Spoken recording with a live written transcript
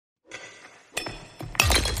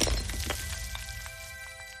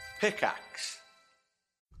Pickaxe.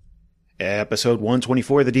 Episode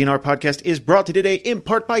 124 of the DNR podcast is brought to you today in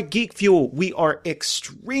part by Geek Fuel. We are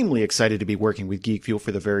extremely excited to be working with Geek Fuel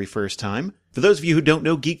for the very first time. For those of you who don't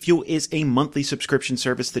know, Geek Fuel is a monthly subscription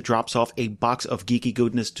service that drops off a box of geeky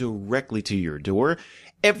goodness directly to your door.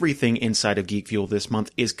 Everything inside of Geek Fuel this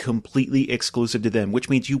month is completely exclusive to them, which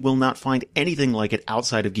means you will not find anything like it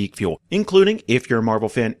outside of Geek Fuel, including, if you're a Marvel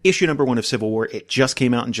fan, issue number 1 of Civil War. It just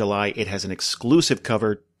came out in July. It has an exclusive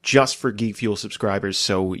cover just for Geek Fuel subscribers,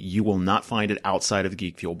 so you will not find it outside of the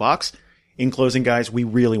Geek Fuel box. In closing, guys, we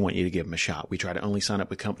really want you to give them a shot. We try to only sign up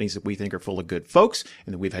with companies that we think are full of good folks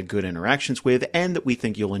and that we've had good interactions with and that we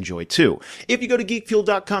think you'll enjoy too. If you go to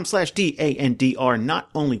geekfuel.com/DANDR, not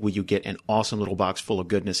only will you get an awesome little box full of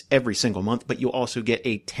goodness every single month, but you'll also get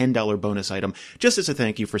a $10 bonus item just as a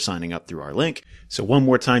thank you for signing up through our link. So one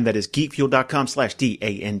more time, that is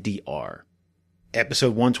geekfuel.com/DANDR.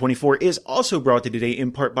 Episode 124 is also brought to you today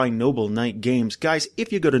in part by Noble Knight Games. Guys,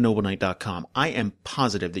 if you go to nobleknight.com, I am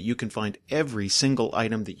positive that you can find every single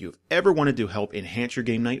item that you've ever wanted to help enhance your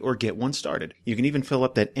game night or get one started. You can even fill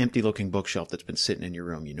up that empty-looking bookshelf that's been sitting in your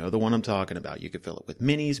room. You know the one I'm talking about. You can fill it with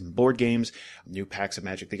minis, board games, new packs of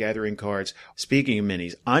Magic the Gathering cards. Speaking of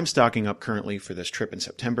minis, I'm stocking up currently for this trip in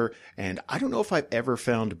September, and I don't know if I've ever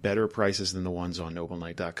found better prices than the ones on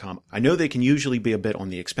nobleknight.com. I know they can usually be a bit on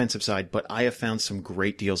the expensive side, but I have found some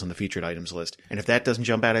great deals on the featured items list. And if that doesn't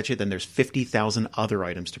jump out at you, then there's 50,000 other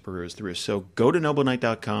items to peruse through. So go to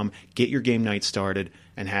nobleknight.com, get your game night started,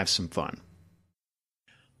 and have some fun.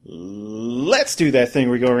 Let's do that thing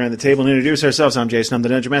where we go around the table and introduce ourselves. I'm Jason, I'm the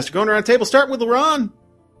Dungeon Master. Going around the table, starting with LaRon.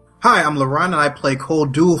 Hi, I'm LaRon, and I play Cole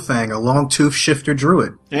Dualfang, a long-tooth shifter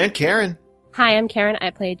druid. And Karen. Hi, I'm Karen. I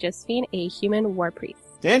play Josephine, a human war priest.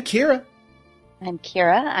 And Kira. I'm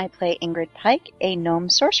Kira. I play Ingrid Pike, a gnome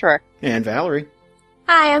sorcerer. And Valerie.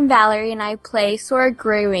 Hi, I'm Valerie, and I play Sora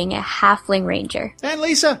Greywing, a halfling ranger. And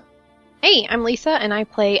Lisa. Hey, I'm Lisa, and I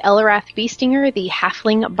play Elarath Beestinger, the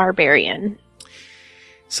halfling barbarian.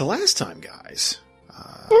 So last time, guys,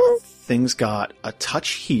 things got a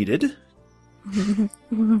touch heated.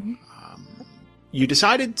 You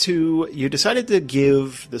decided to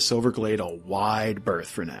give the Silverglade a wide berth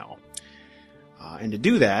for now. And to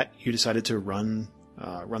do that, you decided to run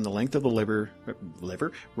the length of the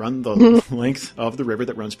length of the river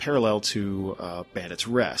that runs parallel to Bandit's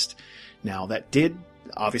Rest. Now, that did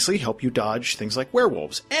obviously help you dodge things like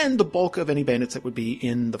werewolves and the bulk of any bandits that would be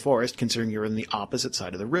in the forest, considering you're in the opposite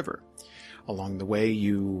side of the river. Along the way,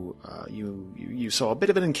 you saw a bit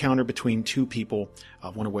of an encounter between two people,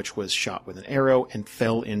 one of which was shot with an arrow and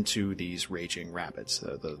fell into these raging rapids,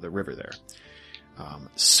 the river there.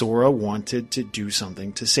 Sora wanted to do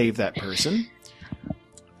something to save that person.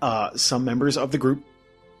 Some members of the group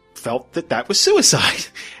felt that was suicide,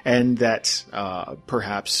 and that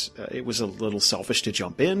perhaps it was a little selfish to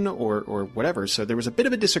jump in or whatever. So there was a bit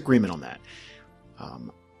of a disagreement on that.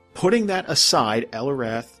 Putting that aside,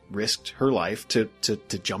 Elarath risked her life to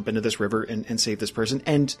jump into this river and save this person,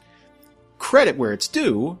 and credit where it's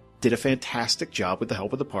due, did a fantastic job with the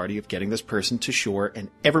help of the party of getting this person to shore,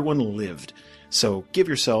 and everyone lived. So give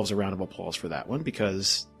yourselves a round of applause for that one,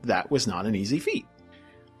 because that was not an easy feat.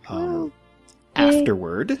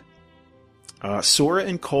 Afterward, Sora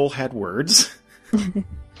and Cole had words.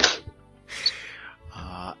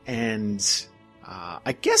 And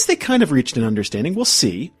I guess they kind of reached an understanding. We'll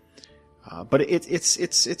see. But there's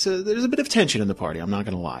a bit of tension in the party, I'm not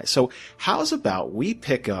going to lie. So how's about we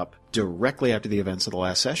pick up directly after the events of the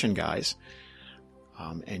last session, guys,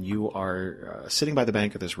 and you are sitting by the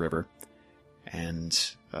bank of this river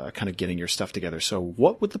and kind of getting your stuff together. So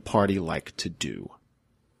what would the party like to do?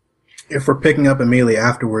 If we're picking up immediately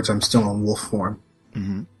afterwards, I'm still in wolf form.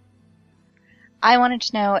 Mm-hmm. I wanted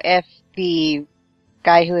to know if the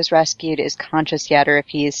guy who was rescued is conscious yet, or if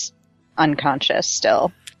he's unconscious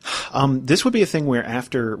still. This would be a thing where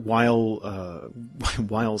while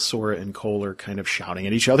Sora and Cole are kind of shouting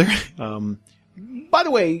at each other. By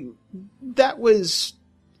the way, that was,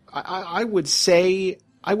 I would say,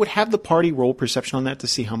 I would have the party roll perception on that to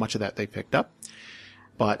see how much of that they picked up.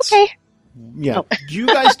 But, okay. Yeah, you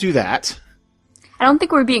guys do that. I don't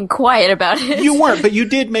think we're being quiet about it. You weren't, but you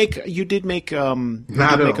did make a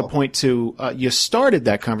point to, you started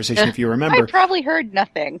that conversation, if you remember. I probably heard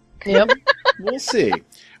nothing. Yep. We'll see.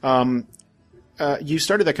 You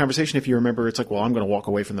started that conversation, if you remember. It's like, well, I'm going to walk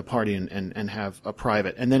away from the party and have a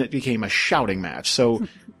private. And then it became a shouting match. So it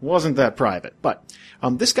wasn't that private. But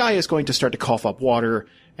this guy is going to start to cough up water,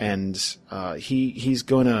 and he's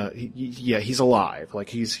alive. Like,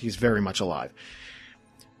 he's very much alive.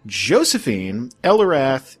 Josephine,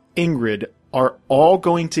 Elarath, Ingrid, are all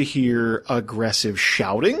going to hear aggressive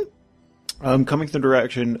shouting coming from the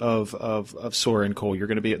direction of Sora and Cole. They're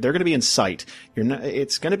going to be in sight.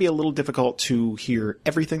 It's going to be a little difficult to hear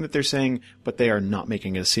everything that they're saying, but they are not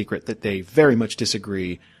making it a secret that they very much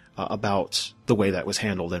disagree about the way that was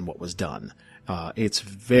handled and what was done. It's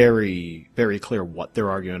very, very clear what they're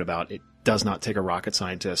arguing about. It does not take a rocket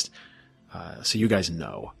scientist. So you guys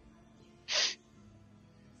know.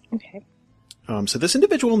 Okay. So this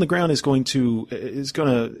individual on the ground is going to he's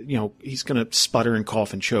going to sputter and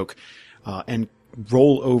cough and choke, and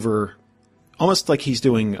roll over, almost like he's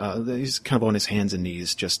doing. He's kind of on his hands and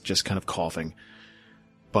knees, just kind of coughing.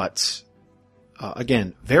 But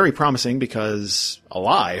again, very promising because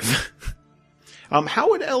alive.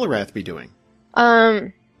 How would Elarath be doing?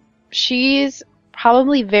 She's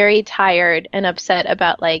probably very tired and upset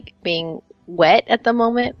about like being wet at the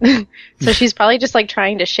moment. So she's probably just like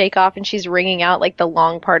trying to shake off, and she's wringing out like the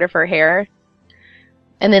long part of her hair.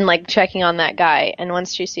 And then like checking on that guy, and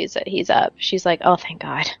once she sees that he's up, she's like, "Oh, thank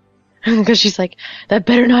God." Because she's like, "That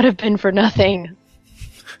better not have been for nothing."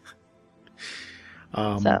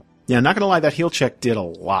 Yeah, not gonna lie, that heal check did a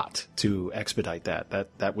lot to expedite that.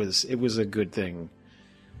 It was a good thing.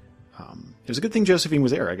 It was a good thing Josephine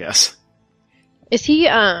was there, I guess. Is he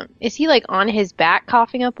like on his back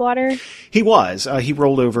coughing up water? He was. He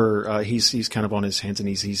rolled over. He's kind of on his hands and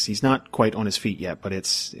knees. He's not quite on his feet yet, but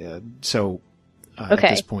it's okay. At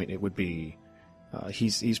this point it would be.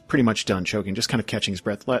 He's pretty much done choking, just kind of catching his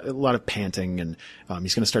breath. A lot of panting, and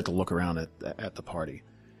he's going to start to look around at the party.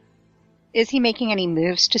 Is he making any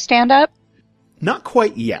moves to stand up? Not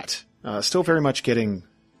quite yet. Still very much getting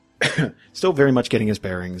his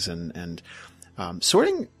bearings and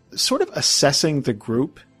sort of assessing the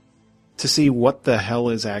group to see what the hell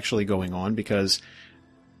is actually going on, because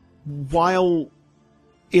while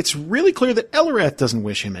it's really clear that Elarath doesn't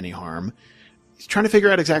wish him any harm, he's trying to figure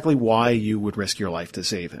out exactly why you would risk your life to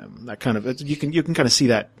save him. That kind of, you can kind of see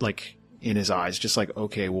that like in his eyes, just like,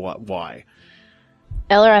 okay, why?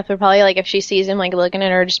 Elarath would probably, like, if she sees him, like, looking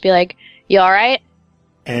at her, just be like, "You alright?"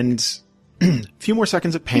 And a few more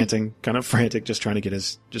seconds of panting, kind of frantic, just trying to get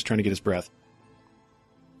his breath.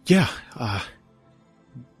 Yeah,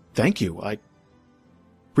 thank you.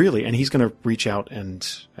 Really, and he's going to reach out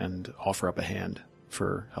and offer up a hand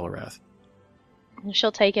for Elarath.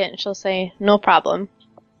 She'll take it and she'll say, "No problem."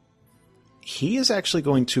 He is actually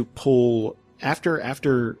going to pull, after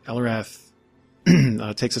Elarath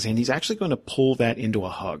takes his hand, he's actually going to pull that into a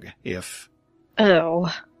hug if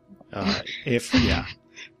yeah.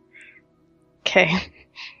 Okay.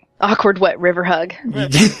 Awkward wet river hug.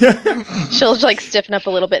 She'll like stiffen up a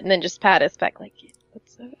little bit and then just pat his back like,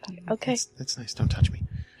 okay. That's nice. Don't touch me.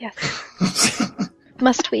 Yes.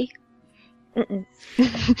 Must we? Mm-mm.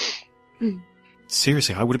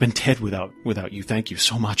 Seriously, I would have been dead without you. Thank you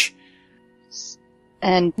so much.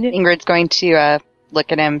 And Ingrid's going to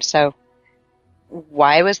look at him. So,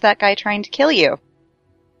 why was that guy trying to kill you?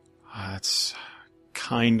 That's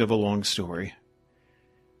kind of a long story.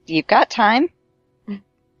 You've got time.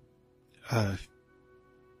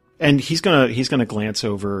 And he's gonna glance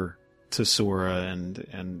over to Sora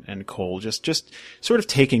and Cole, just sort of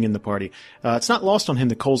taking in the party. It's not lost on him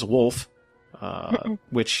that Cole's a wolf,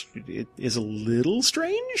 which it is a little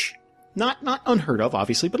strange. Not unheard of,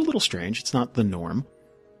 obviously, but a little strange. It's not the norm.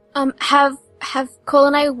 Have Cole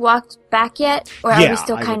and I walked back yet, or are we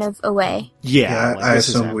still kind of away? Yeah, I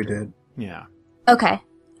assume we did. Yeah. Okay.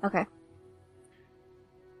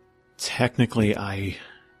 Technically, I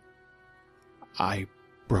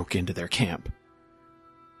broke into their camp,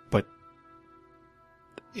 but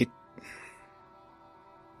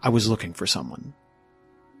I was looking for someone.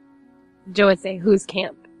 Joe would say, whose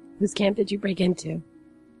camp? Whose camp did you break into?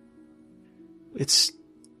 It's...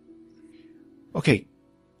 Okay,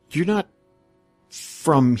 you're not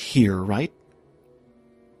from here, right?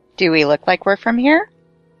 Do we look like we're from here?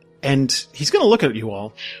 And he's gonna look at you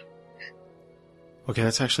all. Okay,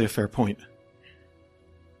 that's actually a fair point.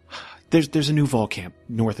 There's a new Vol camp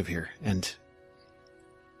north of here, and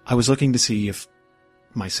I was looking to see if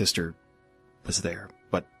my sister was there,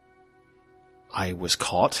 but I was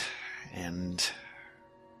caught, and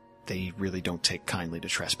they really don't take kindly to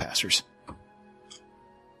trespassers.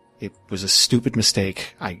 It was a stupid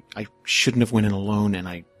mistake. I shouldn't have went in alone, and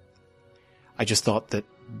I just thought that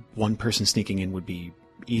one person sneaking in would be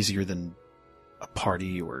easier than a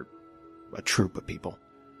party or a troop of people.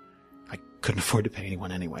 I couldn't afford to pay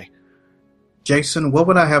anyone anyway. Jason, what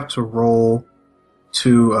would I have to roll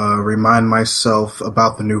to remind myself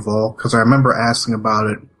about the new Vol? Because I remember asking about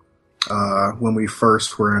it when we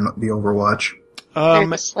first were in the Overwatch. They're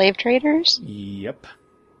the slave traders? Yep.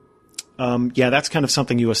 Yeah, that's kind of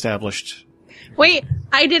something you established. Wait,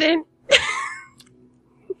 I didn't.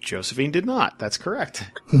 Josephine did not. That's correct.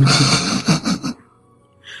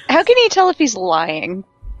 How can you tell if he's lying?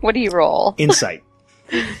 What do you roll? Insight.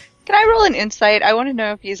 Can I roll an insight? I want to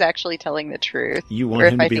know if he's actually telling the truth. You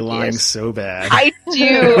want him to be lying so bad. I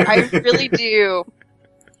do. I really do.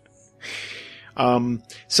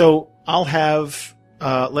 So I'll have,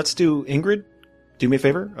 let's do Ingrid. Do me a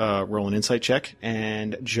favor, roll an insight check,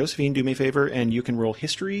 and Josephine, do me a favor, and you can roll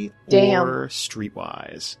history or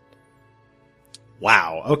streetwise.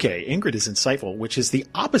 Wow. Okay. Ingrid is insightful, which is the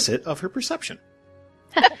opposite of her perception.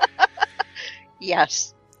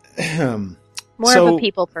 Yes. More of a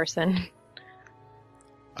people person.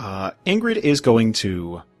 Ingrid is going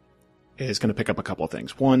to pick up a couple of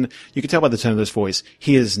things. One, you can tell by the tone of his voice,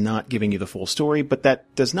 he is not giving you the full story, but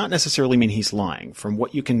that does not necessarily mean he's lying. From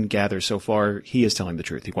what you can gather so far, he is telling the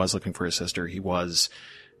truth. He was looking for his sister.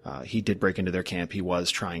 He did break into their camp. He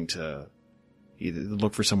was trying to either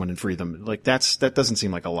look for someone and free them. Like that doesn't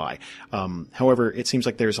seem like a lie. However, it seems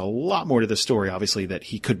like there's a lot more to the story, obviously, that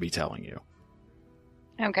he could be telling you.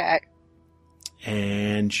 Okay.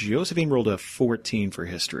 And Josephine rolled a 14 for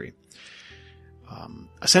history.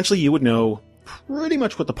 Essentially, you would know pretty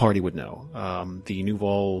much what the party would know. The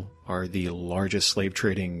Nuval are the largest slave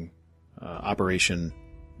trading operation,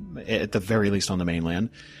 at the very least on the mainland.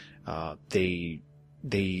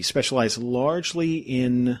 They specialize largely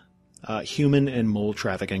in human and mole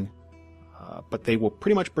trafficking, but they will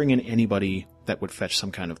pretty much bring in anybody that would fetch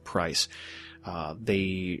some kind of price.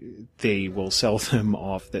 They will sell them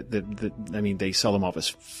off. They sell them off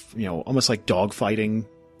as almost like dog fighting.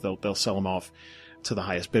 They'll sell them off to the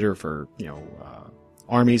highest bidder for,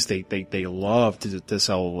 armies. They love to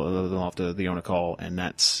sell them off to the Onakal, and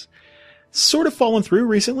that's sort of fallen through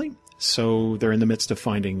recently. So they're in the midst of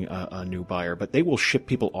finding a new buyer, but they will ship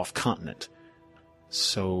people off continent.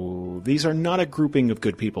 So these are not a grouping of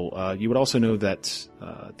good people. You would also know that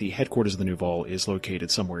the headquarters of the Nuval is located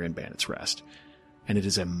somewhere in Bandit's Rest, and it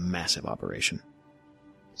is a massive operation.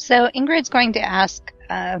 So Ingrid's going to ask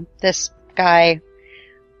this guy,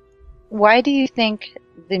 why do you think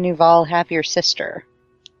the Nuval have your sister?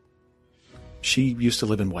 She used to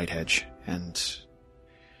live in Whitehedge, and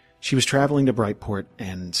she was traveling to Brightport,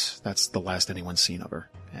 and that's the last anyone's seen of her.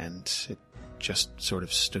 And it just sort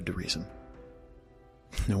of stood to reason.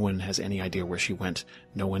 No one has any idea where she went.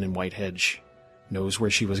 No one in Whitehedge knows where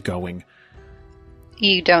she was going.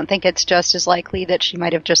 You don't think it's just as likely that she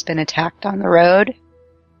might have just been attacked on the road?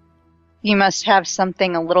 You must have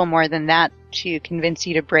something a little more than that to convince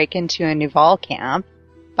you to break into a Nuval camp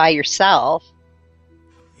by yourself.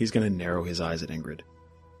 He's going to narrow his eyes at Ingrid.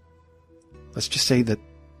 Let's just say that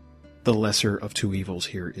the lesser of two evils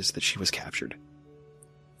here is that she was captured.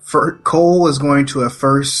 Cole is going to at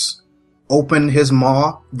first open his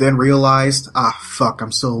maw, then realized, fuck,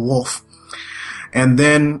 I'm still a wolf. And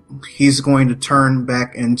then he's going to turn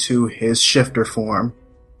back into his shifter form,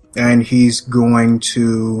 and he's going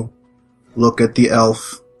to look at the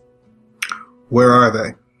elf. Where are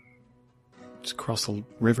they? It's across the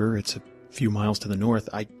river. It's a few miles to the north.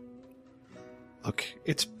 Look,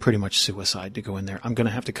 it's pretty much suicide to go in there. I'm going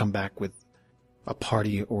to have to come back with a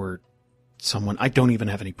party or someone. I don't even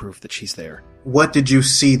have any proof that she's there. What did you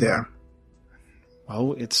see there?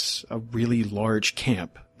 Well, it's a really large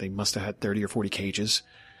camp. They must have had 30 or 40 cages.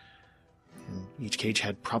 And each cage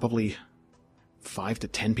had probably 5 to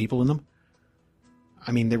 10 people in them.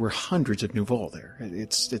 I mean, there were hundreds of Nuval there.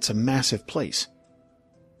 It's a massive place.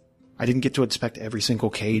 I didn't get to inspect every single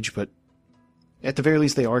cage, but at the very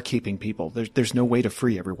least, they are keeping people. There's no way to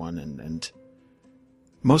free everyone, and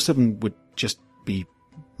most of them would just be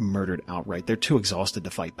murdered outright. They're too exhausted to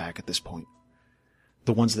fight back at this point.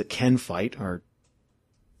 The ones that can fight are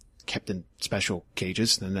kept in special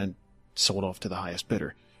cages and then sold off to the highest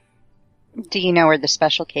bidder. Do you know where the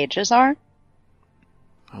special cages are?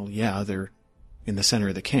 Well, yeah, they're in the center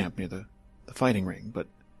of the camp near the fighting ring, but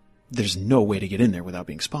there's no way to get in there without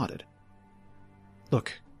being spotted.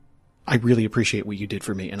 Look, I really appreciate what you did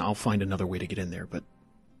for me, and I'll find another way to get in there, but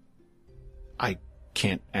I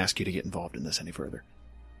can't ask you to get involved in this any further.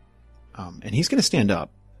 And he's going to stand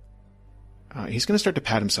up. He's going to start to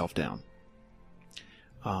pat himself down.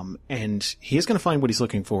 And he is going to find what he's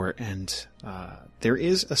looking for, and there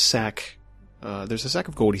is a sack. There's a sack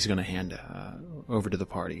of gold he's going to hand over to the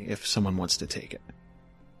party if someone wants to take it.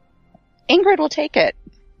 Ingrid will take it.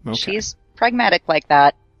 Okay. She's pragmatic like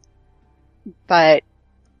that. But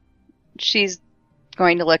she's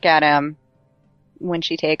going to look at him when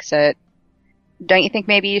she takes it. Don't you think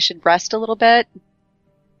maybe you should rest a little bit?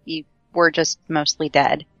 You were just mostly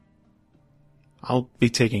dead. I'll be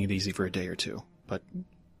taking it easy for a day or two, but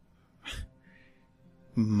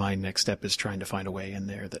my next step is trying to find a way in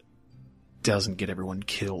there that doesn't get everyone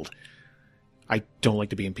killed. I don't like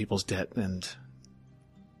to be in people's debt, and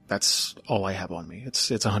that's all I have on me. It's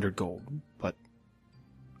 100 gold, but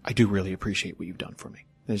I do really appreciate what you've done for me.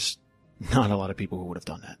 There's not a lot of people who would have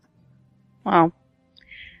done that. Well,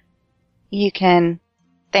 you can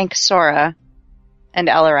thank Sora and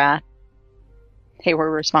Elarath. They were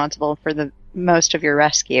responsible for the most of your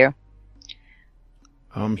rescue.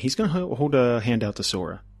 He's gonna hold a hand out to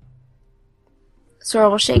Sora. Sora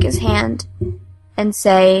will shake his hand and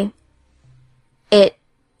say, "It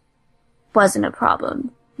wasn't a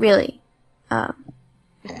problem, really.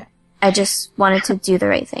 I just wanted to do the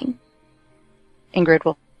right thing." Ingrid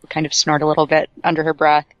will kind of snort a little bit under her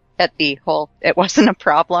breath at the whole, "it wasn't a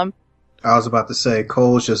problem." I was about to say,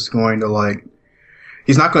 Cole's just going to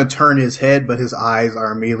he's not going to turn his head, but his eyes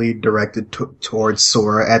are immediately directed towards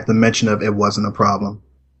Sora at the mention of "it wasn't a problem."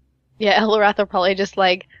 Yeah, Elarath will probably just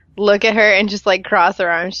look at her and just cross her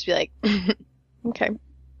arms, just be like, okay.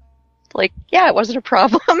 Yeah, it wasn't a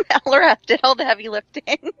problem. Elarath did all the heavy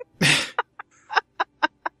lifting.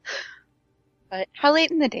 But how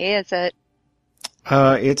late in the day is it?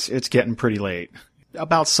 It's getting pretty late.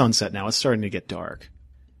 About sunset now. It's starting to get dark.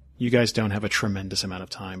 You guys don't have a tremendous amount of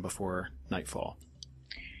time before nightfall.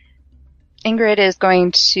 Ingrid is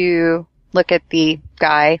going to look at the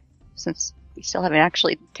guy, since we still haven't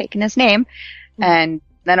actually taken his name, and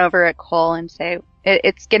then over at Cole and say,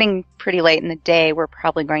 it's getting pretty late in the day. We're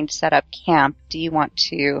probably going to set up camp. Do you want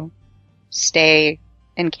to stay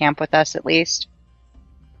in camp with us at least?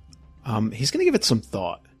 He's going to give it some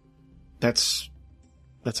thought. That's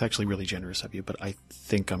actually really generous of you, but I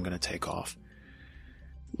think I'm going to take off.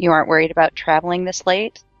 You aren't worried about traveling this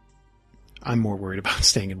late? I'm more worried about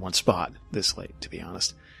staying in one spot this late, to be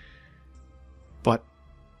honest. But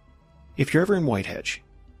if you're ever in Whitehedge,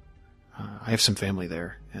 I have some family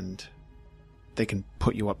there, and they can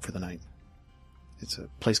put you up for the night. It's a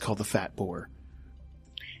place called the Fat Boar.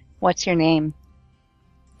 What's your name?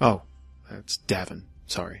 Oh, it's Davin.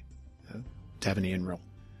 Sorry. Davin Ianril.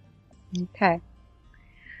 Okay.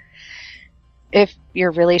 If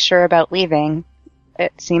you're really sure about leaving,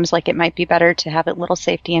 it seems like it might be better to have a little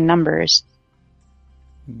safety in numbers.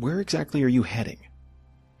 Where exactly are you heading?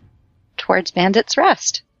 Towards Bandit's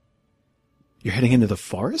Rest. You're heading into the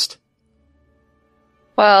forest?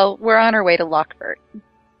 Well, we're on our way to Lockford.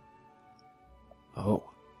 Oh.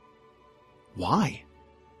 Why?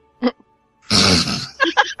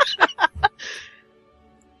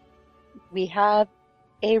 We have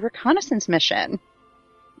a reconnaissance mission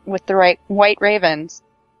with the White Ravens.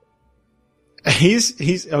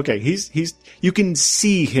 He's okay. He's you can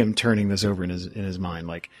see him turning this over in his mind,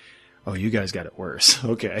 oh, you guys got it worse.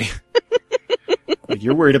 Okay.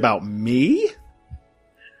 You're worried about me?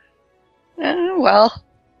 Well,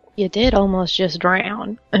 you did almost just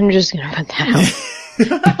drown. I'm just gonna put that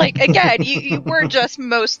out. Again, you were just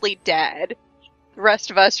mostly dead. The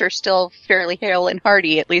rest of us are still fairly hale and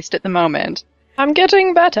hearty, at least at the moment. I'm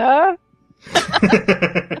getting better.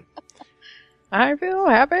 I feel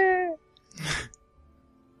happy.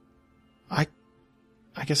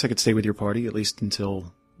 I guess I could stay with your party at least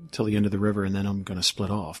until the end of the river, and then I'm going to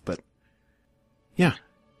split off. But yeah,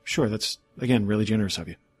 sure. That's again really generous of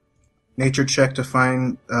you. Nature check to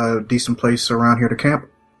find a decent place around here to camp.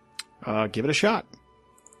 Give it a shot.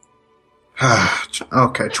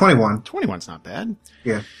 Okay, 21. 21's not bad.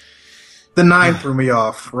 Yeah. The 9 threw me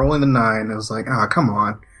off. Rolling the 9, I was like, come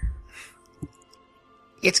on.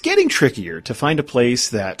 It's getting trickier to find a place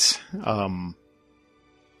that,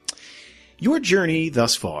 your journey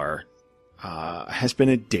thus far, has been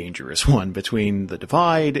a dangerous one between the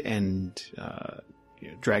Divide and,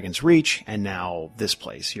 Dragon's Reach, and now this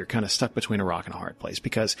place. You're kind of stuck between a rock and a hard place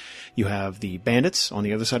because you have the bandits on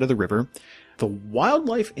the other side of the river. The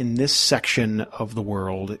wildlife in this section of the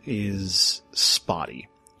world is spotty.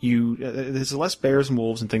 There's less bears and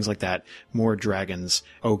wolves and things like that, more dragons,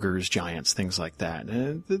 ogres, giants, things like that.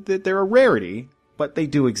 They're a rarity, but they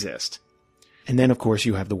do exist. And then, of course,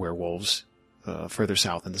 you have the werewolves further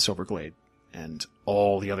south in the Silverglade and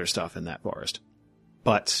all the other stuff in that forest.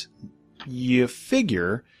 But you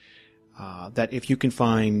figure that if you can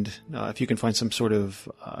find some sort of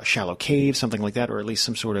shallow cave, something like that, or at least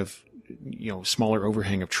some sort of smaller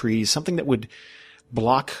overhang of trees, something that would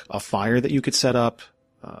block a fire that you could set up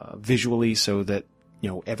visually, so that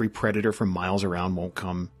every predator from miles around won't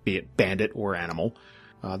come, be it bandit or animal,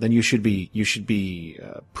 then you should be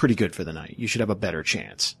pretty good for the night. You should have a better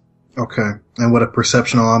chance. Okay. And what a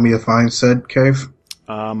perception allow me to find said cave?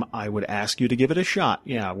 I would ask you to give it a shot.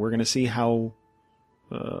 Yeah, we're gonna see how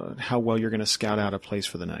how well you're going to scout out a place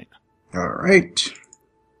for the night. All right.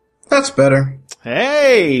 That's better.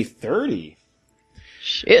 Hey, 30.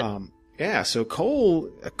 Shit. Yeah, so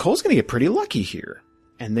Cole's going to get pretty lucky here.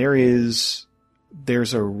 And there's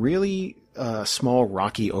a really small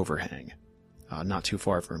rocky overhang, not too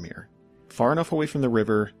far from here. Far enough away from the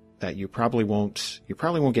river that you probably won't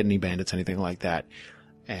get any bandits, anything like that.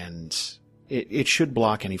 And it should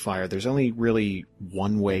block any fire. There's only really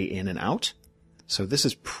one way in and out. So this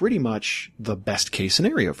is pretty much the best case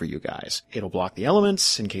scenario for you guys. It'll block the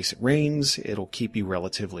elements in case it rains. It'll keep you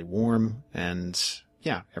relatively warm. And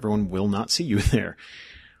yeah, everyone will not see you there.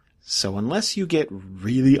 So unless you get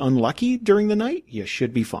really unlucky during the night, you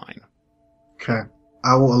should be fine. Okay.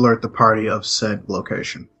 I will alert the party of said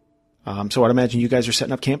location. So I'd imagine you guys are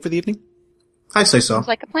setting up camp for the evening? I say so. Sounds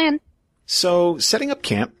like a plan. So setting up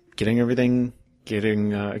camp, getting everything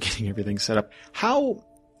set up. How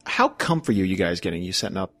comfy are you guys getting? You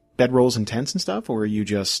setting up bedrolls and tents and stuff, or are you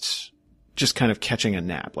just kind of catching a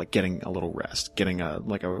nap, like getting a little rest, getting a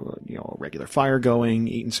regular fire going,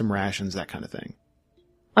 eating some rations, that kind of thing?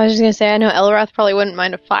 I was just gonna say, I know Elroth probably wouldn't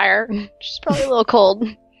mind a fire. She's probably a little cold.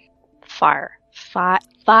 Fire.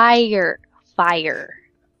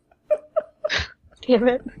 Damn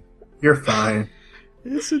it. You're fine.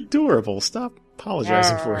 It's adorable. Stop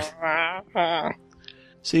apologizing for it.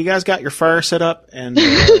 So you guys got your fire set up, and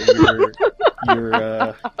you're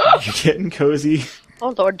getting cozy.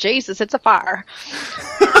 Oh Lord Jesus, it's a fire.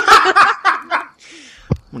 I'm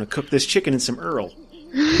gonna cook this chicken in some Earl.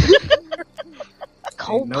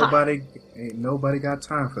 Cold Ain't nobody got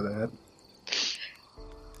time for that.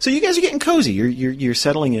 So you guys are getting cozy. You're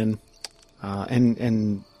settling in,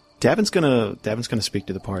 and Davin's gonna speak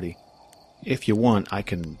to the party. If you want, I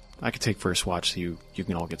can take first watch so you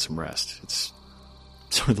can all get some rest. It's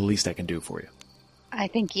sort of the least I can do for you. I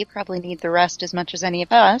think you probably need the rest as much as any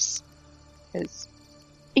of us. Because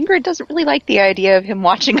Ingrid doesn't really like the idea of him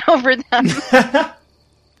watching over them.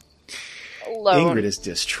 Alone. Ingrid is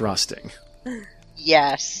distrusting.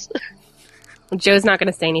 Yes. Joe's not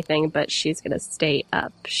going to say anything, but she's going to stay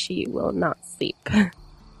up. She will not sleep.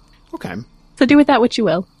 Okay. So do with that what you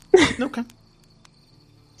will. Okay.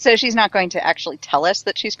 So she's not going to actually tell us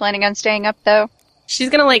that she's planning on staying up, though? She's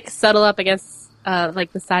going to settle up against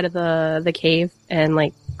the side of the cave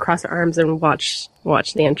and cross her arms and watch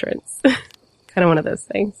the entrance. Kind of one of those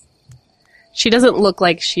things. She doesn't look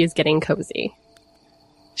like she is getting cozy.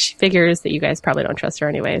 She figures that you guys probably don't trust her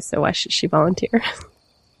anyway, so why should she volunteer?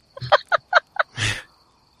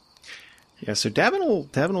 Yeah, so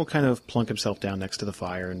Davin will kind of plunk himself down next to the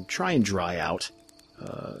fire and try and dry out,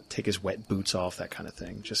 take his wet boots off, that kind of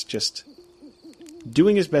thing. Just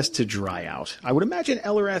doing his best to dry out. I would imagine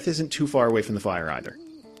Elrath isn't too far away from the fire either.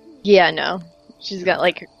 Yeah, no. She's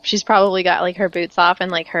probably got her boots off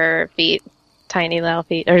and her feet, tiny little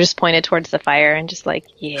feet, are just pointed towards the fire and just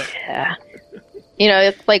yeah.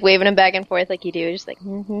 It's waving them back and forth like you do, just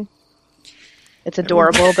mm-hmm. It's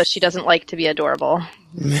adorable, but she doesn't like to be adorable.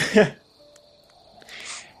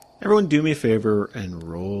 Everyone do me a favor and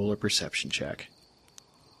roll a perception check.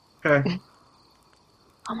 Okay.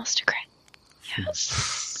 Almost a crit.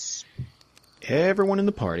 Yes. Everyone in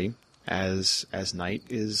the party, as night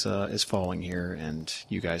is falling here and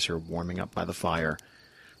you guys are warming up by the fire,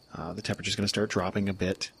 the temperature's going to start dropping a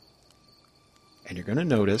bit. And you're going to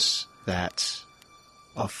notice that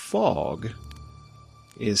a fog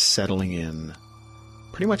is settling in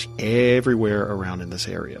pretty much everywhere around in this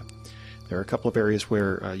area. There are a couple of areas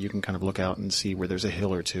where you can kind of look out and see where there's a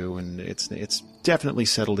hill or two, and it's definitely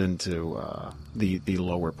settled into the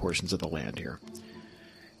lower portions of the land here.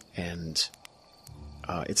 And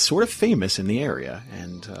it's sort of famous in the area,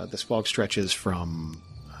 and this fog stretches from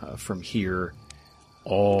here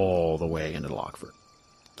all the way into Lockford.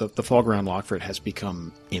 The fog around Lockford has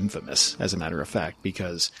become infamous, as a matter of fact,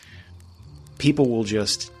 because people will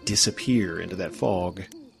just disappear into that fog.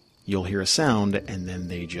 You'll hear a sound, and then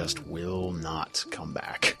they just will not come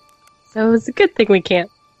back. So it's a good thing we can't.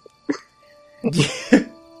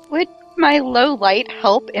 Would my low light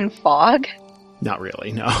help in fog? Not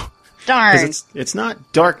really, no. Darn. It's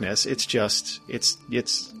not darkness, it's just, it's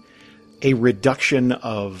a reduction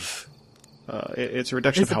of, it's a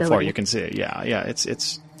reduction Visibility. of how far you can see. Yeah,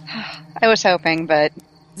 it's... I was hoping, but...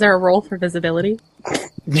 Is there a roll for visibility?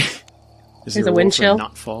 Is There's there a wind chill?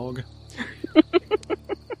 not fog?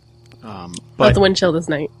 But it's a wind chill this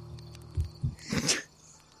night.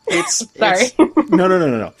 Sorry.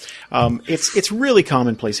 No. It's really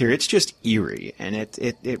commonplace here. It's just eerie, and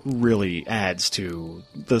it really adds to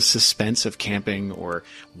the suspense of camping or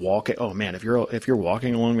walking. Oh man, if you're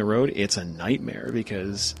walking along the road, it's a nightmare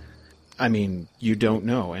because I mean, you don't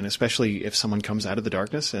know, and especially if someone comes out of the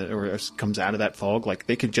darkness or comes out of that fog, like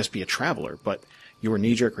they could just be a traveler, but your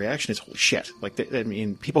knee-jerk reaction is, holy shit. Like, I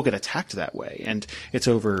mean, people get attacked that way, and it's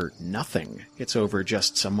over nothing. It's over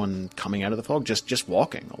just someone coming out of the fog, just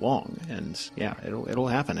walking along, and yeah, it'll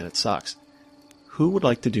happen, and it sucks. Who would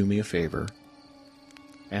like to do me a favor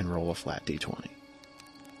and roll a flat d20?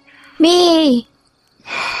 Me!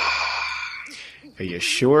 Are you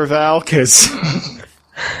sure, Val? Because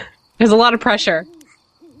There's a lot of pressure.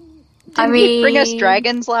 Didn't he bring us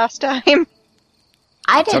dragons last time?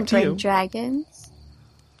 I up didn't to bring you. dragons.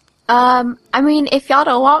 I mean, if y'all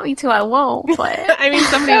don't want me to, I won't, but... I mean,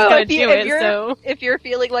 somebody's No, gonna if do it, so... if you're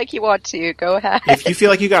feeling like you want to, go ahead. if you feel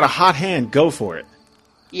like you got a hot hand, go for it.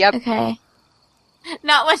 Yep. Okay.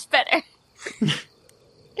 Not much better.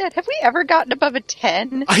 God, have we ever gotten above a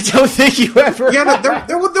 10? I don't think you ever. Yeah,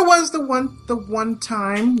 there was the one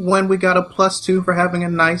time when we got a +2 for having a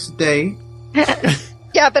nice day.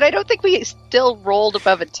 Yeah, but I don't think we still rolled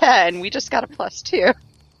above a 10. We just got a +2.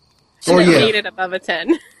 Oh, yeah. Made it above a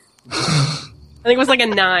 10. I think it was like a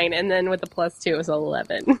 9, and then with the +2, it was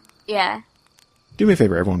 11. Yeah. Do me a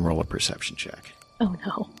favor, everyone roll a perception check. Oh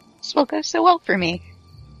no. This will go so well for me.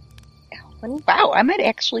 Wow, I might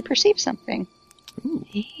actually perceive something.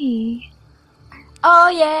 Oh,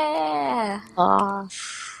 yeah! Aw.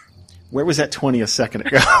 Where was that 20 a second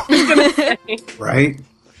ago? Right?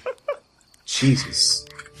 Jesus.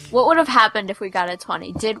 What would have happened if we got a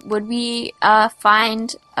 20? Would we,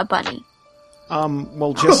 find a bunny?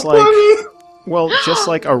 Well, just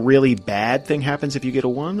like a really bad thing happens if you get a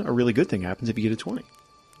 1, a really good thing happens if you get a 20.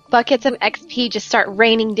 Buckets of XP just start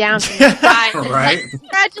raining down from the sky. Right?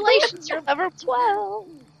 Congratulations, you're level 12.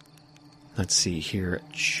 Let's see here.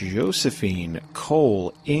 Josephine,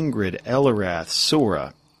 Cole, Ingrid, Elarath,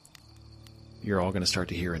 Sora. You're all going to start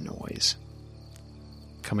to hear a noise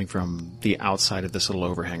coming from the outside of this little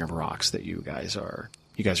overhang of rocks that you guys are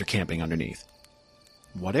camping underneath.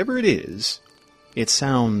 Whatever it is, it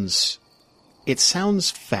sounds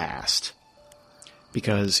fast,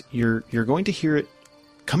 because you're going to hear it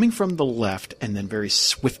coming from the left and then very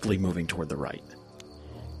swiftly moving toward the right,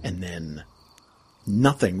 and then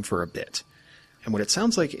nothing for a bit. And what it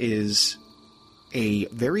sounds like is a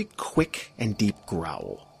very quick and deep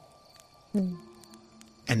growl. And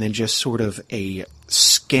then just sort of a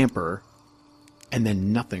scamper, and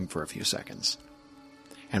then nothing for a few seconds.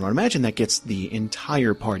 And I would imagine that gets the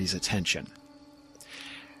entire party's attention.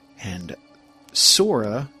 And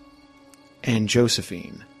Sora and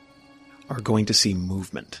Josephine are going to see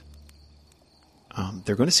movement.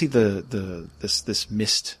 They're going to see this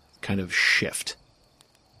mist kind of shift.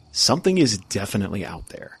 Something is definitely out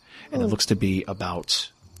there, and it looks to be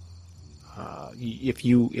about, if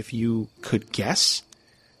you could guess,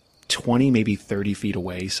 20, maybe 30 feet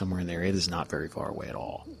away, somewhere in there. It is not very far away at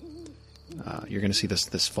all. You're going to see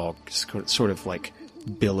this fog sort of like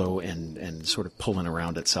billow and sort of pulling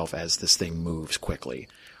around itself as this thing moves quickly,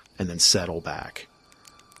 and then settle back.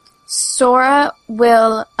 Sora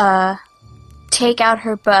will, take out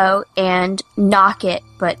her bow and knock it,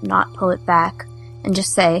 but not pull it back, and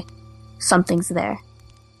just say, something's there.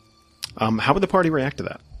 How would the party react to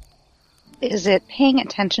that? Is it paying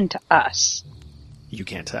attention to us? You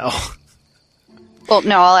can't tell. Well,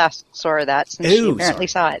 no, I'll ask Sora that, since she Ew, apparently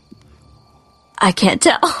saw it. I can't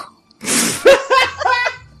tell.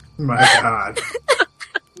 My God.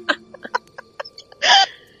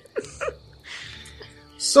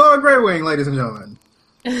 So, Grey Wing, ladies and gentlemen.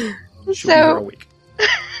 She'll be here all week.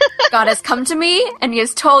 God has come to me, and he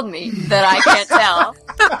has told me that I can't tell.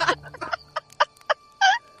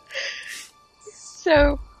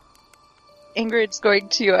 So, Ingrid's going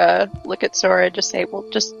to look at Sora and just say, well,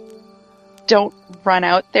 just don't run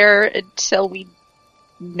out there until we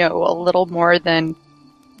know a little more than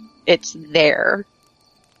it's there.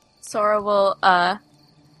 Sora will,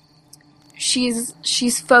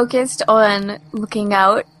 she's focused on looking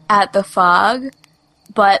out at the fog,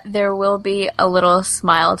 but there will be a little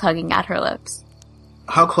smile tugging at her lips.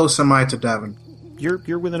 How close am I to Davin?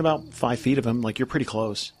 You're within about 5 feet of him. Like, you're pretty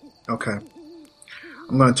close. Okay.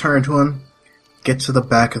 I'm going to turn to him, get to the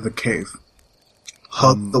back of the cave.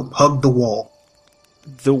 Hug the wall.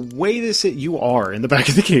 The way you are in the back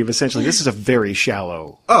of the cave, essentially, this is a very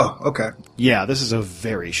shallow. Oh, okay. Yeah, this is a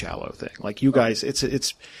very shallow thing. Like, you guys,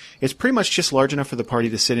 it's pretty much just large enough for the party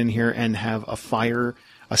to sit in here and have a fire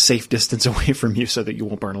a safe distance away from you so that you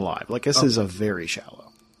won't burn alive. Like, this is a very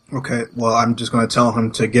shallow. Okay, well, I'm just going to tell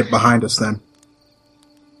him to get behind us then.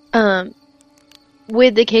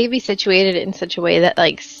 Would the cave be situated in such a way that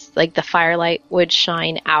like the firelight would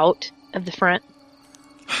shine out of the front?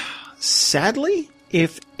 Sadly,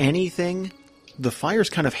 If anything, the fire's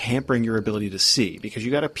kind of hampering your ability to see, because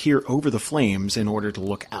you gotta peer over the flames in order to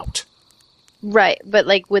look out. Right, but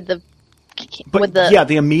like with the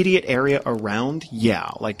the immediate area around,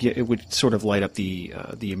 like it would sort of light up the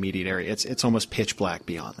immediate area. It's almost pitch black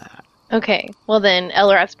beyond that. Okay, well then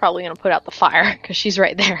Elrath's probably going to put out the fire because she's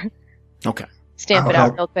right there. Okay. Stamp I'll it out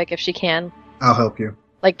help. real quick if she can. I'll help you.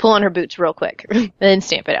 Like pull on her boots real quick, and then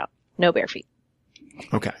stamp it out. No bare feet.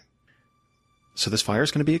 Okay. So this fire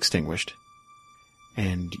is going to be extinguished,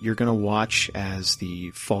 and you're going to watch as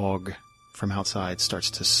the fog from outside starts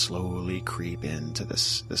to slowly creep into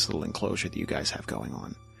this little enclosure that you guys have going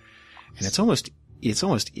on. And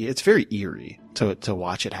it's very eerie to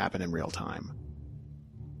watch it happen in real time.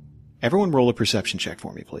 Everyone roll a perception check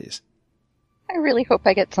for me, please. I really hope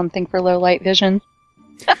I get something for low light vision.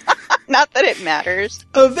 Not that it matters.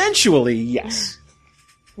 Eventually, yes.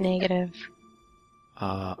 Negative.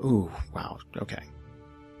 Ooh, wow, okay.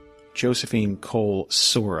 Josephine, Cole,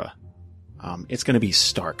 Sora. It's going to be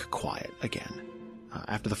stark quiet again.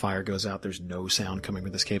 After the fire goes out, there's no sound coming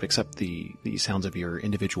from this cave except the sounds of your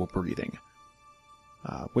individual breathing,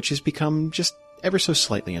 which has become just ever so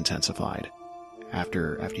slightly intensified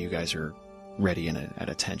after you guys are ready and at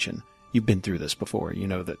attention. You've been through this before. You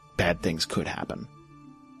know that bad things could happen.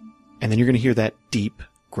 And then you're going to hear that deep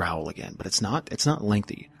growl again, but it's not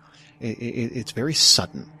lengthy. It's very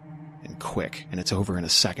sudden and quick, and it's over in a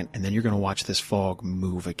second, and then you're going to watch this fog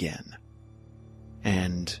move again.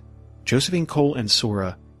 And Josephine, Cole, and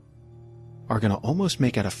Sora are going to almost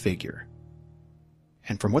make out a figure.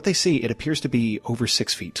 And from what they see, it appears to be over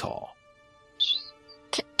 6 feet tall.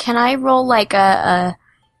 Can I roll like a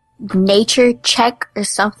nature check or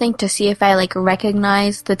something to see if I like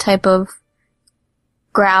recognize the type of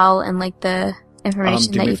growl and like the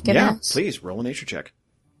information that you've given us? Please roll a nature check.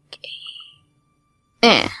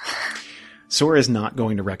 Eh. Sora is not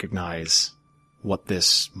going to recognize what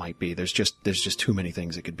this might be. There's just too many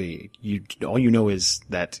things it could be. All you know is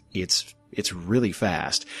that it's really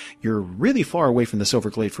fast. You're really far away from the Silver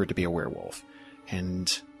Glade for it to be a werewolf,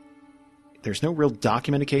 and there's no real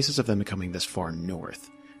documented cases of them coming this far north.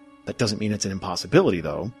 That doesn't mean it's an impossibility,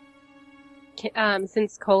 though.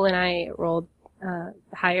 Since Cole and I rolled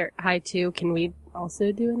high 2, can we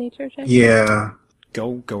also do a nature check? Yeah.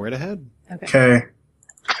 Go right ahead. Okay.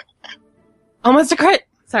 Almost a crit.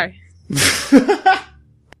 Sorry.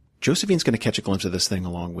 Josephine's going to catch a glimpse of this thing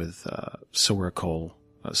along with Sora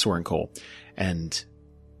and Cole, and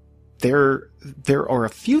there are a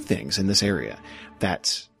few things in this area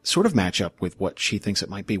that sort of match up with what she thinks it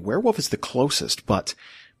might be. Werewolf is the closest, but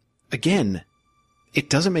again, it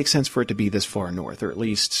doesn't make sense for it to be this far north, or at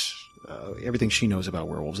least everything she knows about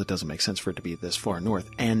werewolves, it doesn't make sense for it to be this far north,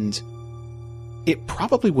 and it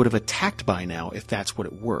probably would have attacked by now if that's what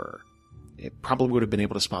it were. It probably would have been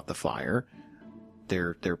able to spot the fire.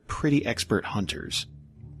 They're pretty expert hunters.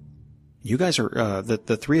 You guys are,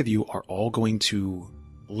 the three of you are all going to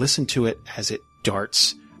listen to it as it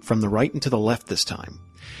darts from the right and to the left this time.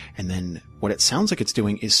 And then what it sounds like it's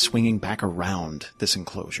doing is swinging back around this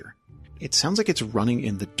enclosure. It sounds like it's running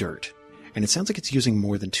in the dirt, and it sounds like it's using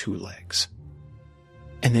more than 2 legs.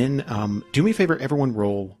 And then, do me a favor, everyone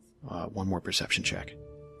roll one more perception check.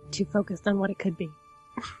 Too focused on what it could be.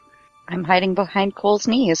 I'm hiding behind Cole's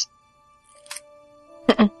knees.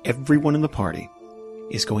 Everyone in the party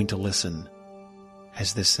is going to listen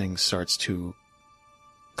as this thing starts to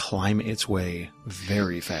climb its way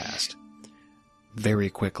very fast, very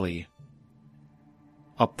quickly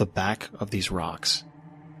up the back of these rocks,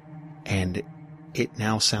 and it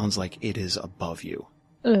now sounds like it is above you.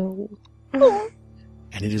 Oh.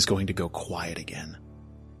 And it is going to go quiet again.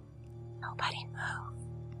 Nobody move.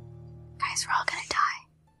 Guys, we're all gonna die.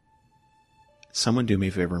 Someone do me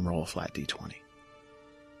a favor and roll a flat d20.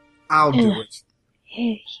 I'll do it.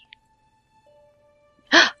 Hey.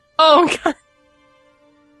 Oh, God.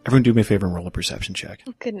 Everyone do me a favor and roll a perception check.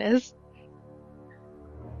 Oh, goodness.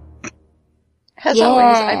 As Yeah.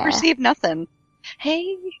 always, I perceive nothing.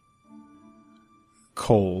 Hey.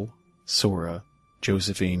 Cole, Sora,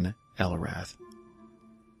 Josephine, Elrath.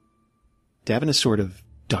 Davin is sort of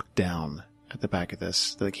ducked down at the back of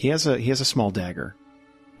this. Like he has a small dagger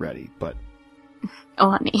ready, but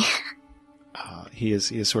Oh, honey. he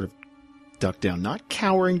is sort of ducked down, not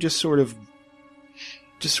cowering, just sort of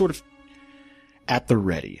at the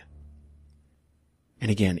ready. And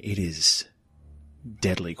again, it is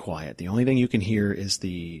deadly quiet. The only thing you can hear is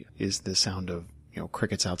the sound of,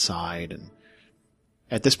 crickets outside, and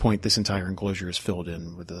at this point, this entire enclosure is filled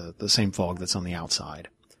in with the same fog that's on the outside.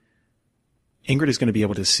 Ingrid is going to be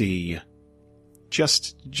able to see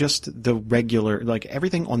just the regular, like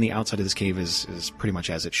everything on the outside of this cave is pretty much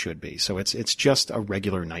as it should be. So it's just a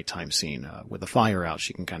regular nighttime scene. With the fire out,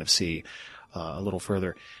 she can kind of see a little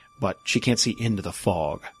further, but she can't see into the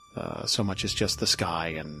fog so much as just the sky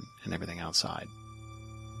and everything outside.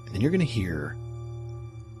 And then you're going to hear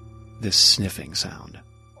this sniffing sound.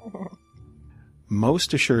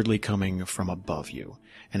 Most assuredly coming from above you.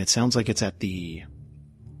 And it sounds like it's at the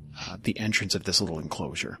entrance of this little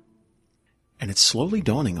enclosure. And it's slowly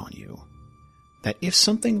dawning on you that if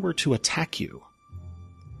something were to attack you,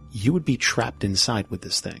 you would be trapped inside with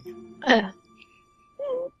this thing.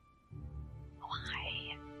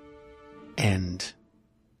 Why? And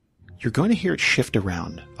you're going to hear it shift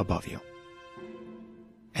around above you.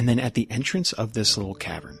 And then at the entrance of this little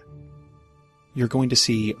cavern, you're going to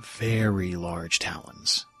see very large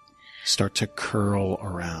talons start to curl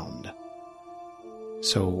around.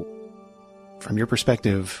 So, from your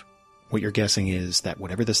perspective, what you're guessing is that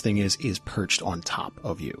whatever this thing is perched on top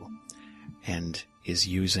of you and is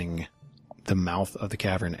using the mouth of the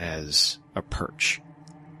cavern as a perch.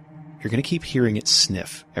 You're going to keep hearing it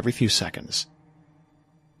sniff every few seconds.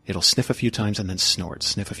 It'll sniff a few times and then snort,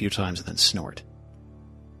 sniff a few times and then snort.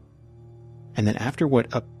 And then after what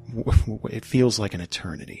it feels like an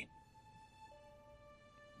eternity,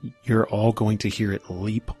 you're all going to hear it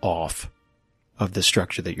leap off of the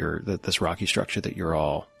structure this rocky structure that you're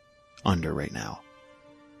all under right now,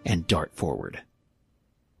 and dart forward.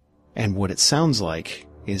 And what it sounds like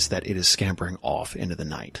is that it is scampering off into the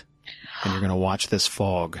night. And you're going to watch this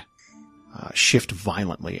fog shift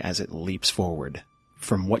violently as it leaps forward.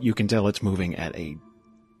 From what you can tell, it's moving at a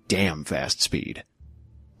damn fast speed.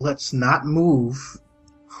 Let's not move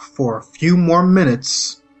for a few more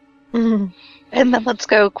minutes, And then let's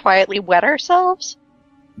go quietly wet ourselves?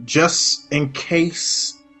 just in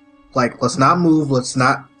case. Like, let's not move. Let's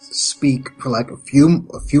not speak for like a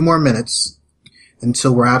few more minutes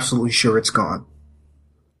until we're absolutely sure it's gone.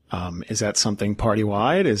 Is that something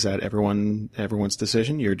party-wide? Is that everyone's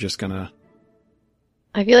decision? You're just gonna...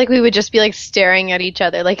 I feel like we would just be like staring at each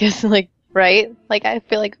other, like it's like right. Like I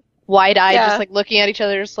feel like wide-eyed, Yeah. just like looking at each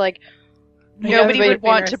other, just like Nobody everybody would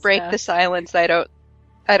want fingers to break stuff. the silence. I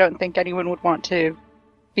don't think anyone would want to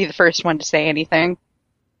be the first one to say anything.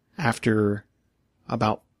 After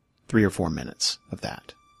about 3 or 4 minutes of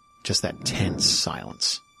that, just that tense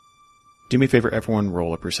silence. Do me a favor, everyone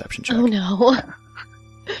roll a perception check. Oh no!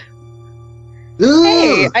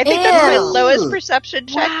 Hey, I think that's my Ew. lowest perception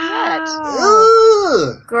check yet.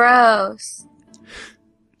 Ugh. Gross.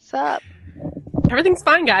 What's up? Everything's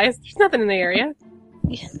fine, guys. There's nothing in the area.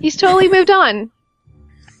 He's totally moved on.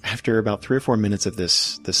 After about 3 or 4 minutes of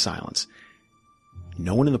this silence,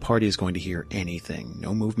 no one in the party is going to hear anything.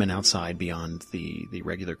 No movement outside beyond the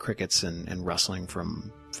regular crickets and rustling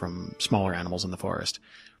from smaller animals in the forest.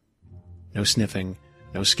 No sniffing,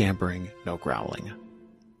 no scampering, no growling.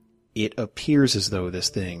 It appears as though this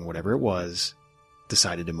thing, whatever it was,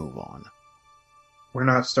 decided to move on. We're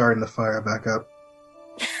not starting the fire back up.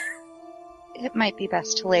 It might be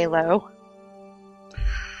best to lay low.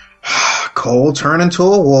 Cole turn into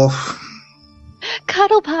a wolf.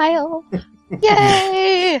 Cuddle pile.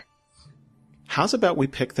 Yay! How's about we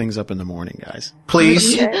pick things up in the morning, guys?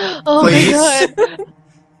 Please. Oh Please. my god!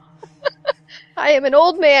 I am an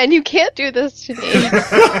old man. You can't do this to me.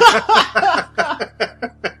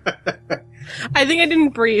 I think I didn't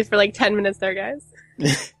breathe for like 10 minutes there, guys.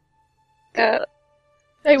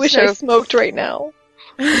 I wish I So- smoked right now.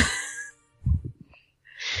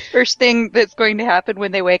 First thing that's going to happen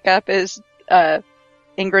when they wake up is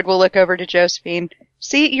Ingrid will look over to Josephine.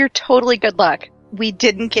 See, you're totally good luck. We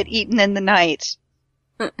didn't get eaten in the night.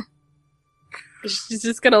 She's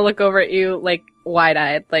just gonna look over at you like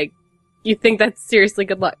wide-eyed, like, you think that's seriously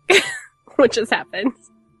good luck. What just happened?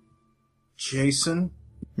 Jason,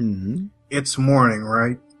 Mm-hmm. it's morning,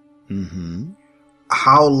 right? Mm-hmm.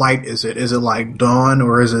 How light is it? Is it like dawn,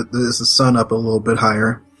 or is the sun up a little bit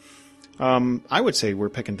higher? I would say we're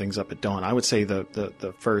picking things up at dawn. I would say the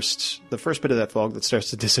first bit of that fog that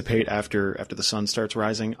starts to dissipate after the sun starts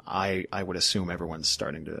rising. I would assume everyone's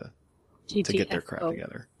starting to get their crap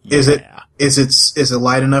together. Is it Yeah. is it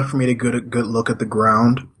light enough for me to get a good look at the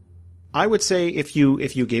ground? I would say if you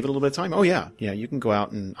gave it a little bit of time, oh yeah, you can go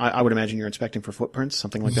out and I would imagine you're inspecting for footprints,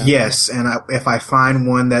 something like that. Yes, and if I find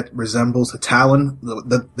one that resembles a talon,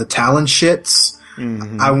 the talon shits,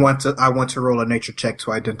 Mhm. I want to roll a nature check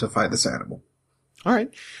to identify this animal. All right.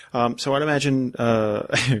 So I'd imagine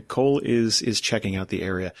Cole is checking out the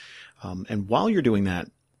area, and while you're doing that,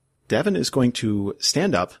 Devin is going to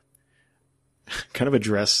stand up, kind of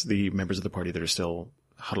address the members of the party that are still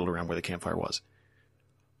huddled around where the campfire was.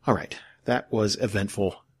 All right. That was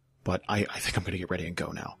eventful, but I think I'm going to get ready and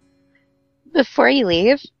go now. Before you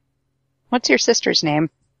leave, what's your sister's name?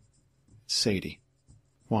 Sadie.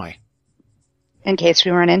 Why? In case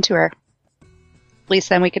we run into her. At least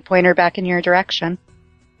then we could point her back in your direction.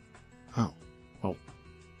 Oh, well,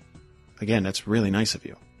 again, that's really nice of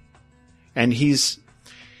you. And he's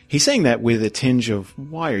saying that with a tinge of,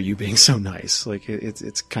 why are you being so nice? Like,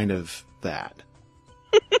 it's kind of that.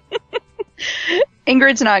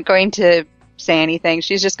 Ingrid's not going to say anything.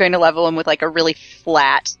 She's just going to level him with like a really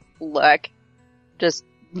flat look. Just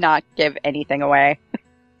not give anything away.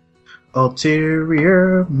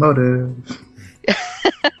 Ulterior motive.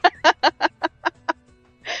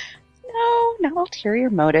 No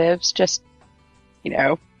ulterior motives. Just,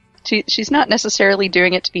 she's not necessarily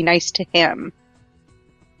doing it to be nice to him.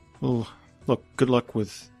 Well, look, good luck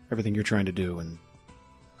with everything you're trying to do, and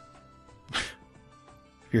if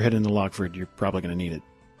you're heading to Lockford, you're probably going to need it.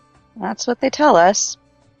 That's what they tell us.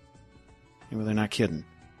 Well, they're not kidding.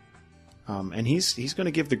 And he's going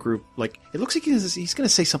to give the group, like, it looks like he's going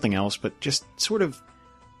to say something else, but just sort of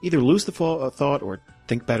either lose the thought or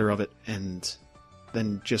think better of it, and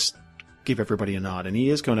then just give everybody a nod. And he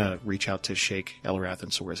is going to reach out to shake Elrath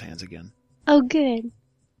and Sora's hands again. Oh, good.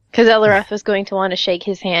 Because Elrath was going to want to shake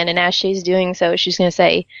his hand, and as she's doing so, she's going to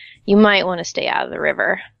say, "You might want to stay out of the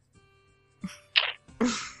river."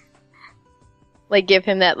 Like, give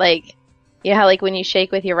him that, like, you know how, like, when you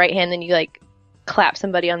shake with your right hand, then you, like, clap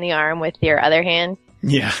somebody on the arm with your other hand?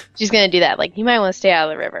 Yeah. She's going to do that. Like, you might want to stay out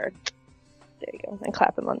of the river. There you go. And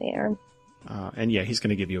clap him on the arm. And yeah, he's going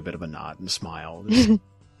to give you a bit of a nod and smile.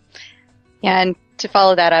 Yeah, and to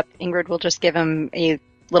follow that up, Ingrid will just give him a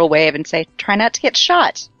little wave and say, "Try not to get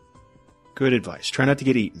shot." Good advice. Try not to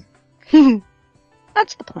get eaten.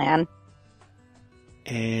 That's the plan.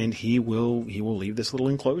 And he will leave this little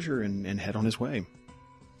enclosure and head on his way.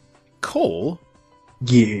 Cole?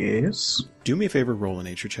 Yes? Do me a favor, roll a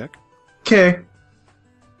nature check. Okay.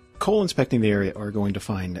 Cole inspecting the area are going to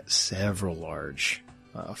find several large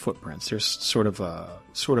footprints. There's sort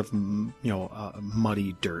of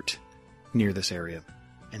muddy dirt near this area.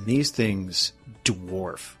 And these things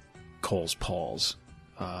dwarf Cole's paws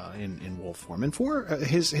in wolf form. And for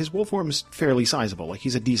his wolf form is fairly sizable. Like,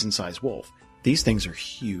 he's a decent sized wolf. These things are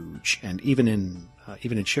huge, and even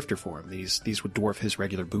in shifter form, these would dwarf his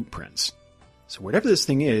regular boot prints. So whatever this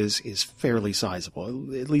thing is fairly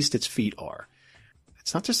sizable. At least its feet are.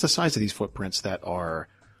 It's not just the size of these footprints that are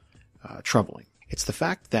troubling. It's the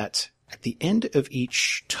fact that at the end of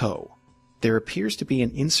each toe, there appears to be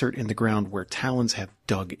an insert in the ground where talons have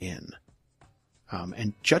dug in.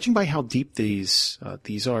 And judging by how deep these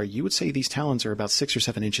are, you would say these talons are about 6 or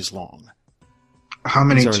 7 inches long. How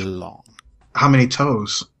many? These are long. How many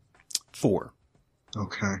toes? 4.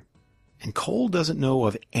 Okay. And Cole doesn't know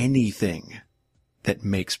of anything that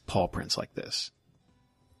makes paw prints like this.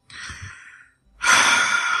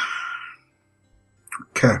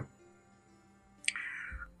 Okay.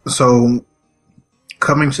 So,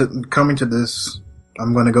 coming to this,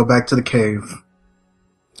 I'm going to go back to the cave.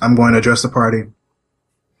 I'm going to address the party.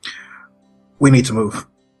 We need to move.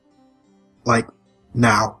 Like,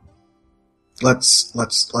 now. Let's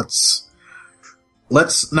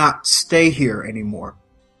not stay here anymore.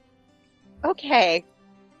 Okay.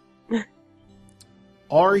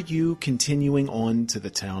 Are you continuing on to the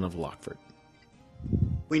town of Lockford?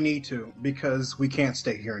 We need to, because we can't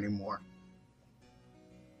stay here anymore.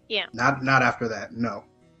 Yeah. Not after that, no.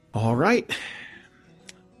 All right.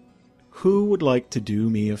 Who would like to do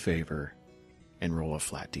me a favor and roll a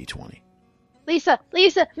flat d20? Lisa,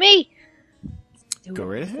 me! Go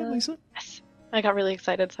right ahead, Lisa. Yes. I got really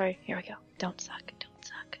excited. Sorry. Here we go. Don't suck.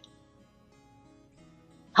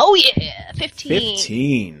 Oh yeah! 15.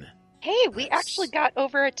 15. Hey, we actually got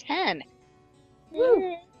over a 10.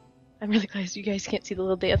 Woo. I'm really glad you guys can't see the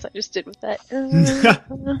little dance I just did with that.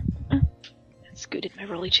 Scooted my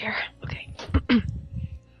rolly chair. Okay.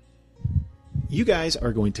 You guys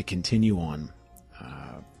are going to continue on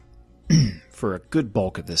for a good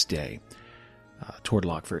bulk of this day toward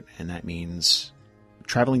Lockford, and that means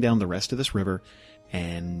traveling down the rest of this river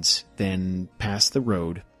and then past the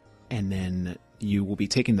road, and then you will be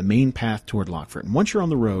taking the main path toward Lockford. And once you're on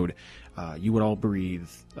the road, you would all breathe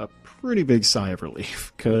a pretty big sigh of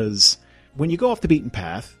relief, because when you go off the beaten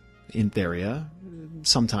path in Theria,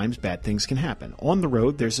 sometimes bad things can happen. On the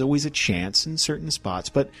road, there's always a chance in certain spots,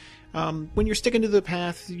 but when you're sticking to the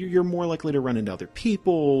path, you're more likely to run into other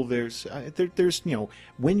people. There's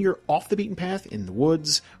when you're off the beaten path in the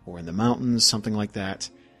woods or in the mountains, something like that,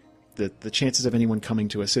 the chances of anyone coming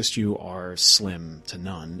to assist you are slim to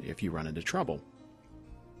none if you run into trouble.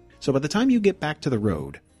 So by the time you get back to the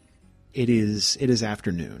road, It is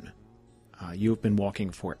afternoon. You have been walking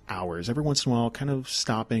for hours, every once in a while kind of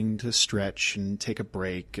stopping to stretch and take a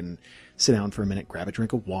break and sit down for a minute, grab a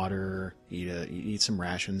drink of water, eat some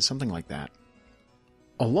rations, something like that.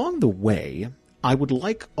 Along the way, I would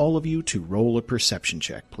like all of you to roll a perception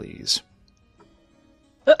check, please.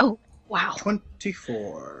 Oh, wow.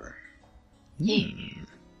 24.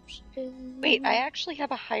 Wait, I actually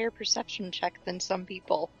have a higher perception check than some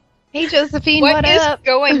people. Hey, Josephine, What is up?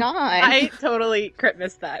 going on? I totally crit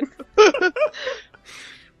missed that.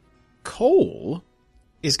 Cole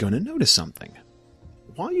is going to notice something.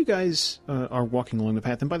 While you guys are walking along the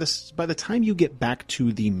path, and by the time you get back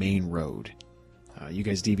to the main road, you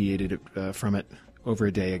guys deviated from it over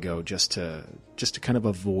a day ago just to kind of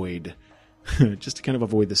avoid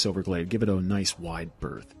the Silver Glade, give it a nice wide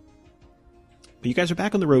berth. But you guys are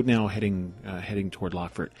back on the road now, heading toward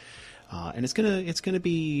Lockford, and it's gonna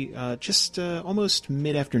be just almost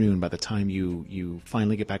mid-afternoon by the time you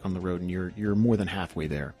finally get back on the road, and you're more than halfway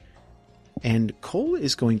there. And Cole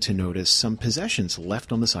is going to notice some possessions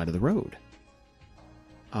left on the side of the road.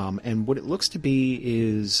 And what it looks to be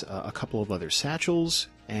is a couple of leather satchels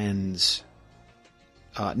and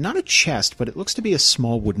not a chest, but it looks to be a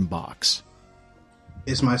small wooden box.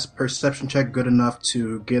 Is my perception check good enough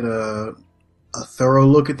to get a thorough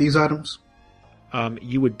look at these items?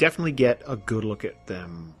 You would definitely get a good look at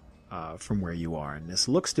them from where you are, and this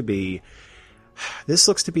looks to be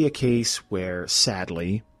a case where,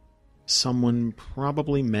 sadly, someone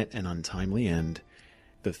probably met an untimely end.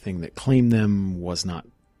 The thing that claimed them was not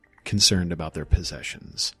concerned about their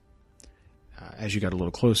possessions. As you got a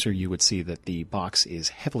little closer, you would see that the box is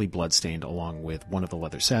heavily bloodstained along with one of the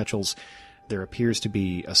leather satchels. There appears to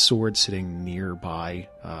be a sword sitting nearby,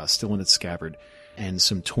 still in its scabbard, and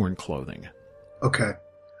some torn clothing. Okay.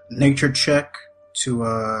 Nature check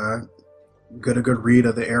to get a good read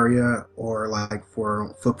of the area, or like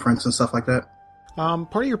for footprints and stuff like that?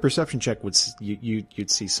 Part of your perception check would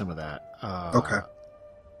you'd see some of that. Okay.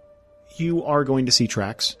 You are going to see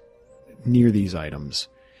tracks near these items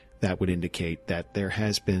that would indicate that there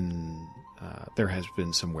has been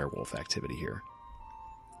some werewolf activity here.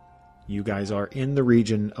 You guys are in the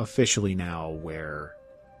region officially now where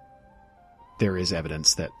there is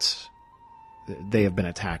evidence that they have been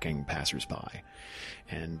attacking passersby.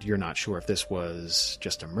 And you're not sure if this was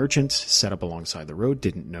just a merchant set up alongside the road,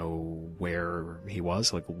 didn't know where he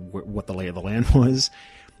was, like what the lay of the land was.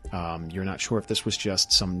 You're not sure if this was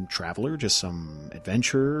just some traveler, just some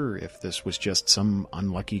adventurer, if this was just some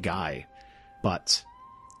unlucky guy. But,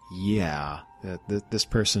 yeah, this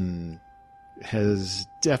person has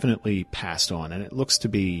definitely passed on, and it looks to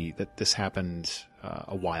be that this happened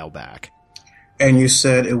a while back. And you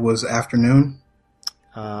said it was afternoon?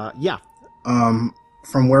 Yeah.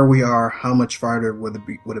 From where we are, how much farther would it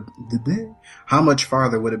be? How much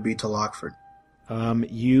farther would it be to Lockford?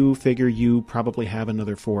 You figure you probably have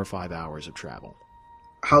another 4 or 5 hours of travel.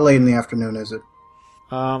 How late in the afternoon is it?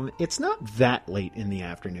 It's not that late in the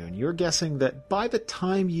afternoon. You're guessing that by the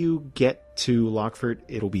time you get to Lockford,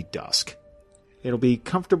 it'll be dusk. It'll be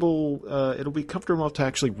comfortable enough to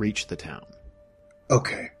actually reach the town.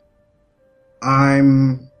 Okay.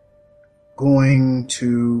 I'm going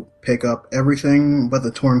to pick up everything but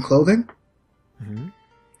the torn clothing. Mm-hmm.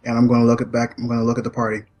 And I'm going to look at the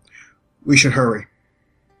party. We should hurry.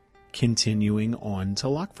 Continuing on to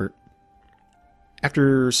Lockford.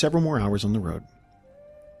 After several more hours on the road,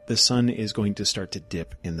 the sun is going to start to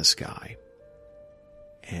dip in the sky.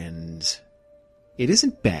 And it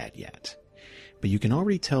isn't bad yet, but you can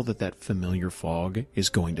already tell that familiar fog is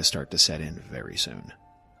going to start to set in very soon.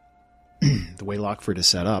 The way Lockford is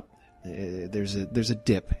set up, there's a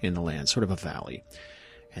dip in the land, sort of a valley,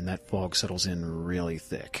 and that fog settles in really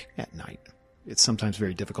thick at night. It's sometimes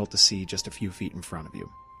very difficult to see just a few feet in front of you,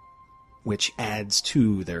 which adds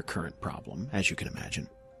to their current problem, as you can imagine.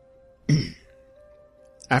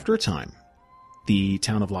 After a time, the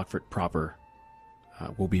town of Lockford proper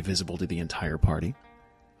will be visible to the entire party.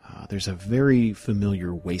 There's a very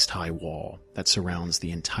familiar waist-high wall that surrounds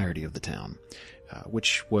the entirety of the town,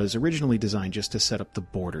 which was originally designed just to set up the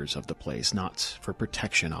borders of the place, not for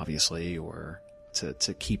protection, obviously, or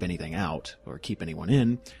to keep anything out or keep anyone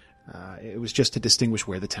in. It was just to distinguish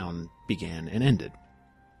where the town began and ended.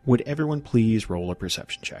 Would everyone please roll a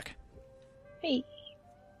perception check? Hey,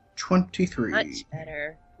 23. much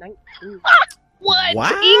better. 19. What?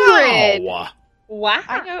 Wow! Ingrid! Wow.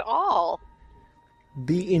 I know all.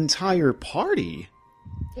 The entire party.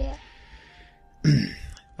 Yeah.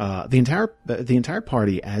 The entire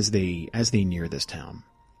party, as they near this town,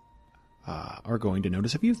 are going to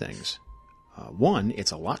notice a few things. One,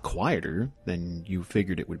 it's a lot quieter than you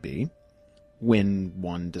figured it would be. when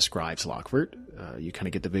one describes Lockford, you kind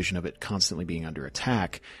of get the vision of it constantly being under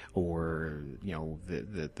attack, or,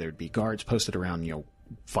 there'd be guards posted around,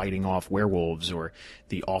 fighting off werewolves or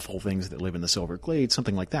the awful things that live in the Silver Glade,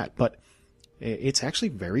 something like that. But it's actually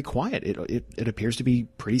very quiet. It appears to be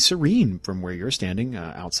pretty serene from where you're standing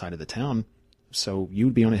outside of the town. So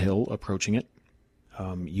you'd be on a hill approaching it.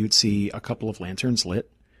 You'd see a couple of lanterns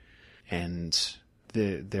lit, and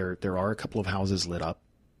there are a couple of houses lit up.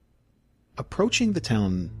 Approaching the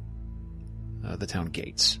town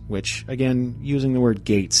gates, which, again, using the word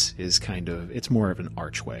gates is it's more of an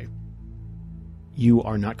archway. You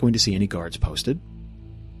are not going to see any guards posted,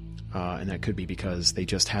 and that could be because they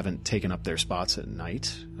just haven't taken up their spots at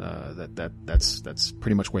night. That's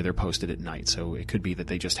pretty much where they're posted at night, so it could be that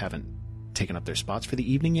they just haven't taken up their spots for the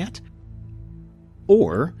evening yet.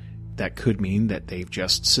 Or that could mean that they've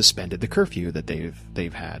just suspended the curfew that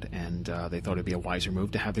they've had, and they thought it'd be a wiser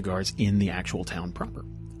move to have the guards in the actual town proper.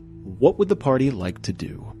 What would the party like to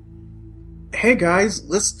do? Hey guys,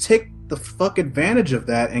 let's take the fuck advantage of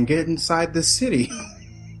that and get inside the city.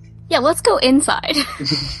 Yeah, let's go inside.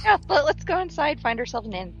 Yeah, let's go inside, find ourselves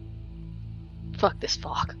an inn. Fuck this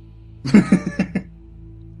fog.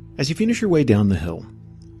 As you finish your way down the hill,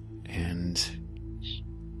 and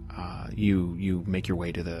you make your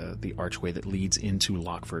way to the archway that leads into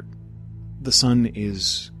Lockford, the sun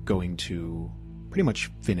is going to pretty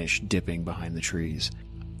much finish dipping behind the trees,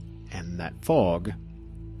 and that fog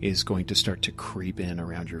is going to start to creep in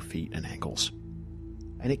around your feet and ankles.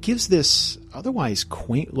 And it gives this otherwise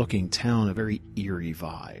quaint-looking town a very eerie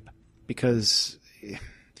vibe, because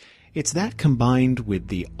it's that combined with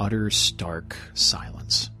the utter stark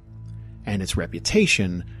silence. And its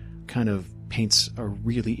reputation kind of paints a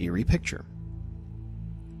really eerie picture.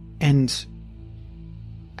 And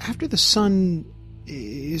after the sun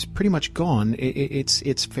is pretty much gone,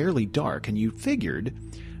 it's fairly dark, and you figured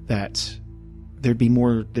that there'd be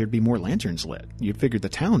more lanterns lit. You figured the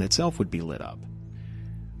town itself would be lit up.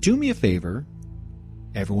 Do me a favor,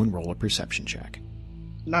 everyone roll a perception check.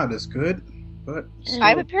 Not as good, but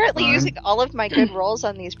I'm apparently fine. using all of my good rolls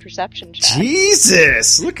on these perception checks.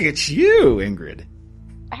 Jesus! Look at you, Ingrid.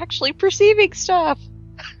 Actually perceiving stuff.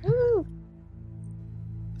 Woo.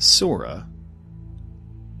 Sora,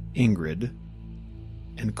 Ingrid,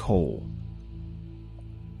 and Cole.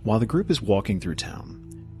 While the group is walking through town,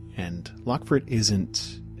 and Lockford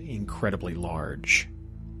isn't incredibly large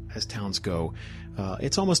as towns go,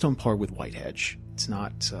 it's almost on par with Whitehedge. It's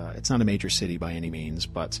not a major city by any means,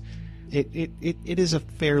 but it is a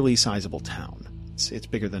fairly sizable town. It's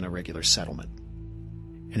bigger than a regular settlement.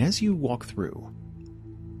 And as you walk through,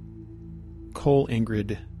 Cole,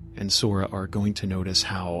 Ingrid, and Sora are going to notice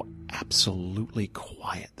how absolutely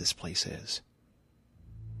quiet this place is.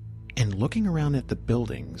 And looking around at the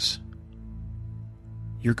buildings,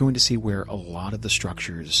 you're going to see where a lot of the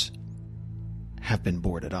structures have been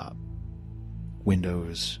boarded up.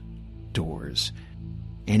 Windows, doors,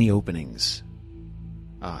 any openings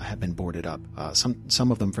have been boarded up.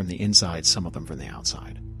 Some of them from the inside, some of them from the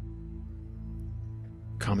outside.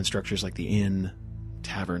 Common structures like the inn,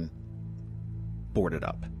 tavern, boarded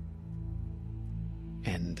up.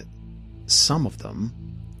 And some of them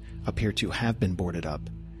appear to have been boarded up,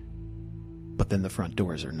 but then the front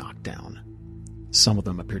doors are knocked down. Some of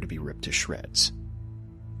them appear to be ripped to shreds.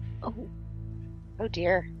 Oh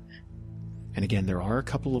dear. And again, there are a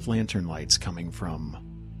couple of lantern lights coming from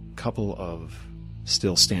a couple of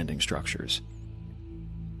still standing structures.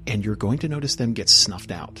 And you're going to notice them get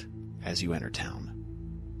snuffed out as you enter town.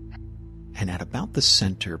 And at about the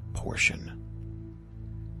center portion,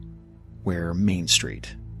 where Main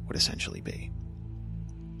Street would essentially be,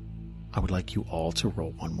 I would like you all to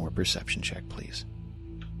roll one more perception check, please.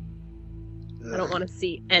 I don't want to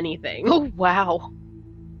see anything. Oh, wow.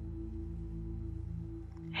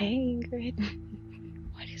 Hey, Ingrid.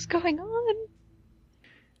 What is going on?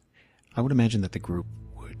 I would imagine that the group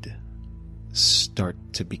would start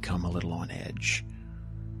to become a little on edge.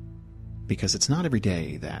 Because it's not every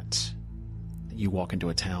day that you walk into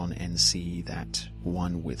a town and see that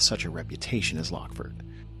one with such a reputation as Lockford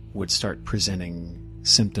would start presenting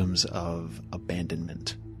symptoms of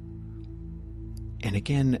abandonment. And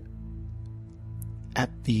again,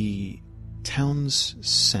 at the town's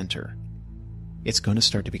center, it's going to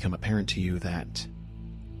start to become apparent to you that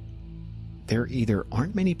there either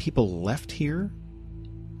aren't many people left here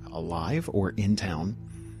alive or in town,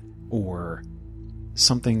 or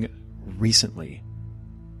something recently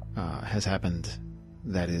has happened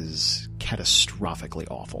that is catastrophically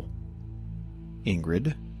awful.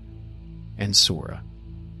 Ingrid and Sora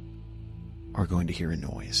are going to hear a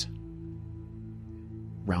noise.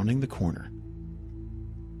 Rounding the corner,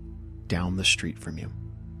 down the street from you.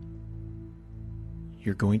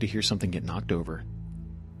 You're going to hear something get knocked over.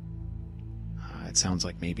 It sounds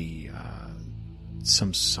like maybe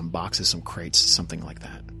some boxes, some crates, something like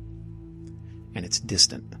that. And it's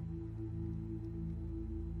distant.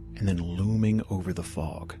 And then looming over the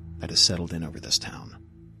fog that has settled in over this town,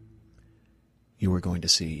 you are going to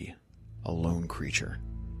see a lone creature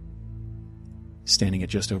standing at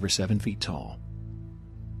just over 7 feet tall.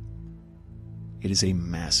 It is a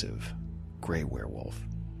massive gray werewolf.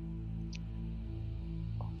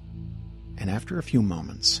 And after a few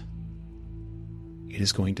moments, it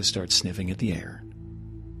is going to start sniffing at the air,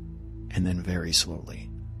 and then very slowly,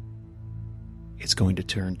 it's going to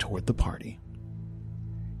turn toward the party.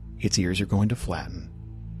 Its ears are going to flatten,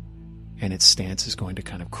 and its stance is going to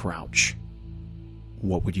kind of crouch.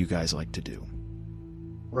 What would you guys like to do?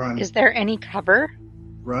 Run. Is there any cover?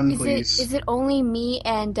 Run, please. Is it only me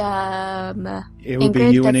and It would be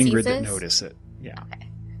Ingrid you that and sees Ingrid that this? notice it. Yeah.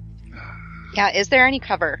 Yeah, is there any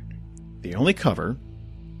cover? The only cover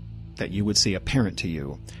that you would see apparent to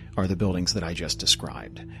you are the buildings that I just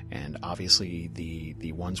described. And obviously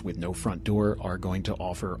the ones with no front door are going to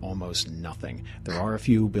offer almost nothing. There are a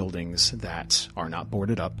few buildings that are not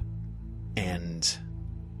boarded up, and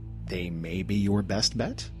they may be your best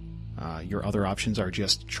bet. Your other options are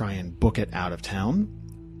just try and book it out of town,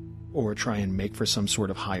 or try and make for some sort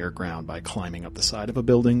of higher ground by climbing up the side of a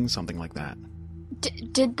building, something like that.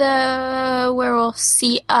 Did the werewolf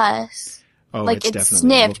see us? Oh, Like it's it definitely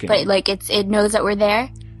sniffed, looking. but like it knows that we're there.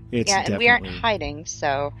 It's Yeah, and definitely, we aren't hiding,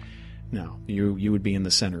 so No, you would be in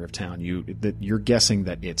the center of town. You're guessing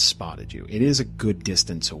that it spotted you. It is a good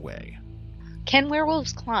distance away. can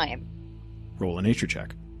werewolves climb? Roll a nature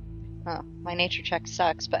check. Oh, my nature check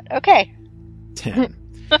sucks, but okay. 10.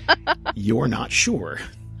 You're not sure.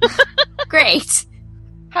 Great.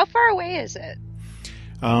 How far away is it?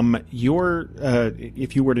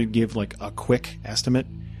 If you were to give like a quick estimate,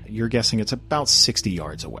 you're guessing it's about 60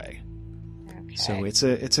 yards away. Okay. So it's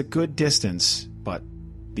a good distance, but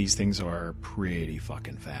these things are pretty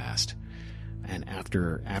fucking fast. And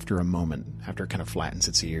after a moment, after it kind of flattens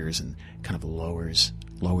its ears and kind of lowers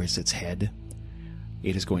its head,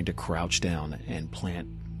 it is going to crouch down and plant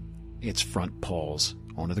its front paws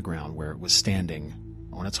onto the ground where it was standing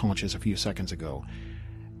on its haunches a few seconds ago.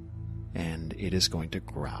 And it is going to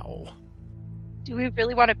growl. Do we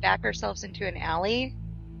really want to back ourselves into an alley?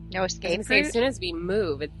 No I was escape gonna say, as route? soon as we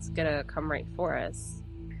move, it's gonna come right for us.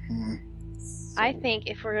 Hmm. I think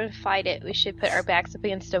if we're going to fight it, we should put our backs up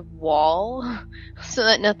against a wall so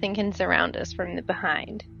that nothing can surround us from the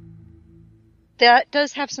behind. That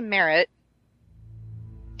does have some merit.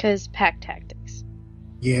 Because pack tactics.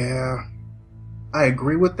 Yeah, I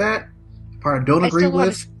agree with that. The part I don't I agree still wanna-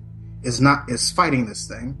 with is fighting this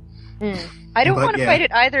thing. I don't But want to yeah. fight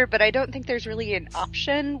it either, but I don't think there's really an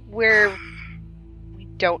option where we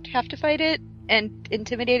don't have to fight it, and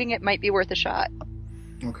intimidating it might be worth a shot.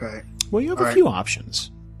 Okay. Well, you have All a right. few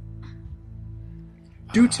options.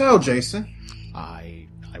 Do tell, Jason. I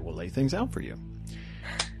will lay things out for you.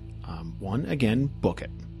 One, again, book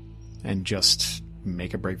it. And just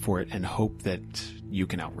make a break for it and hope that you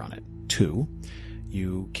can outrun it. Two,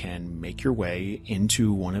 you can make your way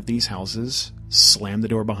into one of these houses, slam the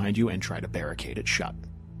door behind you, and try to barricade it shut.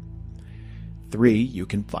 Three, you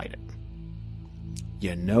can fight it.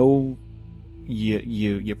 You know,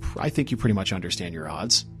 I think you pretty much understand your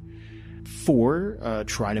odds. Four,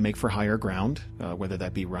 try to make for higher ground, whether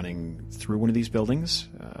that be running through one of these buildings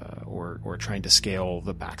or trying to scale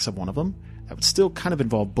the backs of one of them. That would still kind of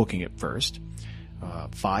involve booking it first.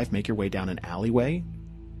 Five, make your way down an alleyway,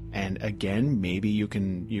 and again, maybe you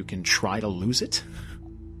can try to lose it.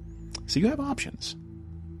 So you have options.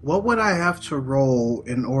 What would I have to roll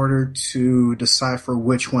in order to decipher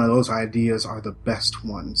which one of those ideas are the best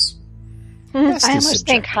ones? Best I is almost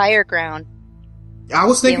think subjective. higher ground. I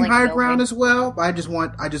was thinking Scaling higher building. ground as well, but I just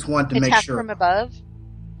want to make Attack sure. from above.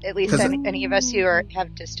 At least 'Cause any of us who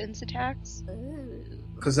have distance attacks.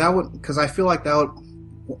 Because I feel like that would,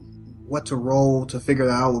 what to roll to figure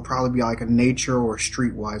that out would probably be like a nature or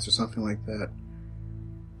streetwise or something like that.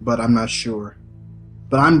 But I'm not sure.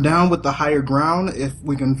 But I'm down with the higher ground if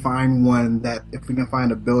we can find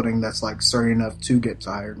a building that's like certain enough to get to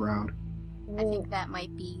higher ground. I think that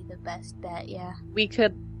might be the best bet, yeah. We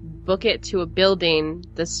could book it to a building.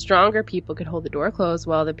 The stronger people could hold the door closed,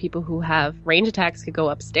 while the people who have range attacks could go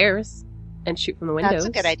upstairs and shoot from the windows. That's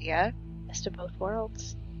a good idea. Best of both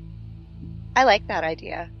worlds. I like that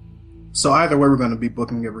idea. So either way, we're going to be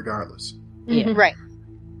booking it regardless. Yeah. Right.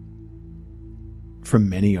 From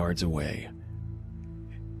many yards away,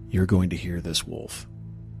 you're going to hear this wolf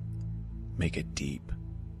make a deep,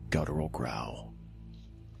 guttural growl.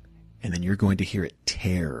 And then you're going to hear it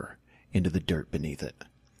tear into the dirt beneath it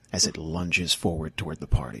as it lunges forward toward the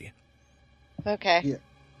party. Okay. Yeah.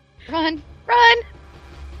 Run! Run!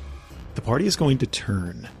 The party is going to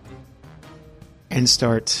turn and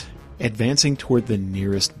start advancing toward the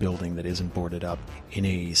nearest building that isn't boarded up in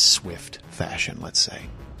a swift fashion, let's say.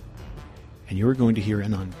 And you're going to hear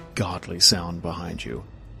an ungodly sound behind you.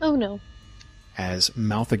 Oh no. As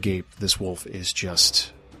mouth agape, this wolf is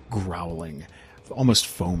just growling, almost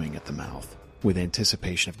foaming at the mouth, with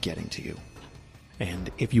anticipation of getting to you.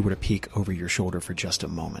 And if you were to peek over your shoulder for just a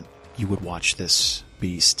moment, you would watch this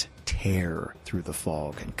beast tear through the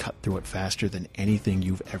fog and cut through it faster than anything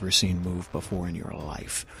you've ever seen move before in your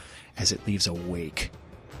life, as it leaves a wake.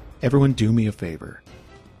 Everyone do me a favor.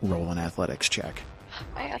 Roll an athletics check.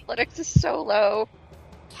 My athletics is so low.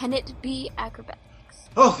 Can it be acrobatics?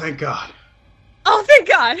 Oh, thank God. Oh, thank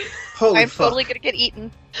God! Holy I'm fuck. totally gonna get eaten.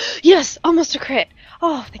 Yes, almost a crit.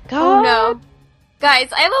 Oh, thank God. Oh no.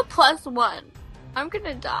 Guys, I have a +1. I'm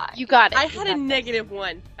gonna die. You got it. I You had got a this.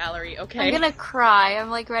 -1, Valerie, okay? I'm gonna cry. I'm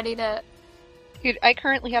like ready to... Dude, I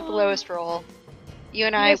currently have the lowest roll. You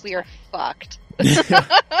and I, we are fucked.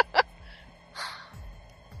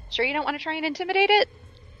 Sure you don't want to try and intimidate it?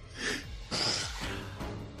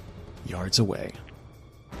 Yards away,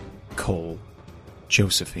 Cole,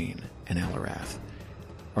 Josephine, and Elarath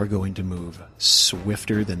are going to move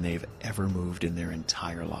swifter than they've ever moved in their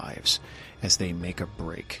entire lives as they make a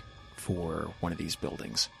break for one of these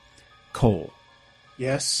buildings. Cole,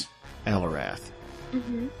 Yes. Elarath,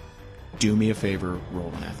 Mm-hmm. do me a favor,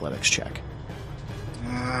 roll an athletics check.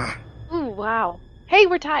 Ooh, wow. Hey,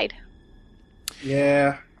 we're tied.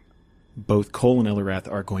 Yeah. Both Cole and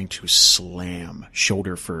Elarath are going to slam,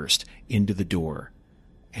 shoulder first, into the door,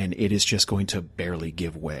 and it is just going to barely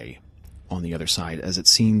give way on the other side, as it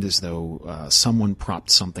seemed as though someone propped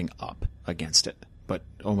something up against it, but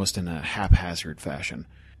almost in a haphazard fashion.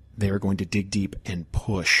 They are going to dig deep and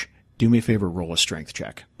push. Do me a favor, roll a strength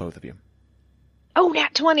check, both of you. Oh,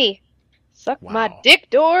 nat 20. Suck Wow. my dick,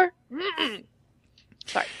 door. Mm-mm.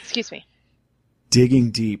 Sorry, excuse me.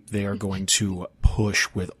 Digging deep, they are going to push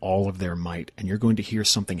with all of their might, and you're going to hear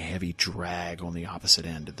something heavy drag on the opposite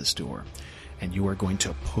end of this door. And you are going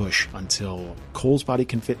to push until Cole's body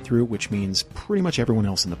can fit through, which means pretty much everyone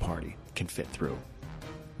else in the party can fit through.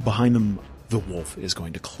 Behind them, the wolf is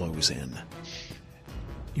going to close in.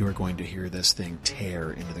 You are going to hear this thing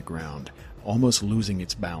tear into the ground, almost losing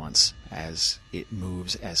its balance as it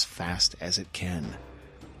moves as fast as it can.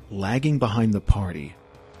 Lagging behind the party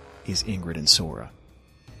is Ingrid and Sora.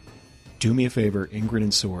 Do me a favor, Ingrid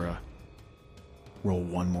and Sora, roll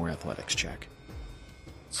one more athletics check.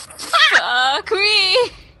 Fuck me!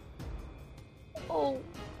 Oh.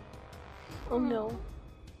 Oh no.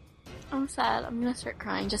 I'm sad. I'm gonna start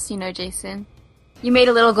crying, just so you know, Jason. You made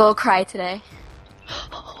a little girl cry today.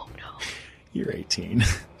 Oh no. You're 18.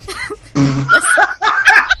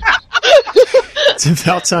 It's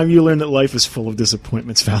about time you learn that life is full of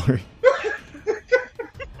disappointments, Valerie.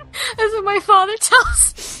 That's what my father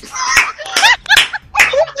tells me.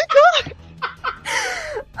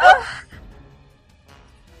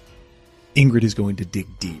 Ingrid is going to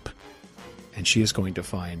dig deep, and she is going to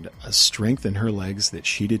find a strength in her legs that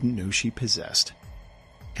she didn't know she possessed.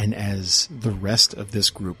 And as the rest of this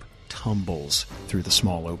group tumbles through the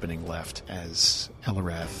small opening left as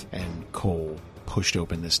Elarath and Cole pushed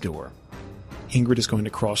open this door, Ingrid is going to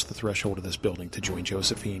cross the threshold of this building to join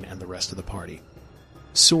Josephine and the rest of the party.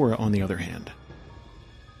 Sora, on the other hand,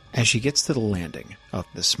 as she gets to the landing of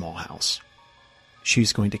this small house,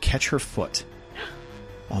 she's going to catch her foot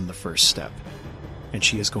on the first step, and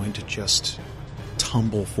she is going to just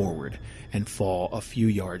tumble forward and fall a few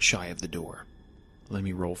yards shy of the door. Let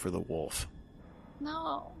me roll for the wolf.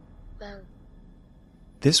 No.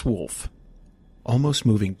 This wolf, almost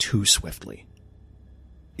moving too swiftly,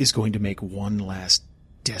 is going to make one last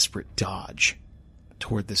desperate dodge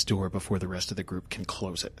toward this door before the rest of the group can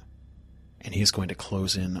close it. And he is going to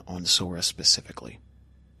close in on Sora specifically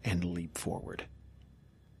and leap forward.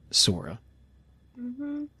 Sora,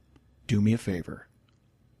 Mm-hmm. do me a favor.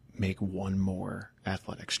 Make one more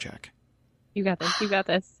athletics check. You got this, you got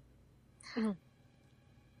this.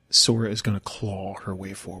 Sora is going to claw her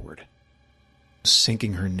way forward,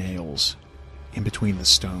 sinking her nails in between the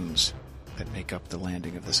stones that make up the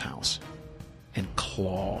landing of this house, and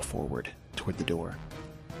claw forward toward the door.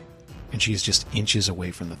 And she is just inches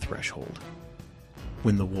away from the threshold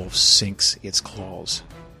when the wolf sinks its claws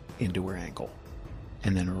into her ankle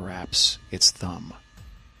and then wraps its thumb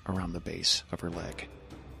around the base of her leg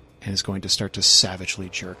and is going to start to savagely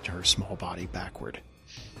jerk her small body backward.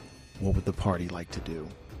 What would the party like to do?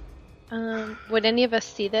 Would any of us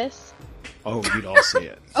see this? Oh, you'd all see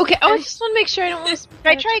it. Okay, I just want to make sure I don't want to... Can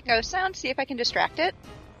I try a ghost sound, see if I can distract it?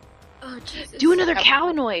 Oh, Jesus. Do another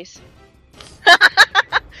cow noise.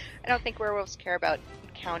 I don't think werewolves care about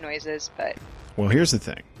cow noises, but... Well, here's the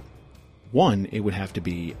thing. One, it would have to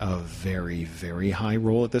be a very, very high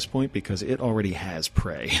roll at this point because it already has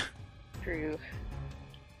prey. True.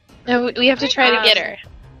 No, we have to try to get her.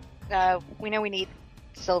 We know we need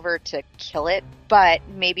silver to kill it, but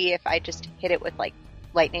maybe if I just hit it with, like,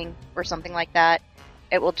 lightning or something like that,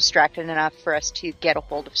 it will distract it enough for us to get a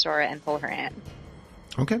hold of Sora and pull her in.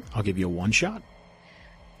 Okay, I'll give you a one shot.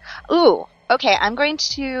 Ooh, okay, I'm going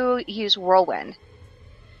to use Whirlwind.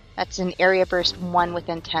 That's an area burst 1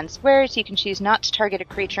 within 10 squares. You can choose not to target a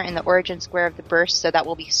creature in the origin square of the burst, so that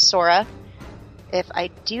will be Sora. If I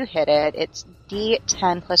do hit it, it's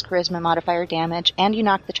D10 plus charisma modifier damage, and you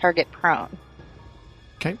knock the target prone.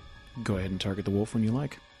 Okay, go ahead and target the wolf when you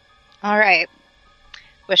like. Alright.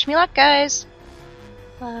 Wish me luck, guys.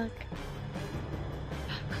 Luck.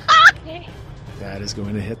 That is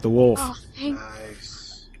going to hit the wolf. Oh, thank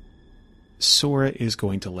Nice. Sora is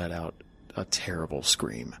going to let out a terrible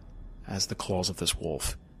scream as the claws of this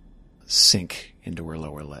wolf sink into her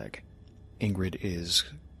lower leg. Ingrid is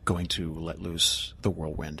going to let loose the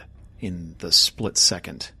whirlwind in the split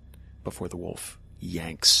second before the wolf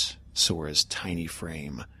yanks Sora's tiny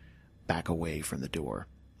frame back away from the door.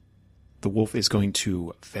 The wolf is going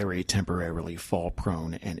to very temporarily fall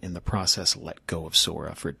prone and in the process let go of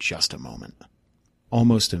Sora for just a moment.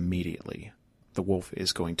 Almost immediately, the wolf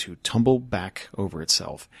is going to tumble back over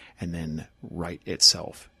itself and then right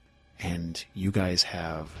itself. And you guys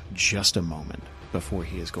have just a moment before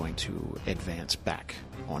he is going to advance back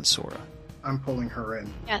on Sora. I'm pulling her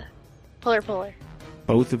in. Yeah. Pull her.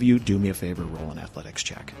 Both of you do me a favor, roll an athletics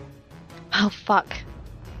check. Oh, fuck.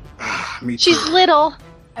 Me too. She's little.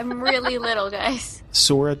 I'm really little, guys.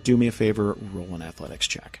 Sora, do me a favor, roll an athletics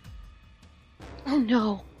check. Oh,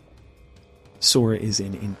 no. Sora is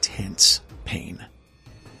in intense pain.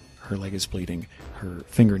 Her leg is bleeding. Her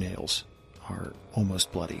fingernails are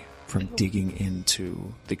almost bloody from digging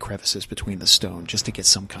into the crevices between the stone just to get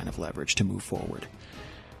some kind of leverage to move forward.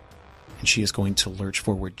 And she is going to lurch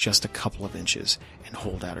forward just a couple of inches and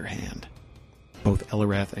hold out her hand. Both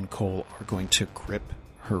Elarath and Cole are going to grip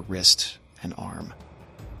her wrist and arm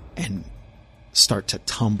and start to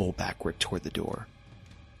tumble backward toward the door.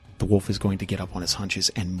 The wolf is going to get up on his hunches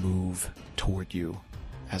and move toward you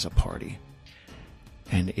as a party.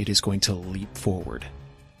 And it is going to leap forward.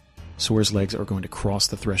 Sora's legs are going to cross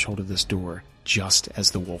the threshold of this door just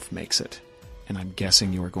as the wolf makes it. And I'm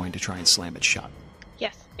guessing you are going to try and slam it shut.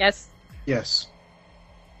 Yes. Yes. Yes.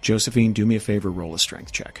 Josephine, do me a favor, roll a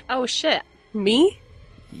strength check. Oh, shit. Me?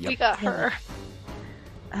 Yep. We got her.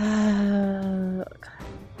 The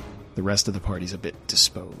rest of the party's a bit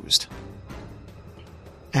disposed.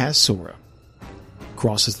 As Sora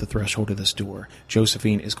crosses the threshold of this door,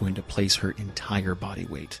 Josephine is going to place her entire body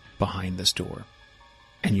weight behind this door.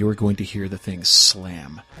 And you are going to hear the thing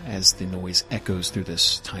slam as the noise echoes through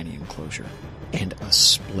this tiny enclosure. And a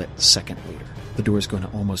split second later, the door is going to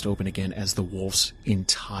almost open again as the wolf's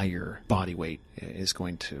entire body weight is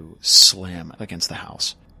going to slam against the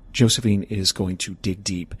house. Josephine is going to dig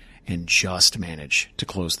deep and just manage to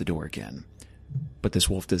close the door again. But this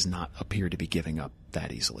wolf does not appear to be giving up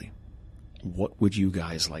that easily. What would you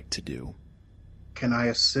guys like to do? Can I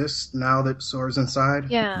assist now that Sora's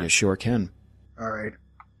inside? Yeah. You sure can. Alright.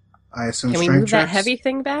 I assume Can we strength move that checks? heavy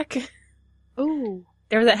thing back? Ooh.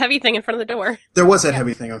 There was that heavy thing in front of the door. There was that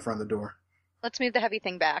heavy thing in front of the door. Let's move the heavy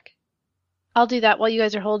thing back. I'll do that while you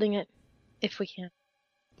guys are holding it, if we can.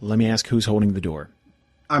 Let me ask who's holding the door.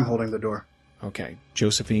 I'm holding the door. Okay.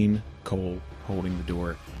 Josephine, Cole holding the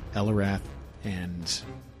door, Elarath, and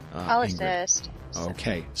I'll Ingrid. assist.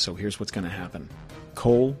 Okay, so here's what's going to happen.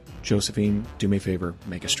 Cole, Josephine, do me a favor,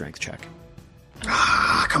 make a strength check.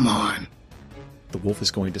 Ah, come on. The wolf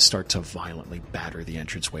is going to start to violently batter the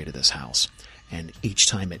entranceway to this house. And each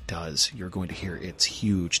time it does, you're going to hear its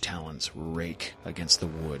huge talons rake against the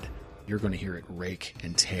wood. You're going to hear it rake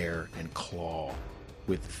and tear and claw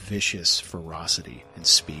with vicious ferocity and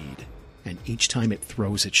speed. And each time it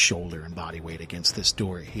throws its shoulder and body weight against this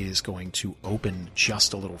door, it is going to open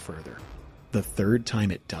just a little further. The third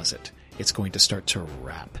time it does it, it's going to start to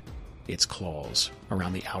wrap its claws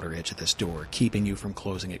around the outer edge of this door, keeping you from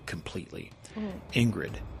closing it completely.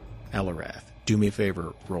 Ingrid, Elarath, do me a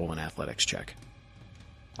favor, roll an athletics check.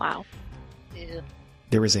 Wow. Ew.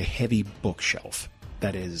 There is a heavy bookshelf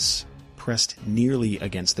that is pressed nearly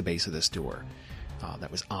against the base of this door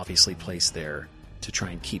that was obviously placed there to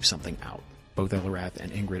try and keep something out. Both Elarath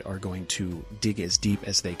and Ingrid are going to dig as deep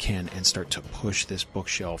as they can and start to push this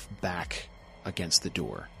bookshelf back against the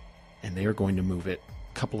door. And they are going to move it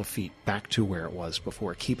a couple of feet back to where it was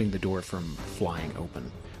before, keeping the door from flying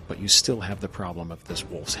open. But you still have the problem of this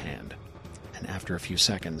wolf's hand. And after a few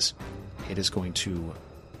seconds, it is going to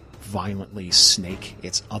violently snake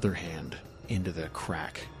its other hand into the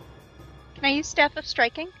crack. Can I use Staff of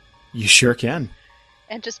Striking? You sure can.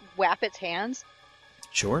 And just whap its hands?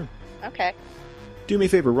 Sure. Okay. Do me a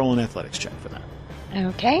favor, roll an athletics check for that.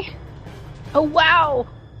 Okay. Oh, wow!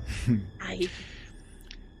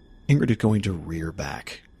 Ingrid is going to rear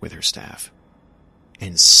back with her staff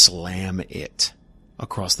and slam it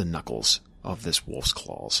across the knuckles of this wolf's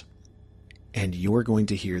claws. And you're going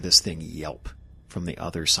to hear this thing yelp from the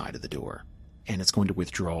other side of the door. And it's going to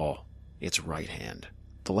withdraw its right hand.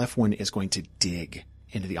 The left one is going to dig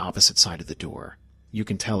into the opposite side of the door. You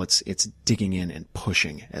can tell it's digging in and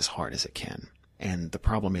pushing as hard as it can. And the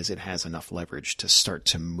problem is it has enough leverage to start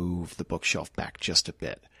to move the bookshelf back just a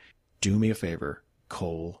bit. Do me a favor,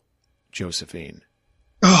 Cole, Josephine.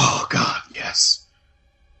 Oh, God, yes.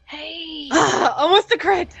 Hey! Almost a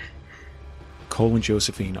crit. Cole and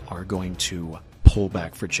Josephine are going to pull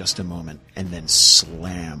back for just a moment and then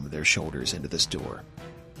slam their shoulders into this door.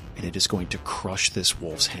 And it is going to crush this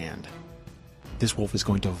wolf's hand. This wolf is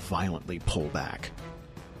going to violently pull back.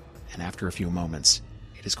 And after a few moments,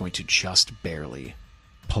 it is going to just barely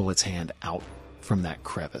pull its hand out from that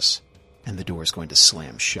crevice. And the door is going to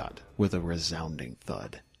slam shut with a resounding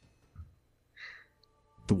thud.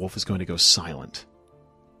 The wolf is going to go silent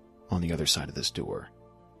on the other side of this door.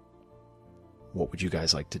 What would you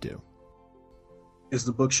guys like to do? Is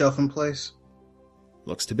the bookshelf in place?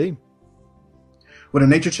 Looks to be. Would a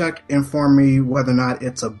nature check inform me whether or not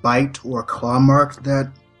it's a bite or a claw mark that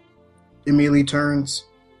immediately turns?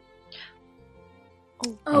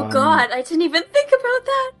 Oh God, I didn't even think about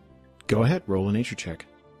that. Go ahead, roll a nature check.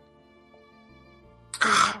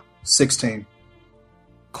 16.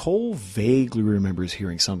 Cole vaguely remembers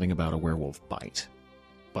hearing something about a werewolf bite,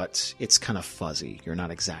 but it's kind of fuzzy. You're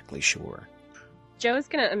not exactly sure. Joe's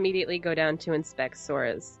gonna immediately go down to inspect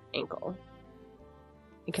Sora's ankle.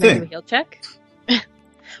 Can I do a heal check?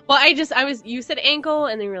 Well, you said ankle,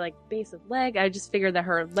 and then you were like, base of leg. I just figured that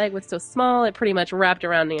her leg was so small, it pretty much wrapped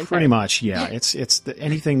around the entire... Pretty much, yeah. It's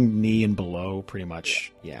anything knee and below, pretty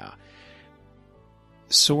much, yeah.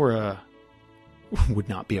 Sora would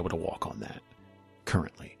not be able to walk on that,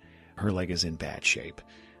 currently. Her leg is in bad shape.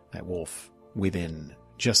 That wolf, within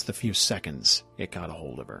just the few seconds it got a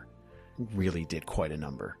hold of her, really did quite a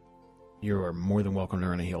number. You are more than welcome to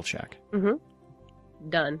earn a heal check. Mm-hmm.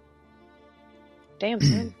 Done. Damn,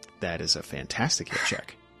 son. That is a fantastic hit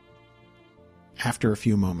check. After a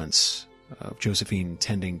few moments of Josephine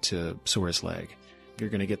tending to Sora's leg,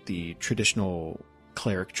 you're going to get the traditional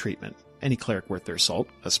cleric treatment. Any cleric worth their salt,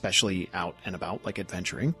 especially out and about, like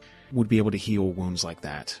adventuring, would be able to heal wounds like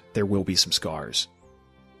that. There will be some scars.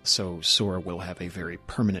 So Sora will have a very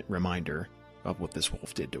permanent reminder of what this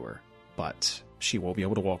wolf did to her. But she will be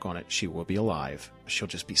able to walk on it. She will be alive. She'll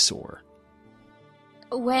just be sore.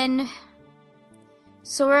 When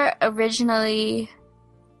Sora originally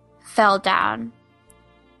fell down,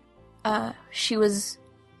 she was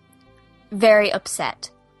very upset.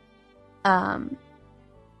 And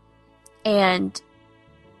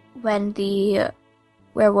when the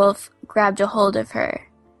werewolf grabbed a hold of her,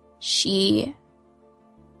 she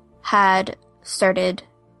had started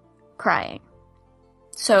crying.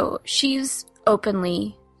 So she's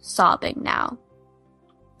openly sobbing now.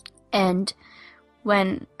 And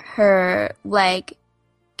when her leg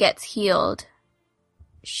gets healed,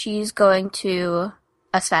 she's going to,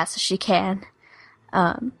 as fast as she can,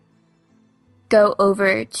 go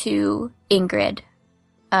over to Ingrid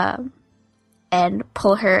and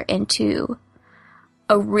pull her into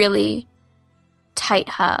a really tight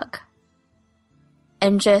hug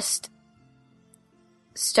and just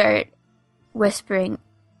start whispering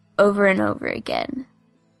over and over again,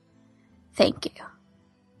 "Thank you.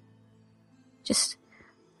 Just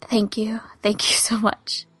thank you. Thank you so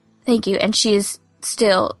much. Thank you." And she is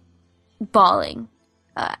still bawling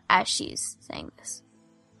as she's saying this.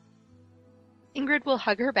 Ingrid will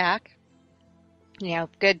hug her back.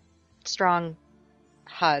 Good, strong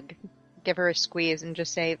hug. Give her a squeeze and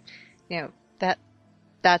just say,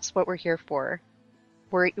 that's what we're here for.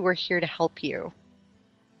 We're here to help you.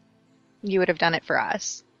 You would have done it for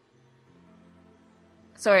us.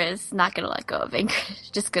 Sora's not gonna let go of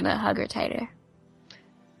Ingrid. Just gonna hug her tighter.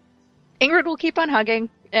 Ingrid will keep on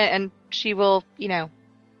hugging, and she will,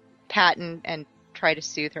 pat and try to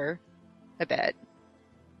soothe her a bit.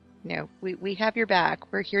 we have your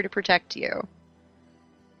back. We're here to protect you.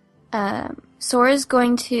 Sora's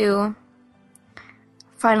going to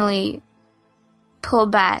finally pull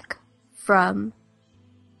back from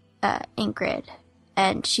Ingrid,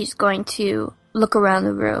 and she's going to look around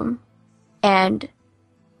the room and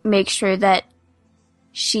make sure that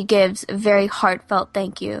she gives a very heartfelt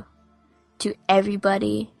thank you to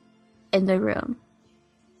everybody in the room.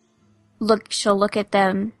 She'll look at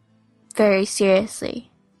them very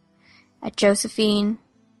seriously. At Josephine,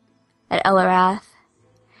 at Elarath,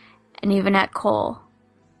 and even at Cole.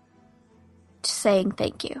 Just saying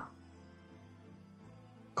thank you.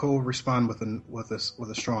 Cole respond with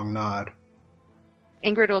a strong nod.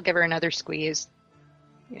 Ingrid will give her another squeeze.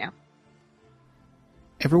 Yeah.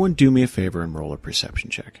 Everyone do me a favor and roll a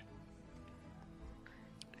perception check.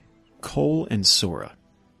 Cole and Sora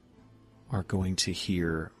are going to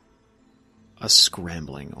hear a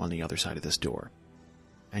scrambling on the other side of this door.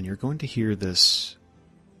 And you're going to hear this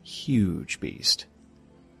huge beast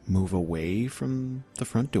move away from the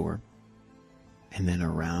front door and then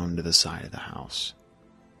around to the side of the house.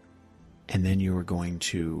 And then you are going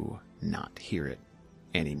to not hear it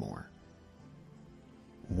anymore.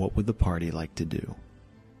 What would the party like to do?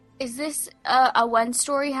 Is this a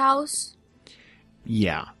one-story house?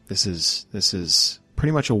 Yeah, this is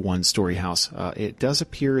pretty much a one-story house. It does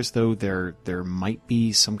appear as though there might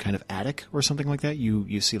be some kind of attic or something like that.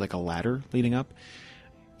 You see like a ladder leading up.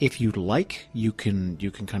 If you'd like, you can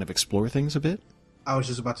kind of explore things a bit. I was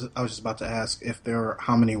just about to ask if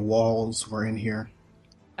how many walls were in here.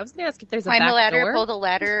 I was going to ask if there's a Climb back the ladder, door. pull the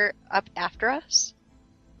ladder up after us.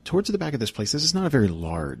 Towards the back of this place, this is not a very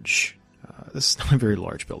large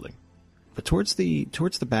building. But towards the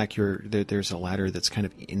back, there's a ladder that's kind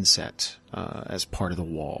of inset as part of the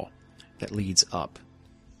wall that leads up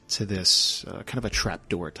to this kind of a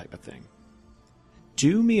trapdoor type of thing.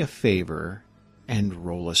 Do me a favor and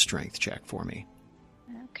roll a strength check for me.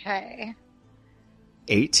 Okay.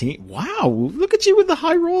 18. Wow, look at you with the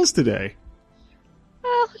high rolls today.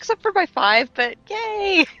 Well, except for my 5, but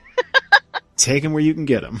yay! Take them where you can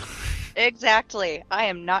get them. Exactly. I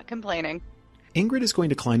am not complaining. Ingrid is going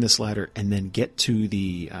to climb this ladder and then get to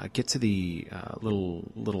the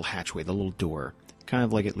little hatchway, the little door, kind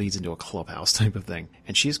of like it leads into a clubhouse type of thing.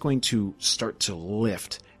 And she's going to start to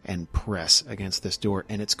lift and press against this door,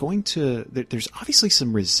 and it's going to. There's obviously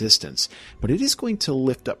some resistance, but it is going to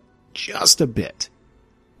lift up just a bit.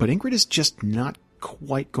 But Ingrid is just not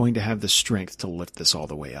quite going to have the strength to lift this all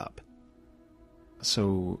the way up.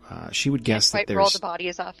 So she would guess that roll the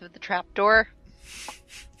bodies off of the trapdoor.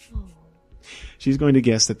 She's going to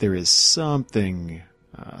guess that there is something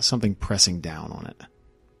pressing down on it.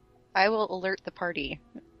 I will alert the party.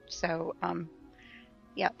 So,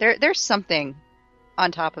 yeah, there's something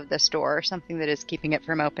on top of this door, something that is keeping it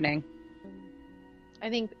from opening. I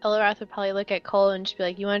think Elarath would probably look at Cole and just be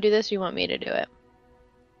like, "You want to do this? Or you want me to do it?"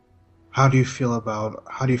 How do you feel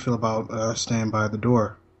about staying by the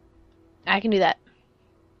door? I can do that.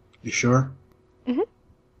 You sure? Mhm.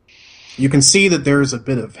 You can see that there's a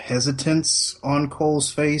bit of hesitance on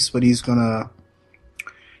Cole's face, but he's gonna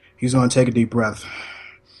take a deep breath.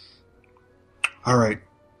 All right,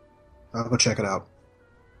 I'll go check it out.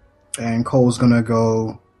 And Cole's gonna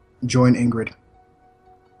go join Ingrid.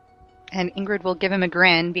 And Ingrid will give him a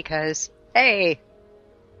grin because, hey,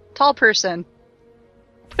 tall person,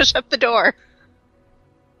 push up the door.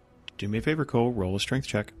 Do me a favor, Cole. Roll a strength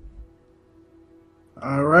check.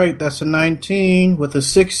 All right, that's a 19 with a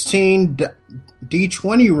 16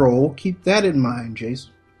 D20 roll. Keep that in mind, Jace.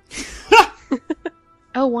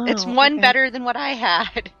 Oh, wow. It's one okay. better than what I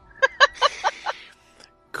had.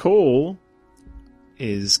 Cole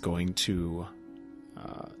is going to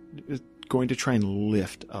try and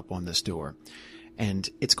lift up on this door, and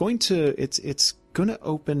it's going to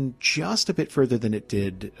open just a bit further than it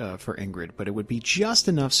did for Ingrid, but it would be just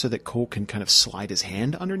enough so that Cole can kind of slide his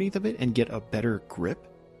hand underneath of it and get a better grip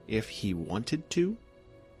if he wanted to.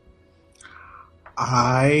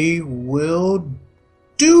 I will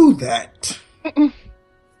do that.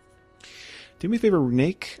 Do me a favor,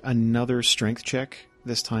 make another strength check,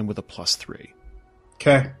 this time with a +3.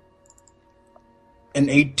 Okay. An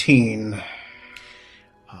 18.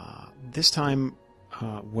 This time,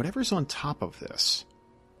 whatever's on top of this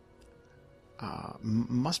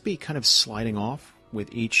must be kind of sliding off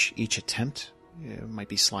with each attempt. It might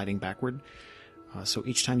be sliding backward. So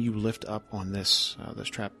each time you lift up on this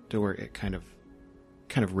trap door, it kind of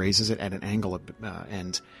raises it at an angle,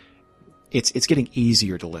 and it's getting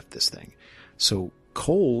easier to lift this thing. So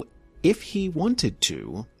Cole, if he wanted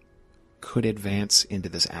to, could advance into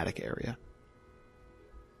this attic area.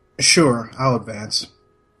 Sure, I'll advance.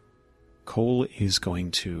 Cole is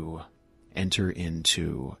going to enter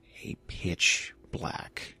into a pitch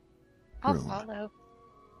black I'll room. follow.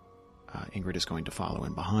 Ingrid is going to follow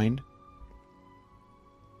in behind.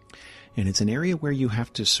 And it's an area where you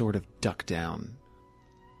have to sort of duck down.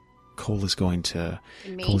 Cole is going to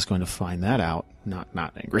find that out. Not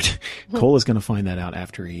Ingrid. Cole is going to find that out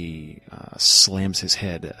after he slams his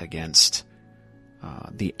head against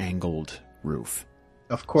the angled roof.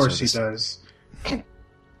 Of course he does.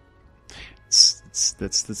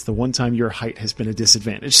 That's the one time your height has been a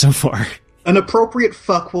disadvantage so far. An appropriate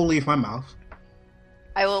fuck will leave my mouth.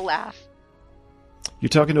 I will laugh. You're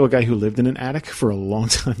talking to a guy who lived in an attic for a long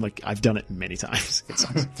time. Like, I've done it many times. It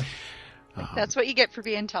sucks. That's what you get for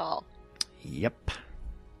being tall. Yep.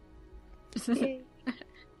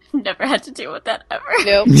 Never had to deal with that ever.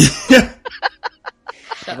 Nope.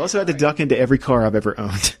 I've also had to duck into every car I've ever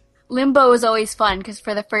owned. Limbo was always fun because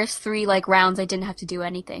for the first 3 rounds, I didn't have to do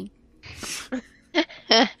anything.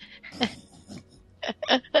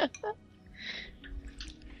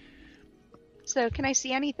 So, can I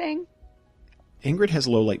see anything? Ingrid has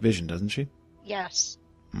low light vision, doesn't she? Yes.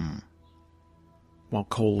 While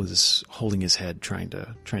Cole is holding his head, trying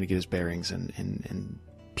to get his bearings and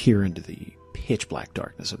peer into the pitch black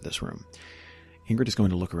darkness of this room, Ingrid is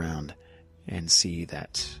going to look around and see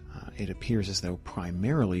that it appears as though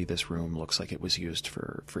primarily this room looks like it was used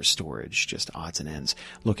for storage, just odds and ends.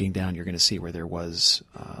 Looking down, you're going to see where there was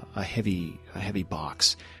a heavy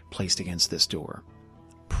box placed against this door,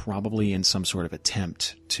 probably in some sort of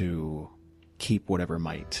attempt to keep whatever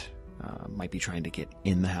might be trying to get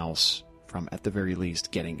in the house from, at the very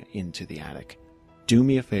least, getting into the attic. Do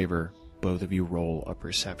me a favor, both of you roll a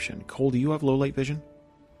perception. Cole, do you have low light vision?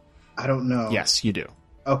 I don't know. Yes, you do.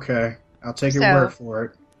 Okay. I'll take your So- word for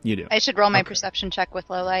it. You do. I should roll my Okay. perception check with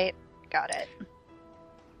low light. Got it.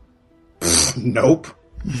 Nope.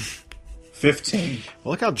 15.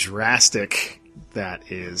 Well, look how drastic that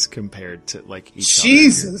is compared to, like, each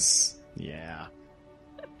Jesus. other. Yeah.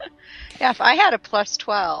 Yeah, if I had a plus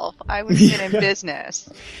 12, I would have been in business.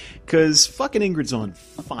 Because fucking Ingrid's on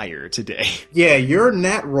fire today. Yeah, your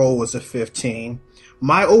nat roll was a 15.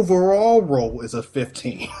 My overall roll is a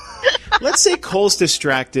 15. Let's say Cole's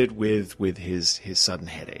distracted with his sudden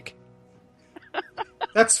headache.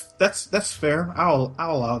 That's fair. I'll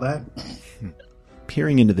allow that.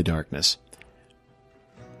 Peering into the darkness,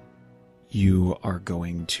 you are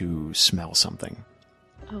going to smell something.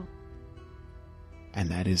 Oh. And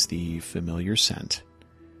that is the familiar scent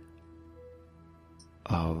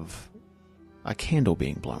of a candle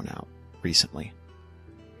being blown out recently.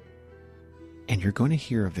 And you're going to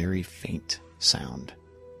hear a very faint sound.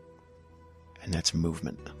 And that's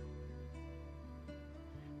movement.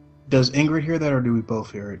 Does Ingrid hear that, or do we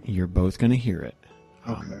both hear it? You're both going to hear it.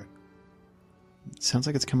 Okay. It sounds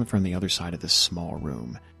like it's coming from the other side of this small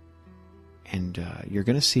room. And you're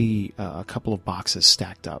going to see a couple of boxes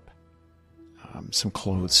stacked up. Some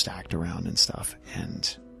clothes stacked around and stuff.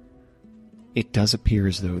 And it does appear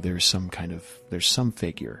as though there's some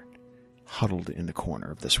figure huddled in the corner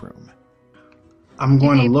of this room. I'm Do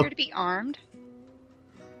going they to appear look. to be armed?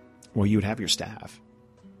 Well, you would have your staff.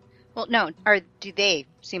 Well, no. Or do they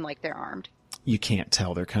seem like they're armed? You can't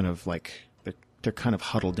tell. They're kind of like, they're kind of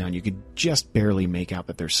huddled down. You could just barely make out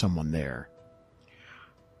that there's someone there.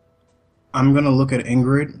 I'm going to look at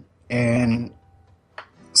Ingrid and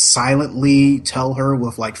silently tell her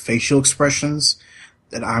with like facial expressions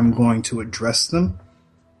that I'm going to address them.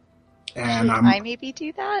 And Should I maybe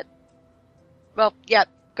do that? Well, yeah,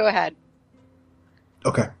 go ahead.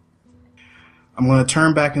 Okay. I'm going to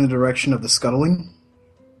turn back in the direction of the scuttling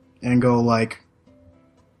and go like,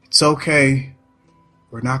 it's okay.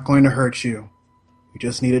 We're not going to hurt you. We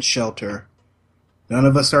just needed shelter. None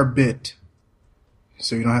of us are bit.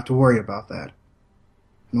 So you don't have to worry about that.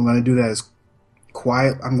 And I'm going to do that as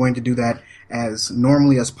quiet. I'm going to do that as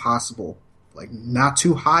normally as possible. Like, not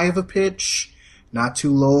too high of a pitch, not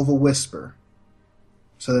too low of a whisper.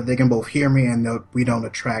 So that they can both hear me and that we don't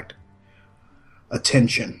attract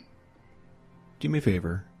attention. Do me a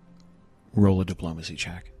favor. Roll a diplomacy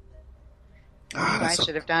check. I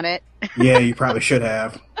should have done it. Yeah, you probably should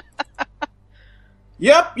have.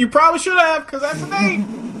 Yep, you probably should have, because that's an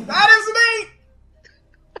 8. That is an 8!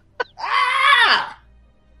 Ah!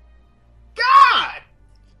 God!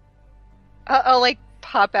 I'll like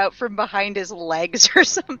pop out from behind his legs or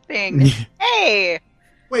something. Hey,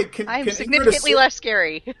 Wait, can I'm Ingrid significantly less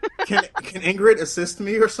scary. Can Ingrid assist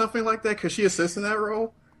me or something like that? Could she assist in that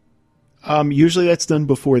role? Usually that's done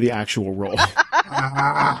before the actual roll.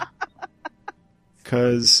 Ah,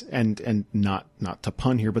 Cause, and not to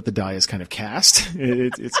pun here, but the die is kind of cast.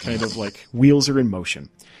 It's kind of like wheels are in motion.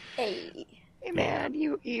 Hey man,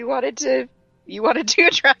 you wanted to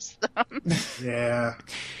address them. Yeah.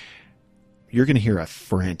 You're going to hear a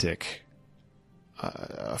frantic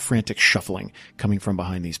shuffling coming from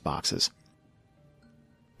behind these boxes.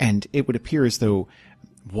 And it would appear as though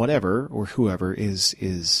whatever or whoever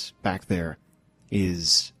is back there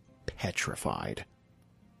is petrified.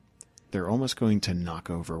 They're almost going to knock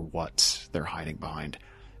over what they're hiding behind.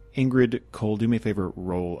 Ingrid, Cole, do me a favor,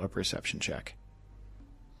 roll a perception check.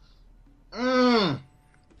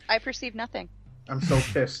 I perceive nothing. I'm so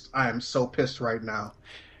pissed. I am so pissed right now.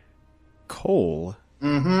 Cole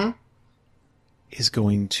is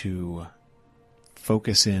going to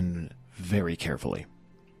focus in very carefully.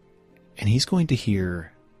 And he's going to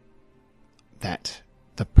hear that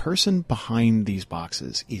the person behind these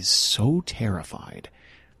boxes is so terrified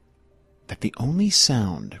that the only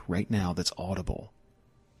sound right now that's audible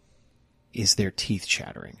is their teeth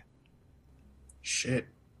chattering. Shit.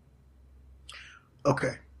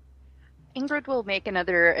 Okay. Ingrid will make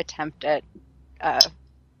another attempt at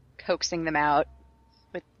coaxing them out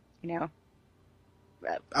with,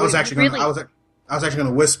 I was actually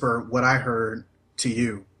gonna whisper what I heard to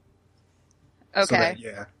you. Okay.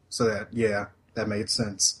 So that that made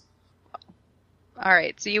sense. All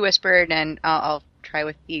right. So you whispered, and I'll try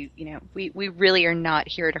with you. We really are not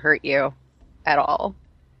here to hurt you at all.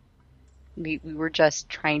 We were just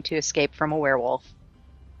trying to escape from a werewolf.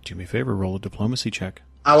 Do me a favor, roll a diplomacy check.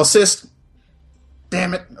 I'll assist.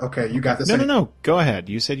 Damn it. Okay, you got this. No. Go ahead.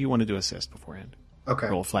 You said you wanted to assist beforehand. Okay.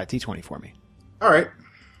 Roll a flat D20 for me. All right.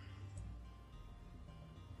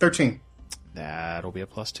 13. That'll be a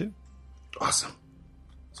 +2. Awesome.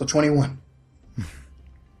 So 21.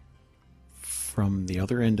 From the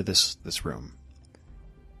other end of this room,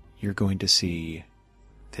 you're going to see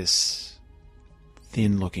this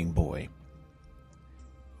thin-looking boy.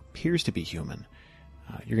 Appears to be human.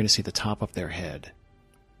 You're going to see the top of their head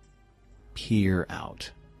peer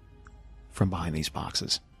out from behind these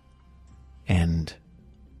boxes. And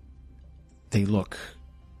they look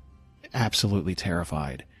absolutely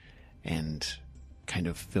terrified and kind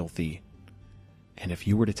of filthy. And if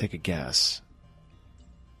you were to take a guess,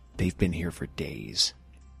 they've been here for days.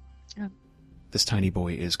 Oh. This tiny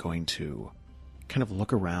boy is going to kind of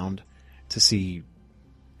look around to see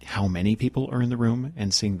how many people are in the room,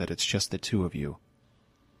 and seeing that it's just the two of you,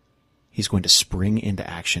 he's going to spring into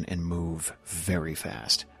action and move very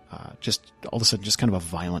fast. Just all of a sudden, just kind of a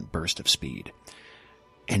violent burst of speed.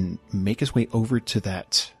 And make his way over to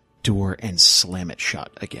that door and slam it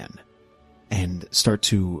shut again. And start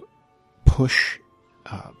to push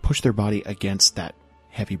their body against that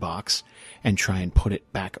heavy box and try and put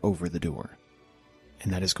it back over the door.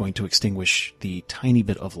 And that is going to extinguish the tiny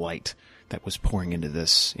bit of light that was pouring into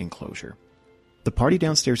this enclosure. The party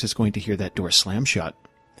downstairs is going to hear that door slam shut,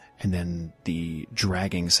 and then the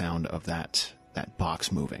dragging sound of that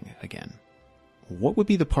box moving again. What would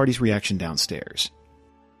be the party's reaction downstairs?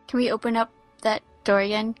 Can we open up that door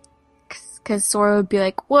again? Because Sora would be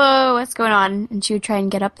like, whoa, what's going on? And she would try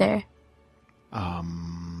and get up there. Yeah,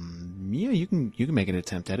 you can make an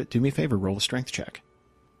attempt at it. Do me a favor, roll a strength check.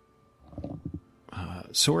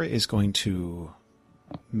 Sora is going to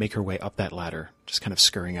make her way up that ladder, just kind of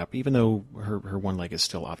scurrying up. Even though her one leg is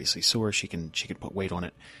still obviously sore, she can put weight on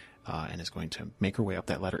it, and is going to make her way up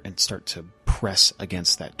that ladder and start to press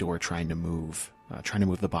against that door, trying to move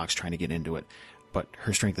the box, trying to get into it. But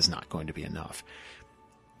her strength is not going to be enough.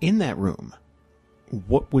 In that room,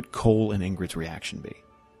 what would Cole and Ingrid's reaction be?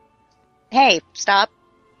 Hey, stop.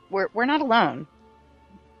 We're not alone.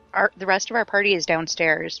 The rest of our party is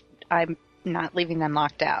downstairs. I'm not leaving them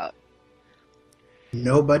locked out.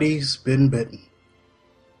 Nobody's been bitten.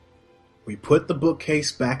 We put the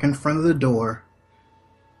bookcase back in front of the door.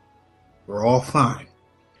 We're all fine.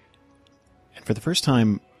 And for the first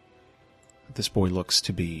time, this boy looks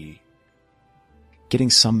to be getting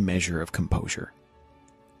some measure of composure.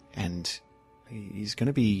 And he's going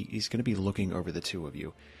to be looking over the two of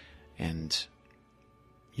you, and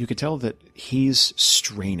you could tell that he's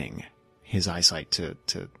straining his eyesight to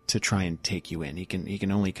try and take you in. He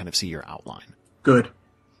can only kind of see your outline. Good.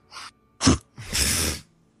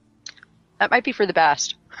 That might be for the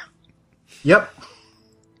best. Yep.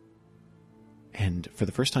 And for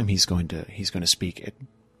the first time, he's going to speak,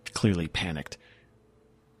 clearly panicked.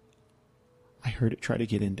 I heard it try to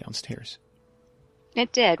get in downstairs.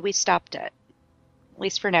 It did. We stopped it. At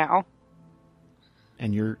least for now.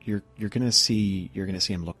 And you're gonna see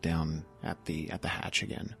him look down at the hatch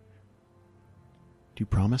again. Do you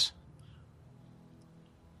promise?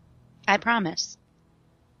 I promise.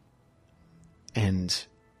 And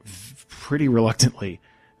pretty reluctantly,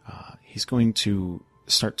 he's going to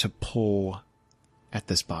start to pull at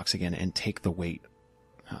this box again and take the weight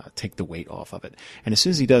off of it. And as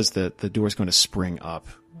soon as he does, the door is going to spring up.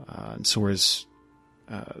 And Sora's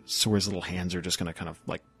little hands are just going to kind of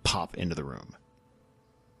like pop into the room.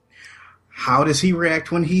 How does he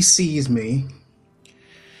react when he sees me?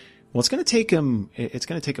 Well, it's going to take him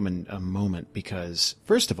a moment because,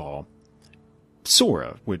 first of all,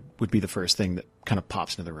 Sora would be the first thing that kind of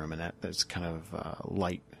pops into the room, and that's kind of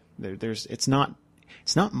light. It's not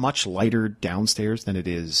much lighter downstairs than it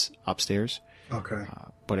is upstairs. Okay.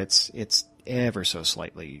 But it's ever so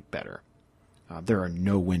slightly better. There are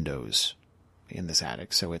no windows in this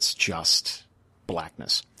attic, so it's just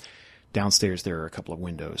blackness. Downstairs there are a couple of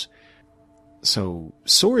windows. So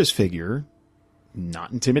Sora's figure,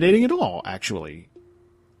 not intimidating at all, actually.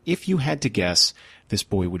 If you had to guess, this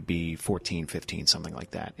boy would be 14, 15, something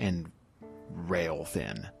like that, and rail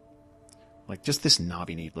thin. Like just this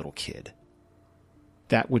knobby-kneed little kid.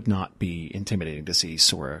 That would not be intimidating to see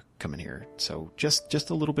Sora come in here. So just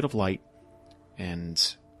a little bit of light,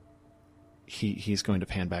 and he's going to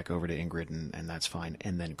pan back over to Ingrid, and that's fine,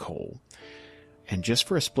 and then Cole. And just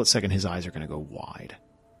for a split second, his eyes are going to go wide.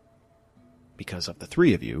 Because of the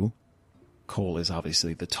three of you, Cole is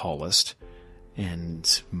obviously the tallest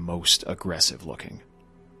and most aggressive looking.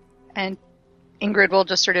 And Ingrid will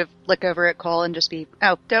just sort of look over at Cole and just be,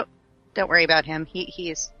 "Oh, don't worry about him.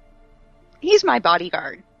 He's my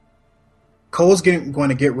bodyguard." Cole's going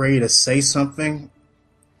to get ready to say something,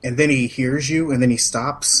 and then he hears you, and then he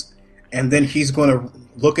stops, and then he's going to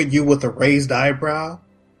look at you with a raised eyebrow.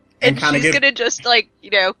 And she's going to just,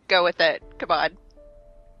 go with it. Come on.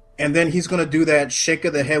 And then he's going to do that shake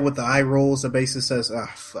of the head with the eye rolls that basically says,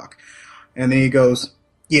 fuck. And then he goes,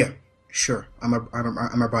 "Yeah, sure, I'm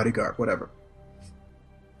a bodyguard, whatever."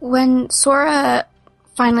 When Sora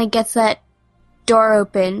finally gets that door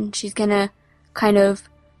open, she's gonna kind of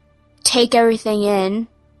take everything in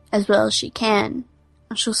as well as she can.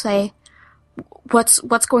 And she'll say,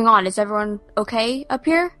 What's going on? Is everyone okay up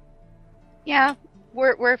here?" "Yeah,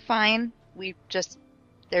 we're fine.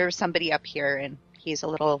 There's somebody up here and he's a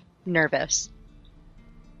little nervous."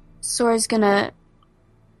 Sora's gonna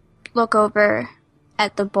look over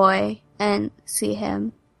at the boy and see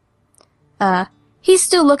him. He's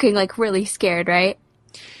still looking like really scared, right?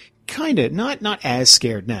 Kinda. Not as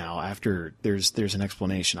scared now after there's an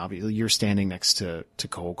explanation. Obviously, you're standing next to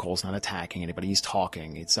Cole. Cole's not attacking anybody. He's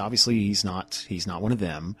talking. It's obviously he's not one of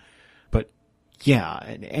them. But yeah,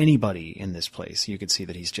 anybody in this place, you could see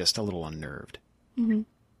that he's just a little unnerved. Mm-hmm.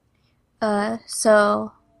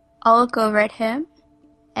 So I'll look over at him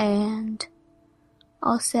and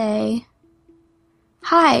I'll say,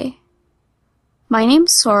 "Hi, my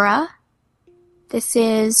name's Sora. This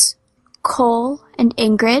is Cole and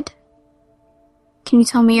Ingrid. Can you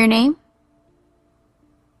tell me your name?"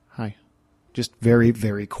 Hi. Just very,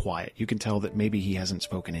 very quiet. You can tell that maybe he hasn't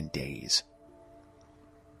spoken in days.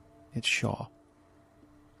 It's Shaw.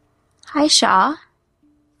 "Hi, Shaw.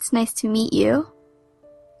 It's nice to meet you.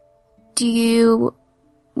 Do you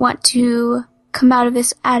want to come out of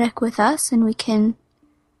this attic with us and we can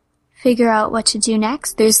figure out what to do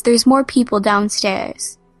next? There's more people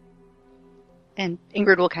downstairs." And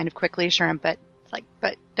Ingrid will kind of quickly assure him, but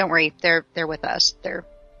don't worry, they're with us. They're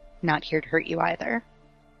not here to hurt you either.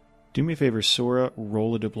 Do me a favor, Sora,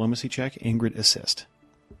 roll a diplomacy check. Ingrid, assist.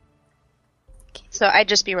 So I'd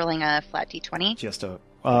just be rolling a flat d20. Just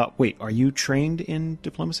wait, are you trained in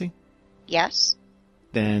diplomacy? Yes.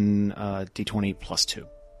 Then d20 plus 2.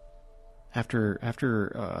 After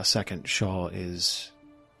a second, Shaw is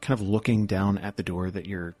kind of looking down at the door that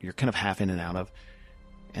you're kind of half in and out of,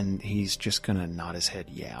 and he's just gonna nod his head,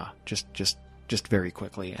 yeah, just very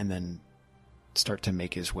quickly, and then start to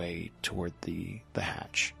make his way toward the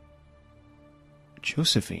hatch.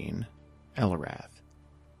 Josephine, Elarath,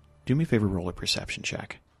 do me a favor, roll a perception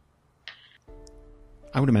check.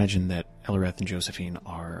 I would imagine that Elarath and Josephine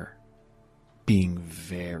are being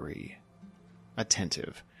very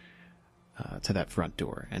attentive to that front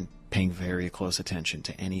door and paying very close attention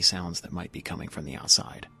to any sounds that might be coming from the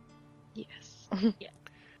outside. Yes. Yeah.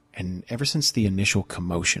 And ever since the initial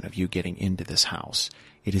commotion of you getting into this house,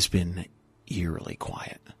 it has been eerily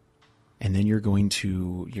quiet. And then you're going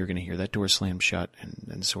to hear that door slam shut,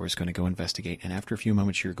 and Sora's going to go investigate. And after a few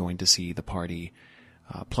moments, you're going to see the party,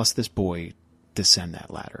 plus this boy, descend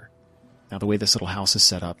that ladder. Now, the way this little house is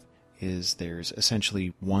set up is there's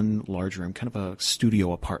essentially one large room, kind of a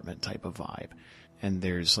studio apartment type of vibe. And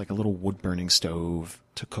there's like a little wood-burning stove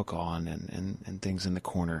to cook on and things in the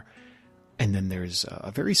corner. And then there's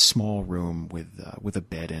a very small room with a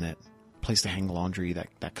bed in it, place to hang laundry,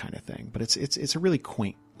 that kind of thing. But it's a really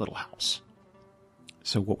quaint little house.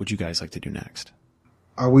 So what would you guys like to do next?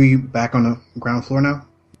 Are we back on the ground floor now?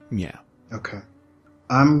 Yeah. Okay.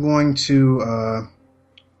 I'm going to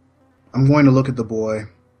look at the boy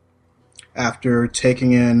after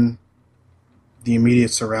taking in the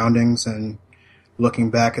immediate surroundings and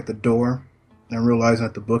looking back at the door and realizing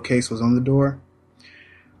that the bookcase was on the door.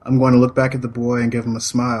 I'm going to look back at the boy and give him a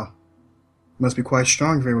smile. You must be quite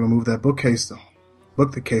strong if you're able to move that bookcase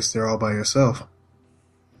there all by yourself.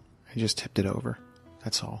 I just tipped it over.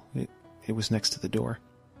 That's all. It was next to the door.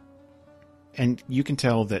 And you can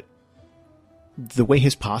tell that the way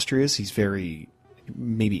his posture is, he's very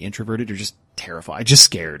maybe introverted or just terrified, just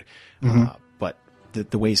scared. Mm-hmm. But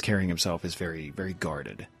the way he's carrying himself is very, very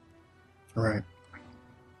guarded. Right.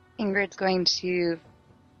 Ingrid's going to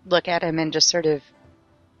look at him and just sort of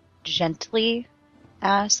gently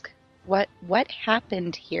ask, what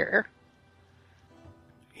happened here?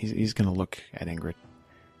 He's going to look at Ingrid.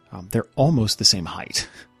 They're almost the same height.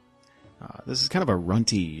 This is kind of a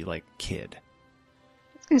runty, kid.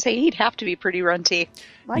 I was going to say, he'd have to be pretty runty.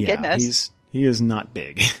 My goodness. He is not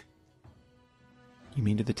big. You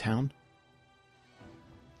mean to the town?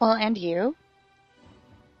 Well, and you?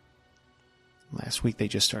 Last week they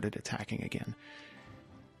just started attacking again.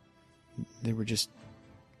 There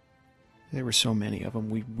were so many of them.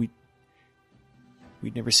 We'd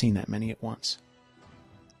never seen that many at once.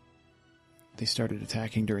 They started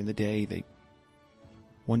attacking during the day.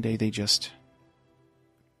 One day they just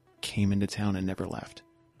came into town and never left.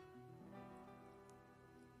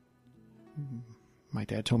 My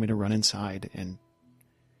dad told me to run inside and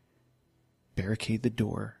barricade the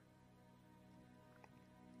door.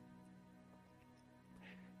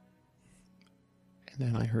 And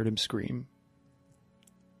then I heard him scream.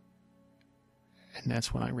 And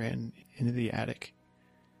that's when I ran into the attic.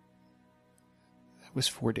 That was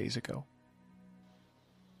 4 days ago.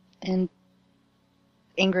 And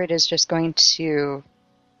Ingrid is just going to,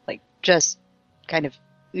 just kind of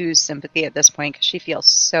ooze sympathy at this point because she feels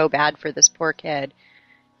so bad for this poor kid.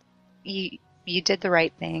 You did the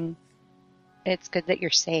right thing. It's good that you're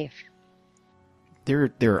safe.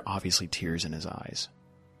 There are obviously tears in his eyes,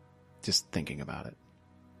 just thinking about it.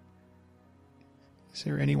 Is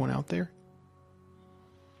there anyone out there?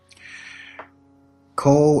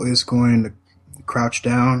 Cole is going to crouch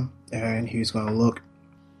down and he's going to look.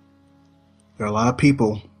 There are a lot of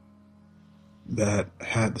people that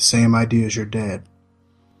had the same idea as your dad.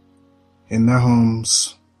 In their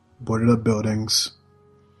homes, boarded up buildings,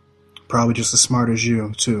 probably just as smart as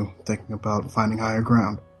you, too, thinking about finding higher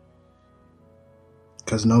ground.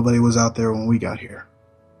 Because nobody was out there when we got here.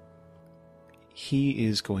 He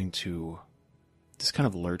is going to just kind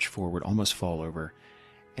of lurch forward, almost fall over,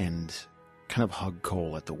 and kind of hug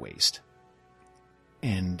Cole at the waist.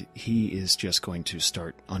 And he is just going to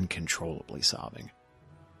start uncontrollably sobbing.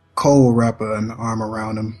 Cole will wrap an arm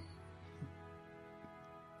around him.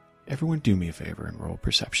 Everyone do me a favor and roll a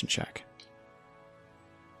perception check.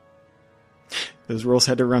 Those rolls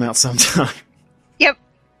had to run out sometime. Yep.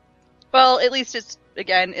 Well, at least it's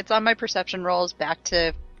on my perception rolls back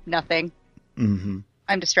to nothing. Mm-hmm.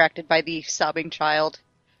 I'm distracted by the sobbing child.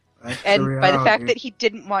 That's And the by the fact reality. that he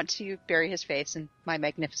didn't want to bury his face in my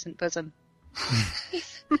magnificent bosom.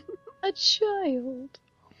 A child.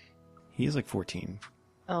 He is 14.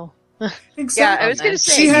 Oh. Yeah, I was going to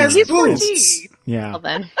say, She has he's boobs. 14. Yeah. Well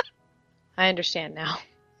then. I understand now.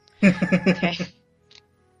 Okay.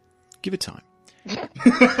 Give it time.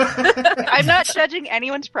 I'm not judging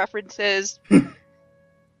anyone's preferences.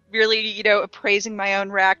 Merely, appraising my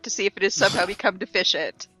own rack to see if it has somehow become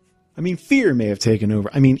deficient. I mean, fear may have taken over.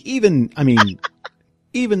 Even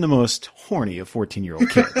the most horny of 14-year-old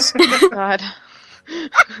kids. God.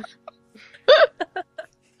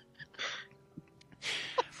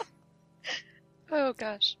 Oh,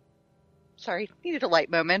 gosh. Sorry, needed a light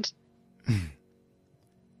moment.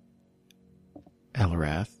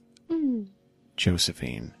 Elrath, Mm.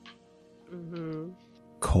 Josephine, Mm-hmm.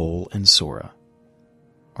 Cole, and Sora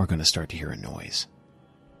are going to start to hear a noise.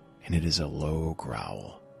 And it is a low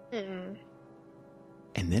growl. Mm.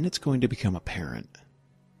 And then it's going to become apparent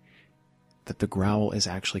that the growl is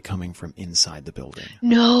actually coming from inside the building.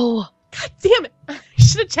 No. God damn it! I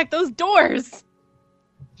should have checked those doors.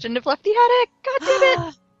 Shouldn't have left the attic. God damn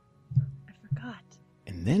it. I forgot.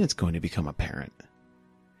 And then it's going to become apparent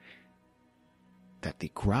that the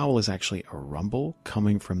growl is actually a rumble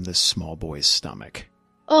coming from this small boy's stomach.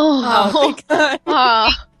 Oh. Oh my god.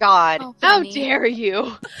 Ah, God. Oh, how funny. dare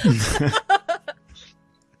you?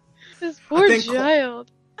 This poor think-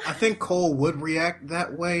 child. I think Cole would react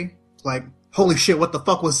that way. Like, holy shit, what the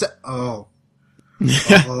fuck was that? Oh.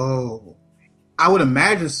 Oh. I would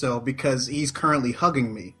imagine so because he's currently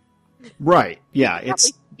hugging me. Right. Yeah. You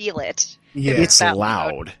probably feel it. Yeah. It's that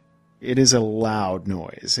loud. It is a loud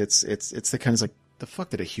noise. It's the kind of like, the fuck,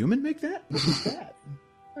 did a human make that? What was that?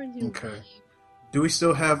 Okay. Do we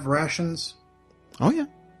still have rations? Oh yeah.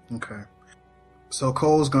 Okay. So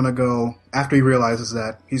Cole's gonna go, after he realizes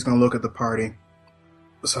that, he's gonna look at the party.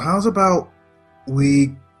 So how's about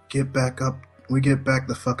we get back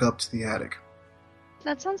the fuck up to the attic?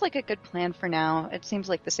 That sounds like a good plan for now. It seems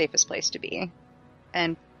like the safest place to be.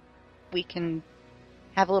 And we can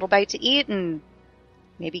have a little bite to eat and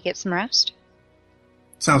maybe get some rest.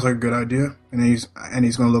 Sounds like a good idea. And he's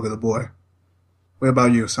gonna look at the boy. What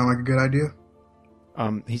about you? Sound like a good idea?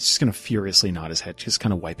 He's just gonna furiously nod his head, just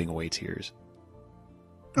kind of wiping away tears.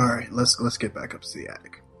 Alright, let's get back up to the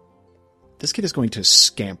attic. This kid is going to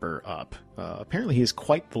scamper up. Apparently he is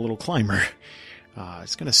quite the little climber.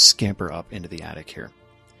 He's going to scamper up into the attic here.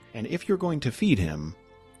 And if you're going to feed him,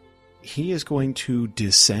 he is going to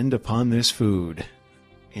descend upon this food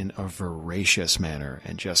in a voracious manner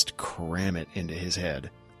and just cram it into his head.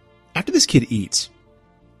 After this kid eats,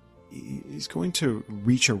 he's going to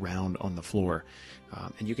reach around on the floor.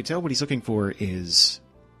 And you can tell what he's looking for is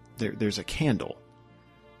there's a candle.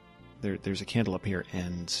 There's a candle up here,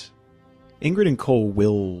 and Ingrid and Cole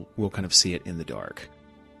will kind of see it in the dark.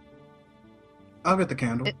 I'll get the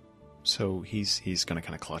candle. So he's going to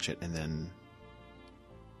kind of clutch it, and then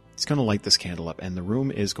he's going to light this candle up, and the room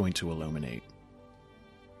is going to illuminate.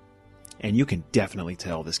 And you can definitely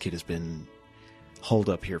tell this kid has been holed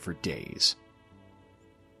up here for days.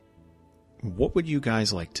 What would you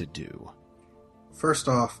guys like to do? First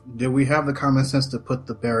off, did we have the common sense to put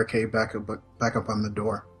the barricade back up on the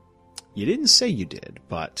door? You didn't say you did,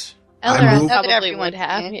 but... Eldaron moved- probably Everyone would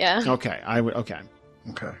have, did. yeah. Okay, I would... Okay.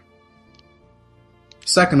 Okay.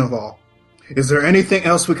 Second of all, is there anything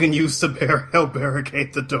else we can use to help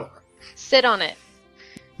barricade the door? Sit on it.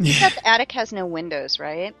 You said the attic has no windows,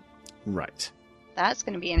 right? Right. That's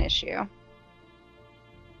going to be an issue. You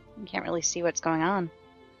can't really see what's going on.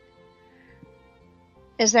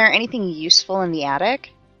 Is there anything useful in the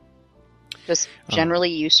attic? Just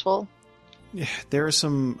generally useful? Yeah, there's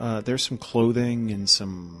some clothing and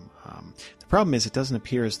some... the problem is it doesn't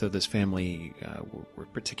appear as though this family were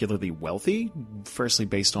particularly wealthy, firstly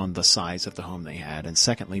based on the size of the home they had, and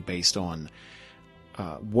secondly based on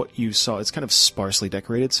what you saw. It's kind of sparsely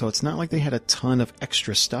decorated, so it's not like they had a ton of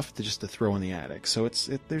extra stuff to throw in the attic. So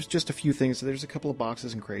there's just a few things. There's a couple of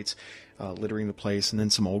boxes and crates littering the place, and then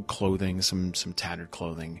some old clothing, some tattered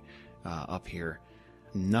clothing up here.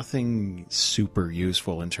 Nothing super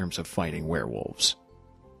useful in terms of fighting werewolves.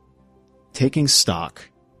 Taking stock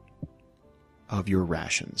of your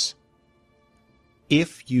rations.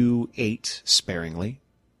 If you ate sparingly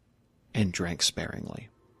and drank sparingly,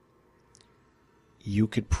 you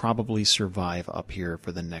could probably survive up here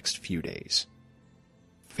for the next few days.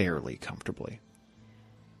 Fairly comfortably.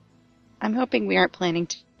 I'm hoping we aren't planning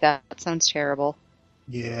to. That sounds terrible.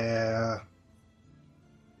 Yeah.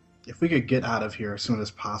 If we could get out of here as soon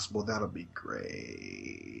as possible, that'll be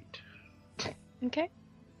great. Okay.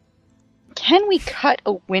 Can we cut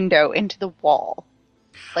a window into the wall?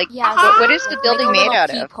 Like, Yeah, what is the building like a made little out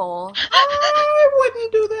of? peephole. I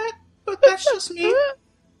wouldn't do that, but that's just me.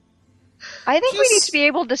 I think we need Just- to be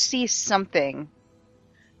able to see something.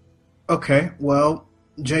 Okay, well,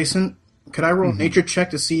 Jason, could I roll a nature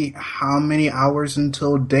check to see how many hours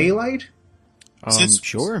until daylight?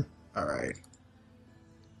 Sure. All right.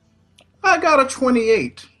 I got a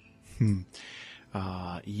 28.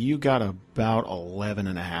 You got about 11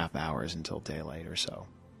 and a half hours until daylight or so.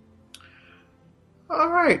 All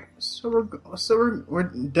right, so we're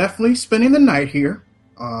definitely spending the night here.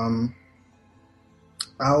 I'll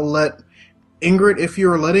let Ingrid, if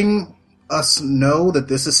you're letting us know that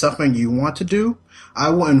this is something you want to do,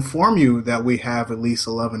 I will inform you that we have at least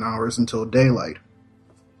 11 hours until daylight.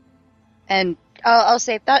 And I'll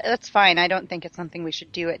say that's fine. I don't think it's something we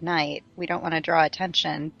should do at night. We don't want to draw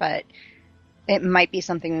attention, but it might be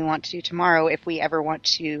something we want to do tomorrow if we ever want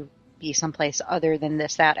to be someplace other than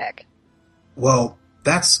this attic. Well,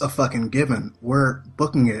 that's a fucking given. We're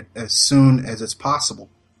booking it as soon as it's possible.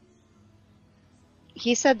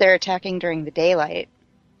 He said they're attacking during the daylight.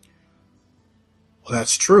 Well,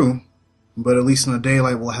 that's true, but at least in the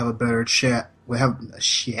daylight we'll have a better We'll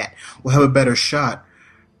have a better shot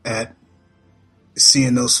at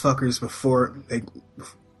seeing those fuckers before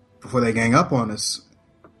they gang up on us.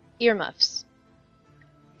 Earmuffs.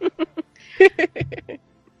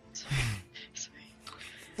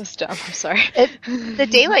 That's dumb. I'm sorry. The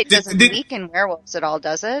daylight doesn't weaken werewolves at all,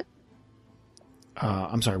 does it?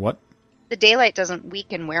 I'm sorry, what? The daylight doesn't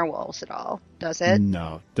weaken werewolves at all, does it?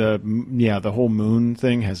 No. The whole moon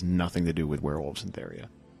thing has nothing to do with werewolves in Theria.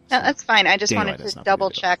 No, that's fine. I just Daylight wanted has to nothing to double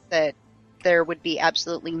do with it. check that there would be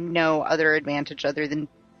absolutely no other advantage other than,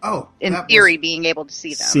 Oh, in that theory, was- being able to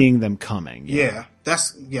see them. Seeing them coming. yeah,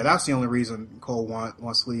 that's the only reason Cole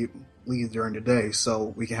wants to leave during the day,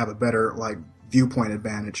 so we can have a better viewpoint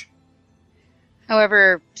advantage.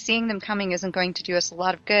 However, seeing them coming isn't going to do us a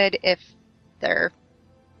lot of good if they're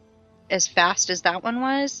as fast as that one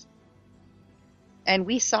was. And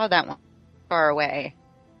we saw that one far away.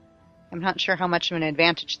 I'm not sure how much of an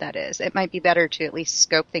advantage that is. It might be better to at least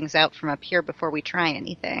scope things out from up here before we try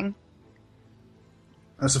anything.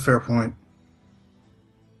 That's a fair point.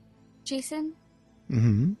 Jason,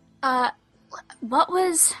 Mm-hmm. what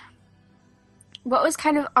was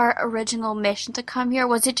kind of our original mission to come here?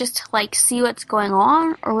 Was it just to see what's going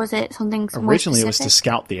on, or was it something more Originally, it was to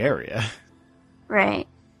specific? scout the area Right.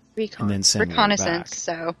 Recon. and then send word Reconnaissance,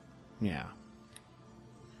 back. so Yeah.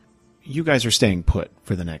 You guys are staying put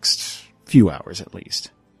for the next few hours at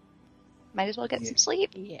least. might as well get some sleep.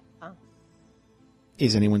 Yeah.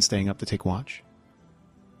 Is anyone staying up to take watch?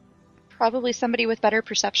 Probably somebody with better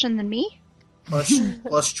perception than me.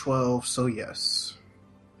 Plus 12, so yes.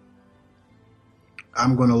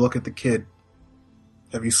 I'm going to look at the kid.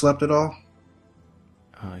 Have you slept at all?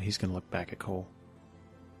 He's going to look back at Cole.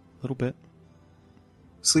 A little bit.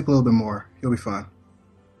 Sleep a little bit more. You'll be fine.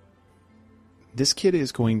 This kid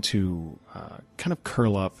is going to kind of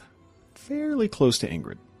curl up fairly close to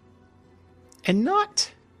Ingrid. And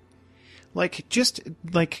not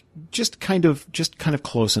just kind of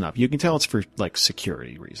close enough. You can tell it's for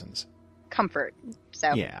security reasons. Comfort.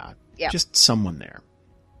 So Yeah. Yeah. Just someone there.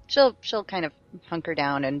 she'll kind of hunker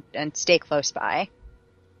down and stay close by.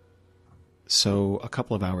 So a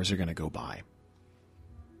couple of hours are going to go by.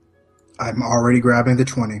 I'm already grabbing the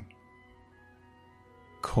 20.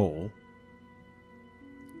 Cole,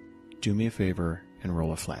 do me a favor and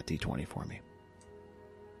roll a flat d20 for me.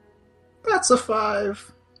 That's a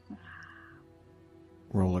 5.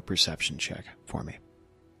 Roll a perception check for me.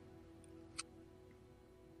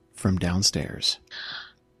 From downstairs,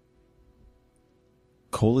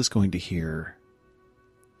 Cole is going to hear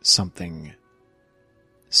something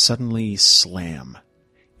suddenly slam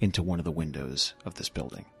into one of the windows of this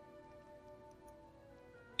building.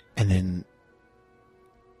 And then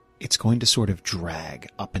it's going to sort of drag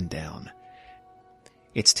up and down.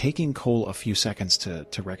 It's taking Cole a few seconds to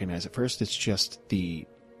recognize. At first, it's just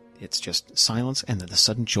silence, and then the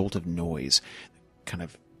sudden jolt of noise kind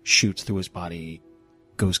of shoots through his body,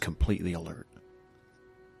 goes completely alert.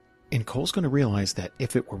 And Cole's going to realize that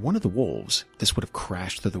if it were one of the wolves, this would have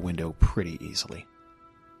crashed through the window pretty easily.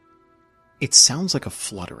 It sounds like a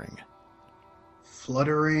fluttering.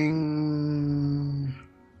 Fluttering.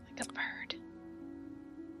 Like a bird.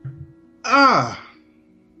 Ah!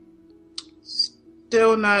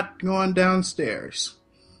 Still not going downstairs.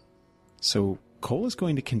 So Cole is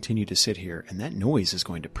going to continue to sit here, and that noise is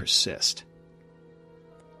going to persist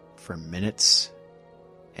for minutes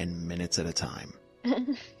and minutes at a time.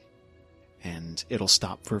 And it'll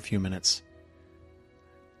stop for a few minutes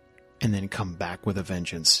and then come back with a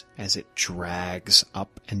vengeance as it drags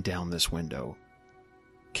up and down this window,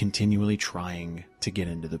 continually trying to get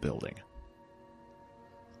into the building.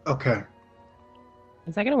 Okay.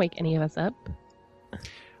 Is that going to wake any of us up?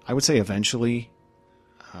 I would say eventually,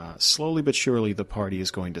 slowly but surely, the party is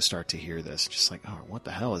going to start to hear this. Just like, oh, what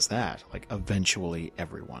the hell is that? Eventually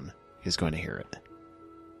everyone is going to hear it.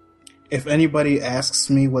 If anybody asks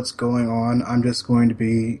me what's going on, I'm just going to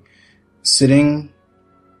be sitting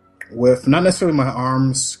with not necessarily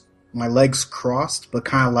my legs crossed, but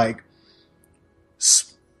kind of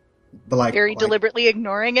Very deliberately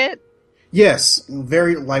ignoring it. Yes,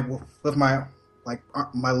 very with my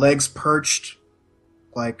legs perched,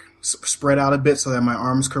 spread out a bit so that my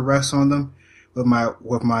arms could rest on them, with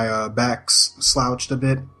my back slouched a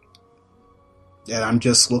bit, and I'm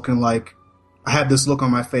just looking like I have this look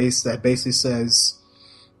on my face that basically says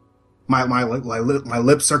my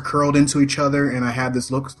lips are curled into each other, and I have this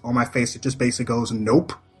look on my face that just basically goes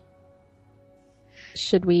nope,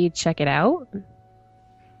 Should we check it out?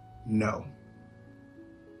 no.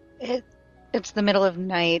 It's the middle of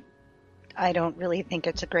night. I don't really think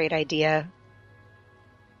it's a great idea.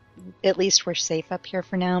 At least we're safe up here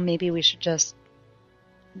for now. Maybe we should just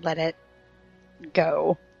let it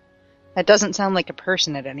go. That doesn't sound like a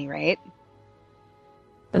person at any rate.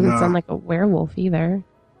 Doesn't No. sound like a werewolf either.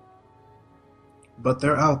 But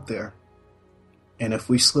they're out there, and if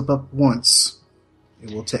we slip up once,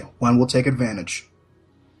 one will take advantage.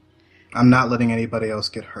 I'm not letting anybody else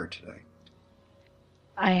get hurt today.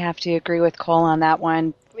 I have to agree with Cole on that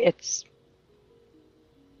one. It's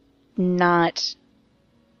not...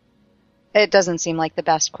 It doesn't seem like the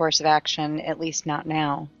best course of action, at least not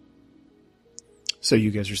now. So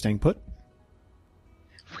you guys are staying put?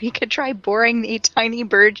 We could try boring a tiny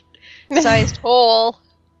bird-sized hole,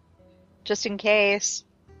 just in case.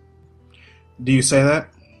 Do you say that?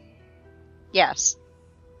 Yes.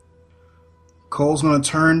 Cole's going to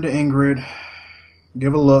turn to Ingrid,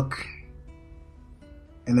 give a look,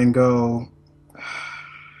 and then go...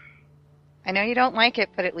 I know you don't like it,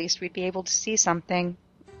 but at least we'd be able to see something.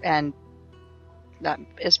 And that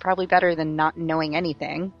is probably better than not knowing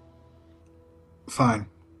anything. Fine.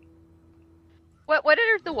 What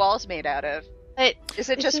are the walls made out of? Is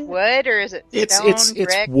it just Isn't- wood, or is it stone, It's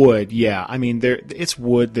brick? wood. Yeah, I mean it's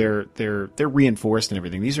wood. They're reinforced and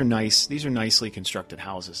everything. These are nicely constructed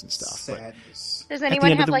houses and stuff. But Sadness. Does the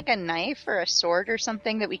anyone end of have the- like a knife or a sword or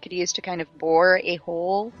something that we could use to kind of bore a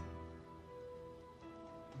hole?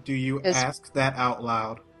 Do you Is- ask that out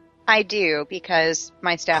loud? I do, because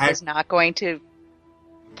my staff is not going to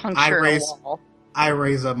puncture a wall. I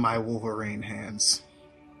raise up my Wolverine hands.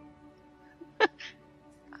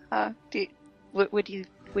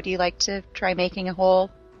 Would you like to try making a hole?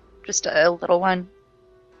 Just a little one?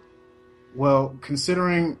 Well,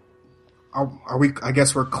 considering... Are we... I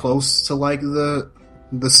guess we're close to, like, the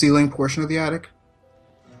ceiling portion of the attic?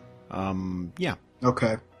 yeah.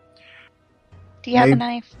 Okay. Do you have a Maybe-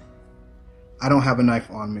 knife? I don't have a knife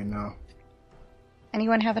on me, no.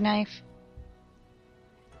 Anyone have a knife?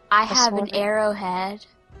 I have an sword? arrowhead.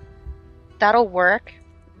 That'll work.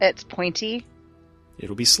 It's pointy.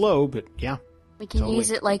 It'll be slow, but yeah. We can Totally.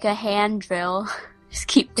 use it like a hand drill. Just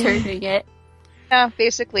keep turning it. Yeah,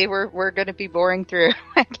 basically we're going to be boring through,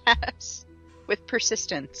 I guess, with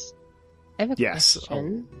persistence I have a Yes.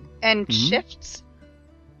 question. and Mhm. shifts.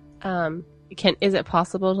 Is it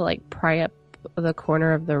possible to like pry up the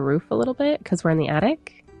corner of the roof a little bit because we're in the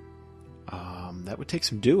attic? That would take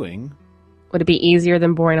some doing. Would it be easier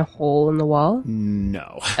than boring a hole in the wall?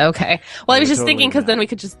 No. Okay. Well, I was would just thinking totally because not. then we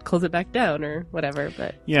could just close it back down or whatever.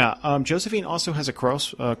 But Yeah. Josephine also has a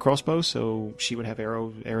crossbow, so she would have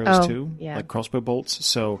arrows Oh, too, yeah. like crossbow bolts.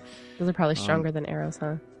 So, those are probably stronger than arrows,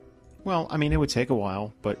 huh? well, I mean, it would take a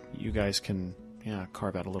while, but you guys can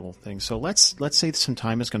carve out a little thing. So let's say some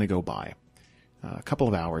time is going to go by. A couple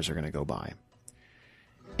of hours are going to go by,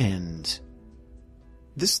 and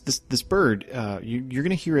this bird, you're going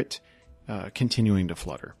to hear it continuing to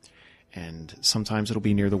flutter, and sometimes it'll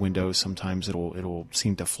be near the window, sometimes it'll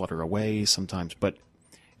seem to flutter away, sometimes, but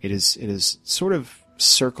it is sort of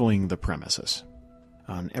circling the premises.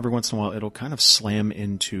 Every once in a while, it'll kind of slam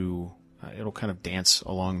into, it'll kind of dance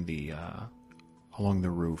along the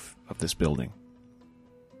roof of this building,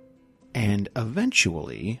 and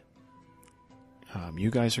eventually,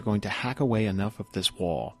 you guys are going to hack away enough of this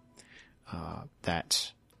wall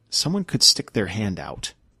that someone could stick their hand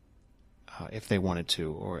out if they wanted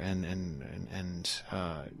to, or at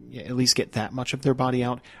least get that much of their body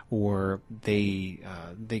out, or they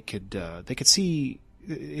could see.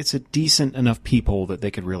 It's a decent enough people that they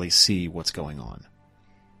could really see what's going on.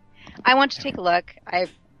 I want to take a look. I,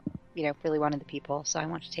 really wanted the people, so I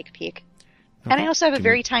want to take a peek. And Okay. I also have a Give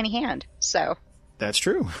very me- tiny hand, so. That's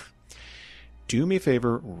true. Do me a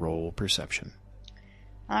favor, roll perception.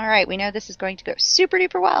 Alright, we know this is going to go super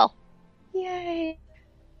duper well. Yay!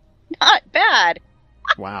 Not bad!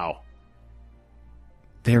 Wow.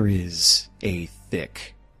 There is a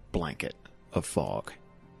thick blanket of fog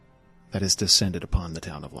that has descended upon the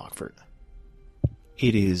town of Lockford.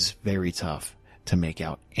 It is very tough to make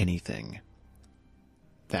out anything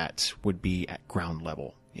that would be at ground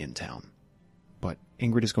level in town. But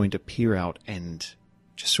Ingrid is going to peer out and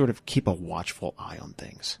just sort of keep a watchful eye on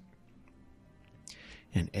things.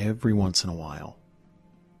 And every once in a while,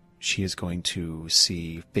 she is going to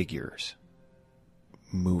see figures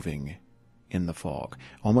moving in the fog,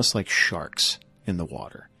 almost like sharks in the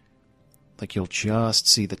water. Like you'll just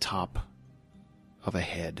see the top of a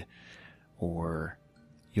head, or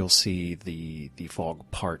you'll see the fog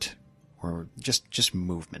part, or just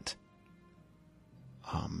movement.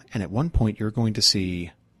 And at one point you're going to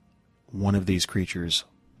see one of these creatures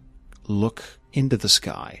look into the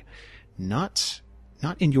sky, not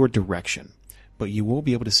in your direction, but you will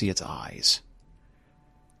be able to see its eyes.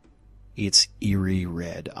 Its eerie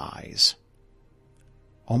red eyes.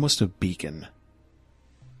 Almost a beacon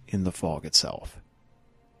in the fog itself.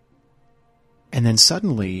 And then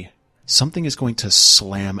suddenly, something is going to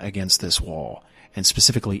slam against this wall, and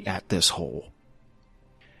specifically at this hole.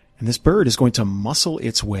 And this bird is going to muscle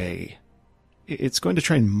its way. It's going to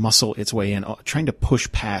try and muscle its way in, trying to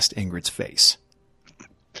push past Ingrid's face.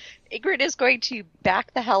 Ingrid is going to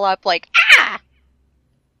back the hell up like, ah!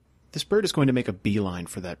 This bird is going to make a beeline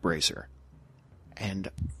for that bracer. And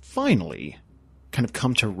finally, kind of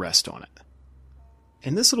come to rest on it.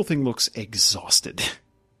 And this little thing looks exhausted.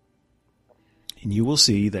 And you will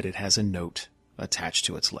see that it has a note attached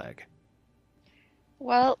to its leg.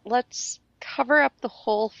 Well, let's cover up the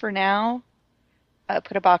hole for now.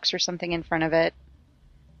 Put a box or something in front of it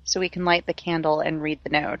so we can light the candle and read the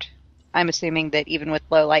note. I'm assuming that even with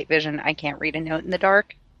low light vision, I can't read a note in the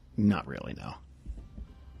dark. Not really, no.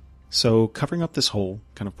 So covering up this hole,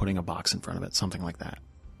 kind of putting a box in front of it, something like that,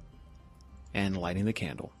 and lighting the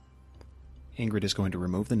candle, Ingrid is going to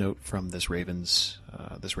remove the note from this raven's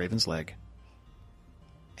leg,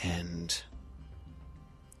 and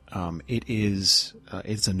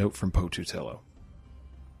it's a note from Potutello.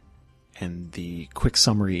 And the quick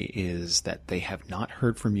summary is that they have not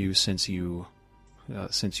heard from you since you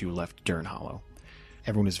left Dern Hollow.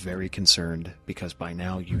 Everyone is very concerned because by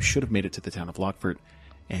now you should have made it to the town of Lockford,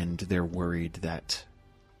 and they're worried that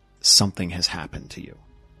something has happened to you.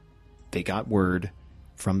 They got word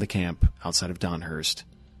from the camp outside of Donhurst,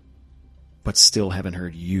 but still haven't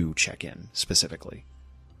heard you check in specifically.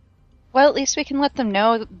 Well, at least we can let them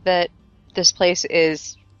know that this place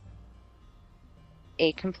is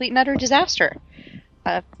a complete and utter disaster.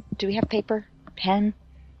 Do we have paper? Pen?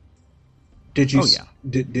 Did you? Oh, yeah.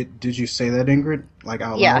 Did you say that, Ingrid? Like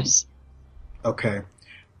out loud? Yes. Okay.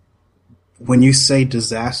 When you say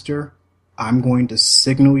disaster, I'm going to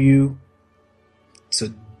signal you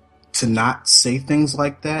to not say things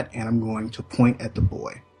like that, and I'm going to point at the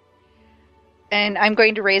boy. And I'm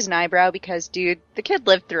going to raise an eyebrow because, dude, the kid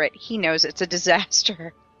lived through it. He knows it's a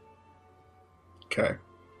disaster. Okay.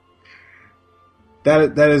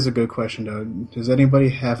 That is a good question, though. Does anybody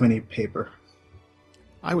have any paper?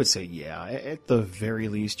 I would say yeah. At the very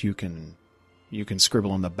least, you can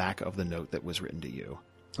scribble on the back of the note that was written to you.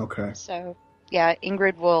 Okay. So, yeah,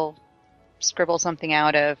 Ingrid will scribble something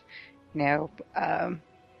out of,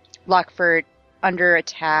 Lockford under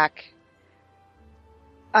attack,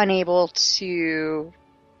 unable to,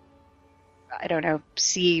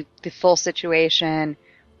 see the full situation,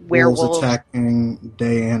 werewolves. Wolves attacking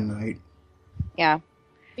day and night. Yeah.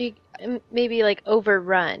 Maybe like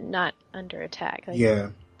overrun, not under attack. Like, Yeah.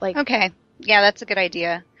 Like Okay. Yeah, that's a good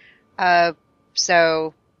idea.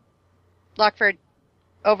 So, Lockford,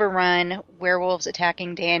 overrun, werewolves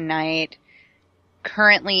attacking day and night,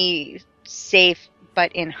 currently safe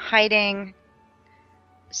but in hiding,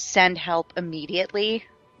 send help immediately.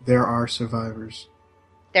 There are survivors.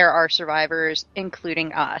 There are survivors,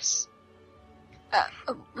 including us.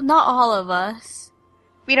 Not all of us.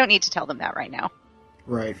 We don't need to tell them that right now.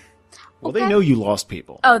 Right. Well, Okay. they know you lost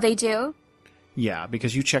people. Oh, they do? Yeah,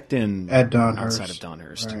 because you checked in At Donhurst. outside of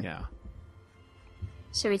Donhurst. Right. Yeah.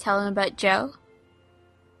 Should we tell them about Joe?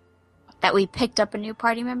 That we picked up a new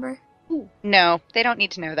party member? No, they don't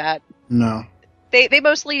need to know that. No. They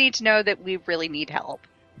mostly need to know that we really need help.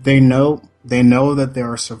 They know that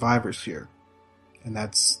there are survivors here. And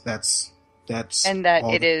that's And that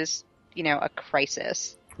all it is, a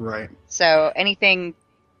crisis. Right. So anything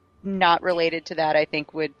not related to that, I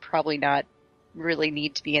think, would probably not really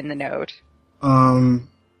need to be in the note.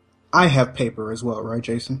 I have paper as well, right,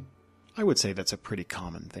 Jason? I would say that's a pretty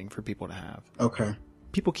common thing for people to have. Okay.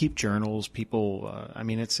 People keep journals. People,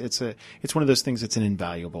 it's one of those things that's an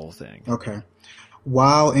invaluable thing. Okay.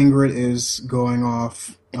 While Ingrid is going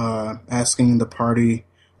off, asking the party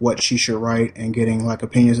what she should write and getting like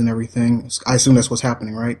opinions and everything, I assume that's what's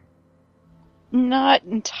happening, right? Not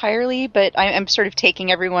entirely, but I'm sort of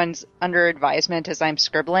taking everyone's under advisement as I'm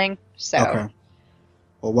scribbling. So, Okay.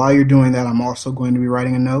 Well, while you're doing that, I'm also going to be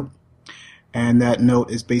writing a note, and that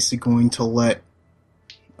note is basically going to let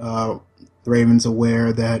the Ravens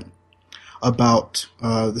aware that about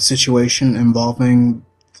the situation involving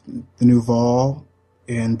the new Vol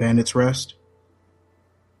in Bandit's Rest,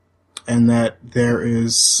 and that there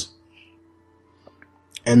is,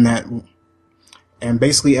 and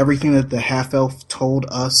basically everything that the half-elf told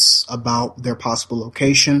us about their possible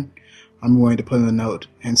location, I'm going to put in the note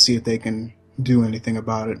and see if they can do anything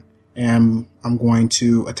about it. And I'm going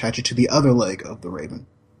to attach it to the other leg of the raven.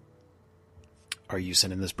 Are you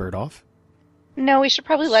sending this bird off? no, we should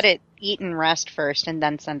probably let it eat and rest first and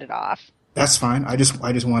then send it off. That's fine. I just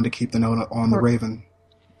wanted to keep the note on the raven.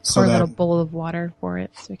 Pour a little bowl of water for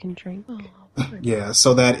it so it can drink. Yeah,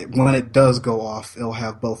 so that when it does go off, it'll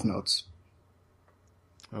have both notes.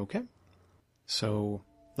 Okay. So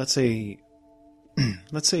let's say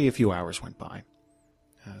a few hours went by.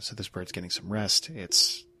 So this bird's getting some rest.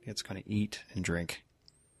 It's going to eat and drink.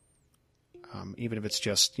 Even if it's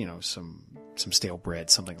just, some stale bread,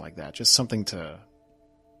 something like that. Just something to...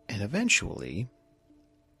 And eventually,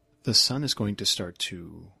 the sun is going to start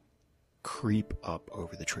to creep up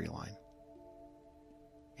over the tree line.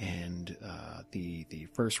 And the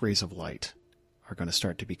first rays of light are going to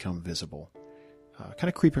start to become visible. Kind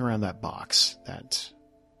of creeping around that box that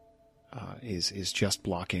is just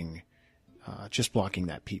blocking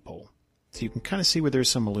that peephole. So you can kind of see where there's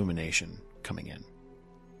some illumination coming in.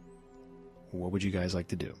 What would you guys like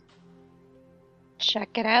to do?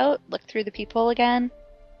 Check it out. Look through the peephole again.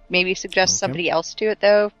 Maybe suggest Okay. somebody else do it,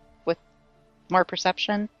 though, with more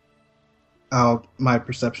perception. My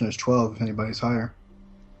perception is 12 if anybody's higher.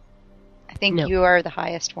 I think No. you are the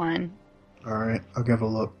highest one. Alright, I'll give it a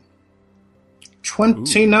look.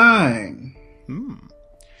 29! Well,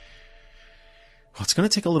 it's going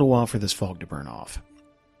to take a little while for this fog to burn off.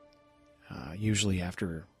 Usually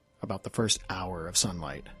after about the first hour of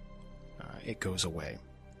sunlight, it goes away.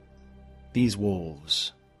 These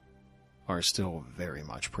wolves are still very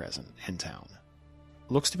much present in town.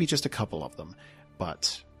 Looks to be just a couple of them,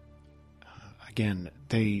 but again,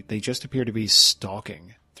 they just appear to be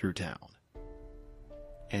stalking through town.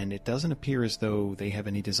 And it doesn't appear as though they have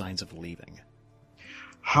any designs of leaving.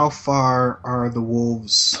 How far are the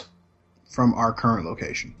wolves from our current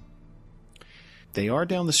location? They are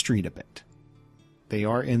down the street a bit. They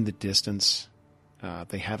are in the distance.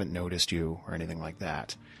 They haven't noticed you or anything like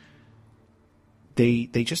that. They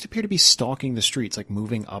just appear to be stalking the streets, like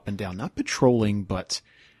moving up and down. Not patrolling, but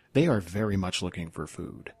they are very much looking for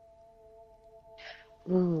food.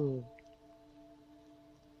 Ooh.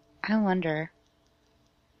 I wonder.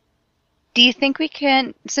 Do you think we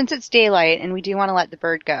can, since it's daylight and we do want to let the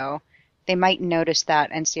bird go, they might notice that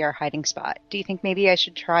and see our hiding spot. Do you think maybe I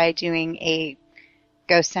should try doing a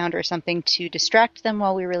ghost sound or something to distract them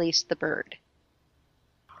while we release the bird?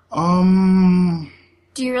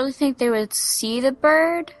 Do you really think they would see the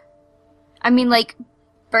bird? I mean, like,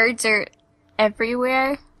 birds are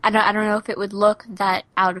everywhere. I don't know if it would look that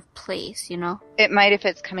out of place, you know? It might if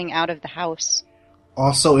it's coming out of the house.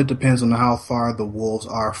 Also, it depends on how far the wolves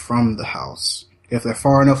are from the house. If they're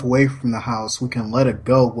far enough away from the house, we can let it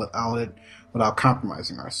go without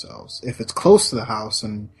compromising ourselves. If it's close to the house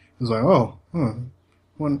and it's like,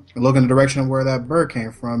 look in the direction of where that bird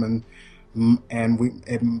came from, I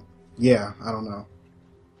don't know.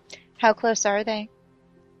 How close are they?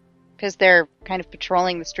 Because they're kind of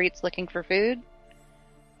patrolling the streets looking for food?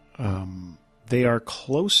 They are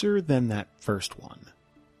closer than that first one.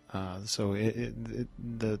 So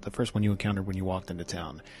the first one you encountered when you walked into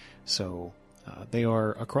town. So they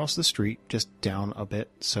are across the street, just down a bit.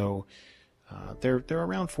 So they're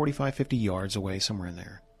around 45, 50 yards away, somewhere in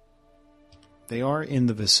there. They are in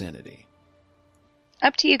the vicinity.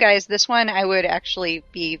 Up to you guys. This one I would actually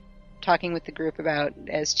be talking with the group about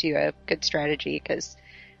as to a good strategy, because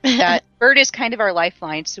that bird is kind of our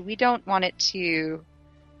lifeline, so we don't want it to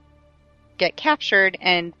get captured,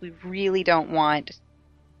 and we really don't want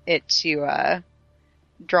it to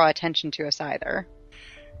draw attention to us either.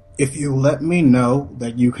 If you let me know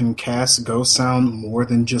that you can cast Ghost Sound more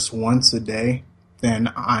than just once a day, then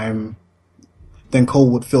Cole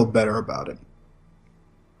would feel better about it.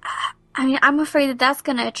 I mean, I'm afraid that that's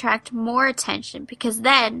going to attract more attention, because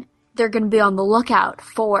then they're going to be on the lookout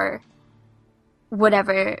for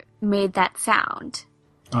whatever made that sound.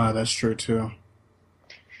 That's true too.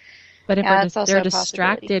 But if Yeah, that's also they're a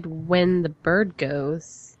possibility. distracted when the bird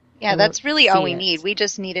goes Yeah, They that's won't really all see we it. need. We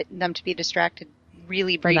just need them to be distracted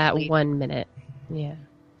really for briefly. that 1 minute. Yeah.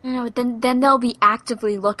 You know, then they'll be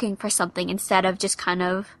actively looking for something instead of just kind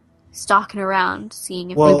of stalking around,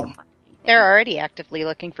 seeing if Well- they can find anything. They're already actively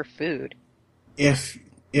looking for food. If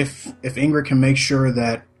Ingrid can make sure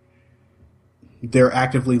that they're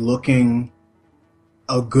actively looking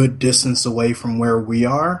a good distance away from where we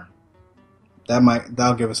are,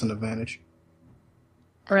 that'll give us an advantage.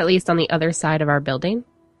 Or at least on the other side of our building.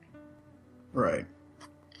 Right.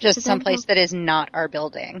 Just So then someplace that is not our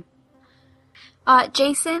building.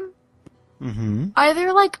 Jason, Mm-hmm. are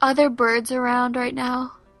there like other birds around right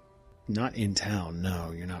now? Not in town,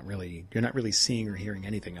 no. You're not really seeing or hearing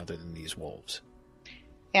anything other than these wolves.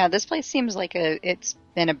 Yeah, this place seems like it's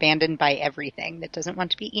been abandoned by everything that doesn't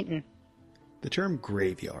want to be eaten. The term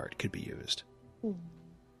graveyard could be used.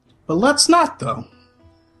 But let's not, though.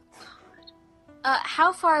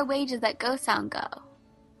 How far away does that ghost sound go?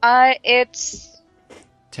 It's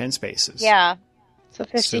 10 spaces. yeah. So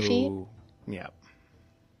 50 feet? Yeah.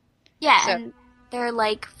 Yeah, So- and they're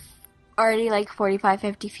like already like 45,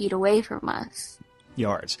 50 feet away from us.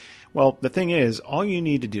 Yards. Well, the thing is, all you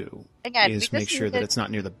need to do Again, we is just make sure need that to- it's not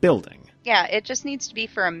near the building. Yeah, it just needs to be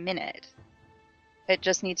for a minute. It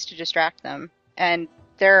just needs to distract them. And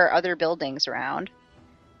there are other buildings around.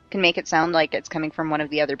 Can make it sound like it's coming from one of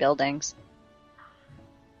the other buildings.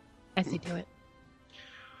 I say do it.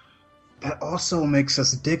 That also makes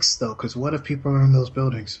us dicks, though, because what if people are in those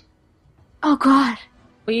buildings? Oh god.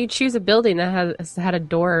 Well, you choose a building that has had a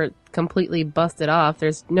door completely busted off.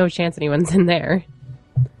 There's no chance anyone's in there.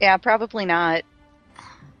 Yeah, probably not.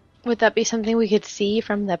 Would that be something we could see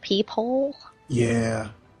from the peephole? Yeah.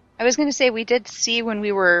 I was going to say we did see when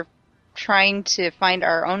we were trying to find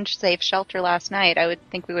our own safe shelter last night. I would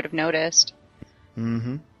think we would have noticed.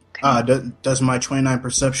 Mm-hmm. Does my 29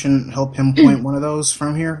 perception help him point one of those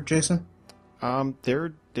from here, Jason?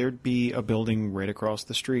 There'd be a building right across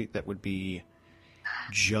the street that would be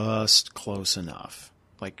just close enough.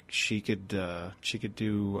 Like she could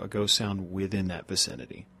do a ghost sound within that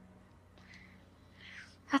vicinity.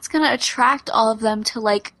 That's gonna attract all of them to,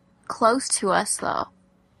 like, close to us, though.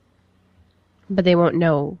 But they won't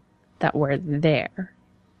know that we're there.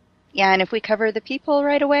 Yeah, and if we cover the people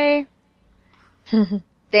right away,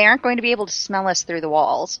 they aren't going to be able to smell us through the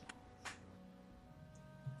walls.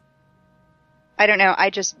 I don't know. I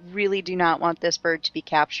just really do not want this bird to be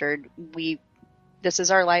captured. This is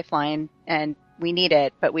our lifeline, and we need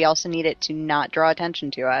it, but we also need it to not draw attention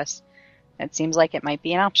to us. It seems like it might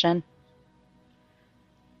be an option.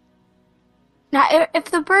 Now, if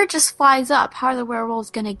the bird just flies up, how are the werewolves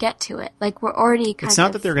gonna get to it? Like, we're already kind of... It's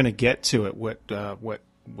not that they're going to get to it. What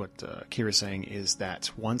Kira's saying is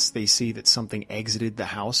that once they see that something exited the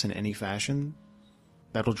house in any fashion,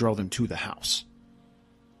 that'll draw them to the house.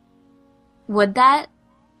 Would that?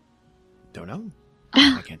 Don't know.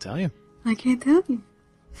 I can't tell you. I can't tell you.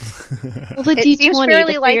 Well, the It seems D20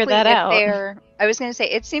 fairly to likely figure that if out. I was going to say,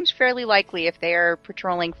 it seems fairly likely if they are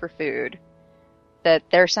patrolling for food that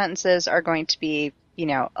their sentences are going to be,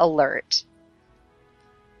 alert.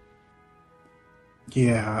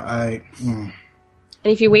 Yeah, And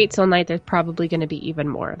if you wait till night, there's probably going to be even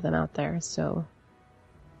more of them out there, so...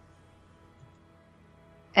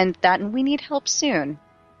 And we need help soon.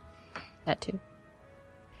 That too.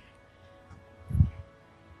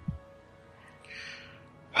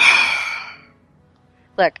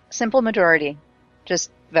 Look, simple majority.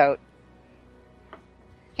 Just vote.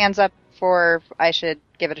 Hands up for I should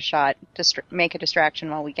give it a shot. Make a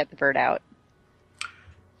distraction while we get the bird out.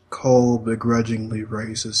 Cole begrudgingly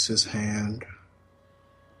raises his hand.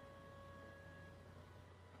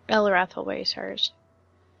 Elrath will raise hers.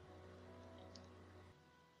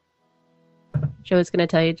 Joe's going to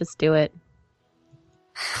tell you, just do it.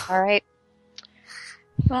 All right.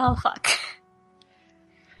 Well, fuck.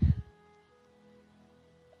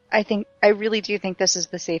 I really do think this is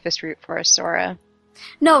the safest route for us, Sora.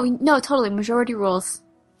 No, totally. Majority rules.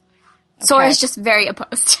 Okay. Sora's just very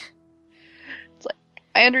opposed. It's like,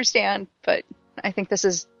 I understand, but I think this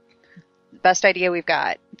is the best idea we've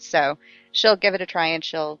got. So she'll give it a try, and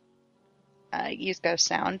she'll use ghost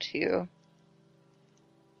sound to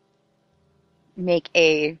make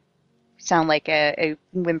a sound like a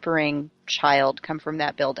whimpering child come from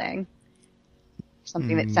that building.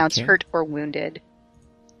 Something that sounds Okay. hurt or wounded.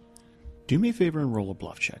 Do me a favor and roll a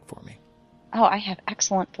bluff check for me. Oh, I have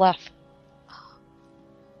excellent bluff.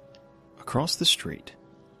 Across the street,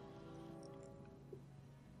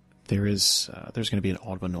 there's going to be an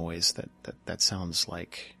audible noise that sounds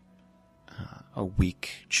like a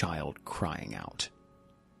weak child crying out.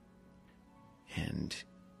 And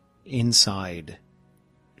inside,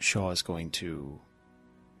 Shaw is going to...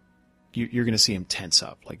 You're going to see him tense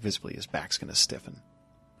up, like visibly his back's going to stiffen.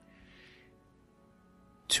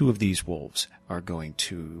 Two of these wolves are going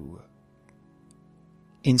to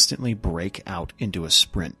instantly break out into a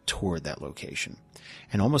sprint toward that location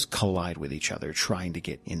and almost collide with each other, trying to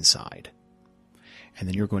get inside. And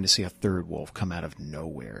then you're going to see a third wolf come out of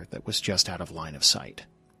nowhere that was just out of line of sight,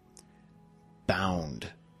 bound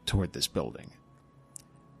toward this building,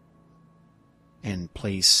 and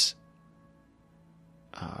place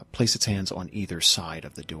its hands on either side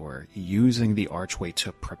of the door, using the archway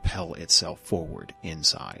to propel itself forward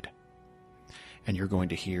inside. And you're going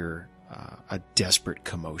to hear a desperate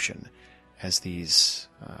commotion as these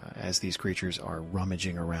creatures are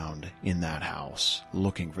rummaging around in that house,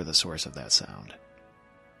 looking for the source of that sound.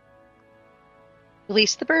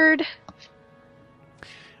 Release the bird.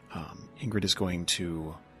 Ingrid is going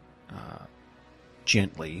to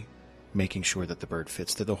gently, making sure that the bird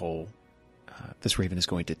fits through the hole, this raven is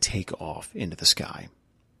going to take off into the sky.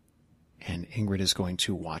 And Ingrid is going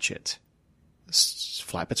to watch it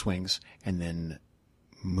flap its wings and then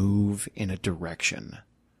move in a direction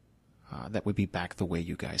that would be back the way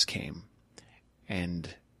you guys came.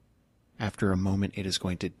 And after a moment, it is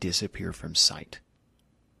going to disappear from sight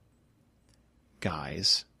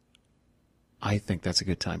guys, I think that's a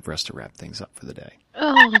good time for us to wrap things up for the day.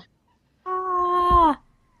 Oh. Ah.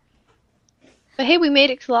 But hey, we made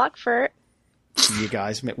it to Lockfort. You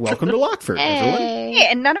guys, welcome to Lockfort, everyone. Hey,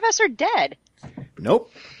 and none of us are dead.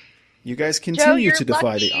 Nope. You guys Joe, continue you're to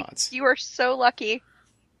defy lucky. the odds. You are so lucky.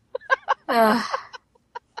 I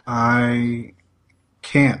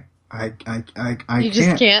can't. I You can't.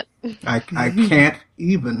 just can't. I can't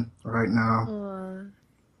even right now.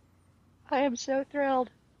 I am so thrilled.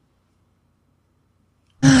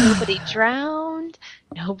 Nobody drowned.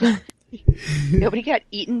 Nobody got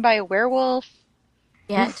eaten by a werewolf.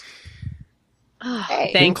 Yet. Hey.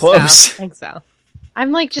 Getting Thanks, close. Val. Thanks, Val.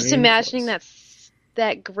 I'm like just Getting imagining close.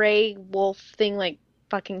 that gray wolf thing like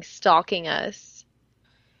fucking stalking us.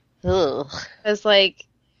 Ugh. Because like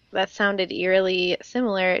that sounded eerily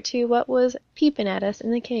similar to what was peeping at us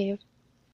in the cave.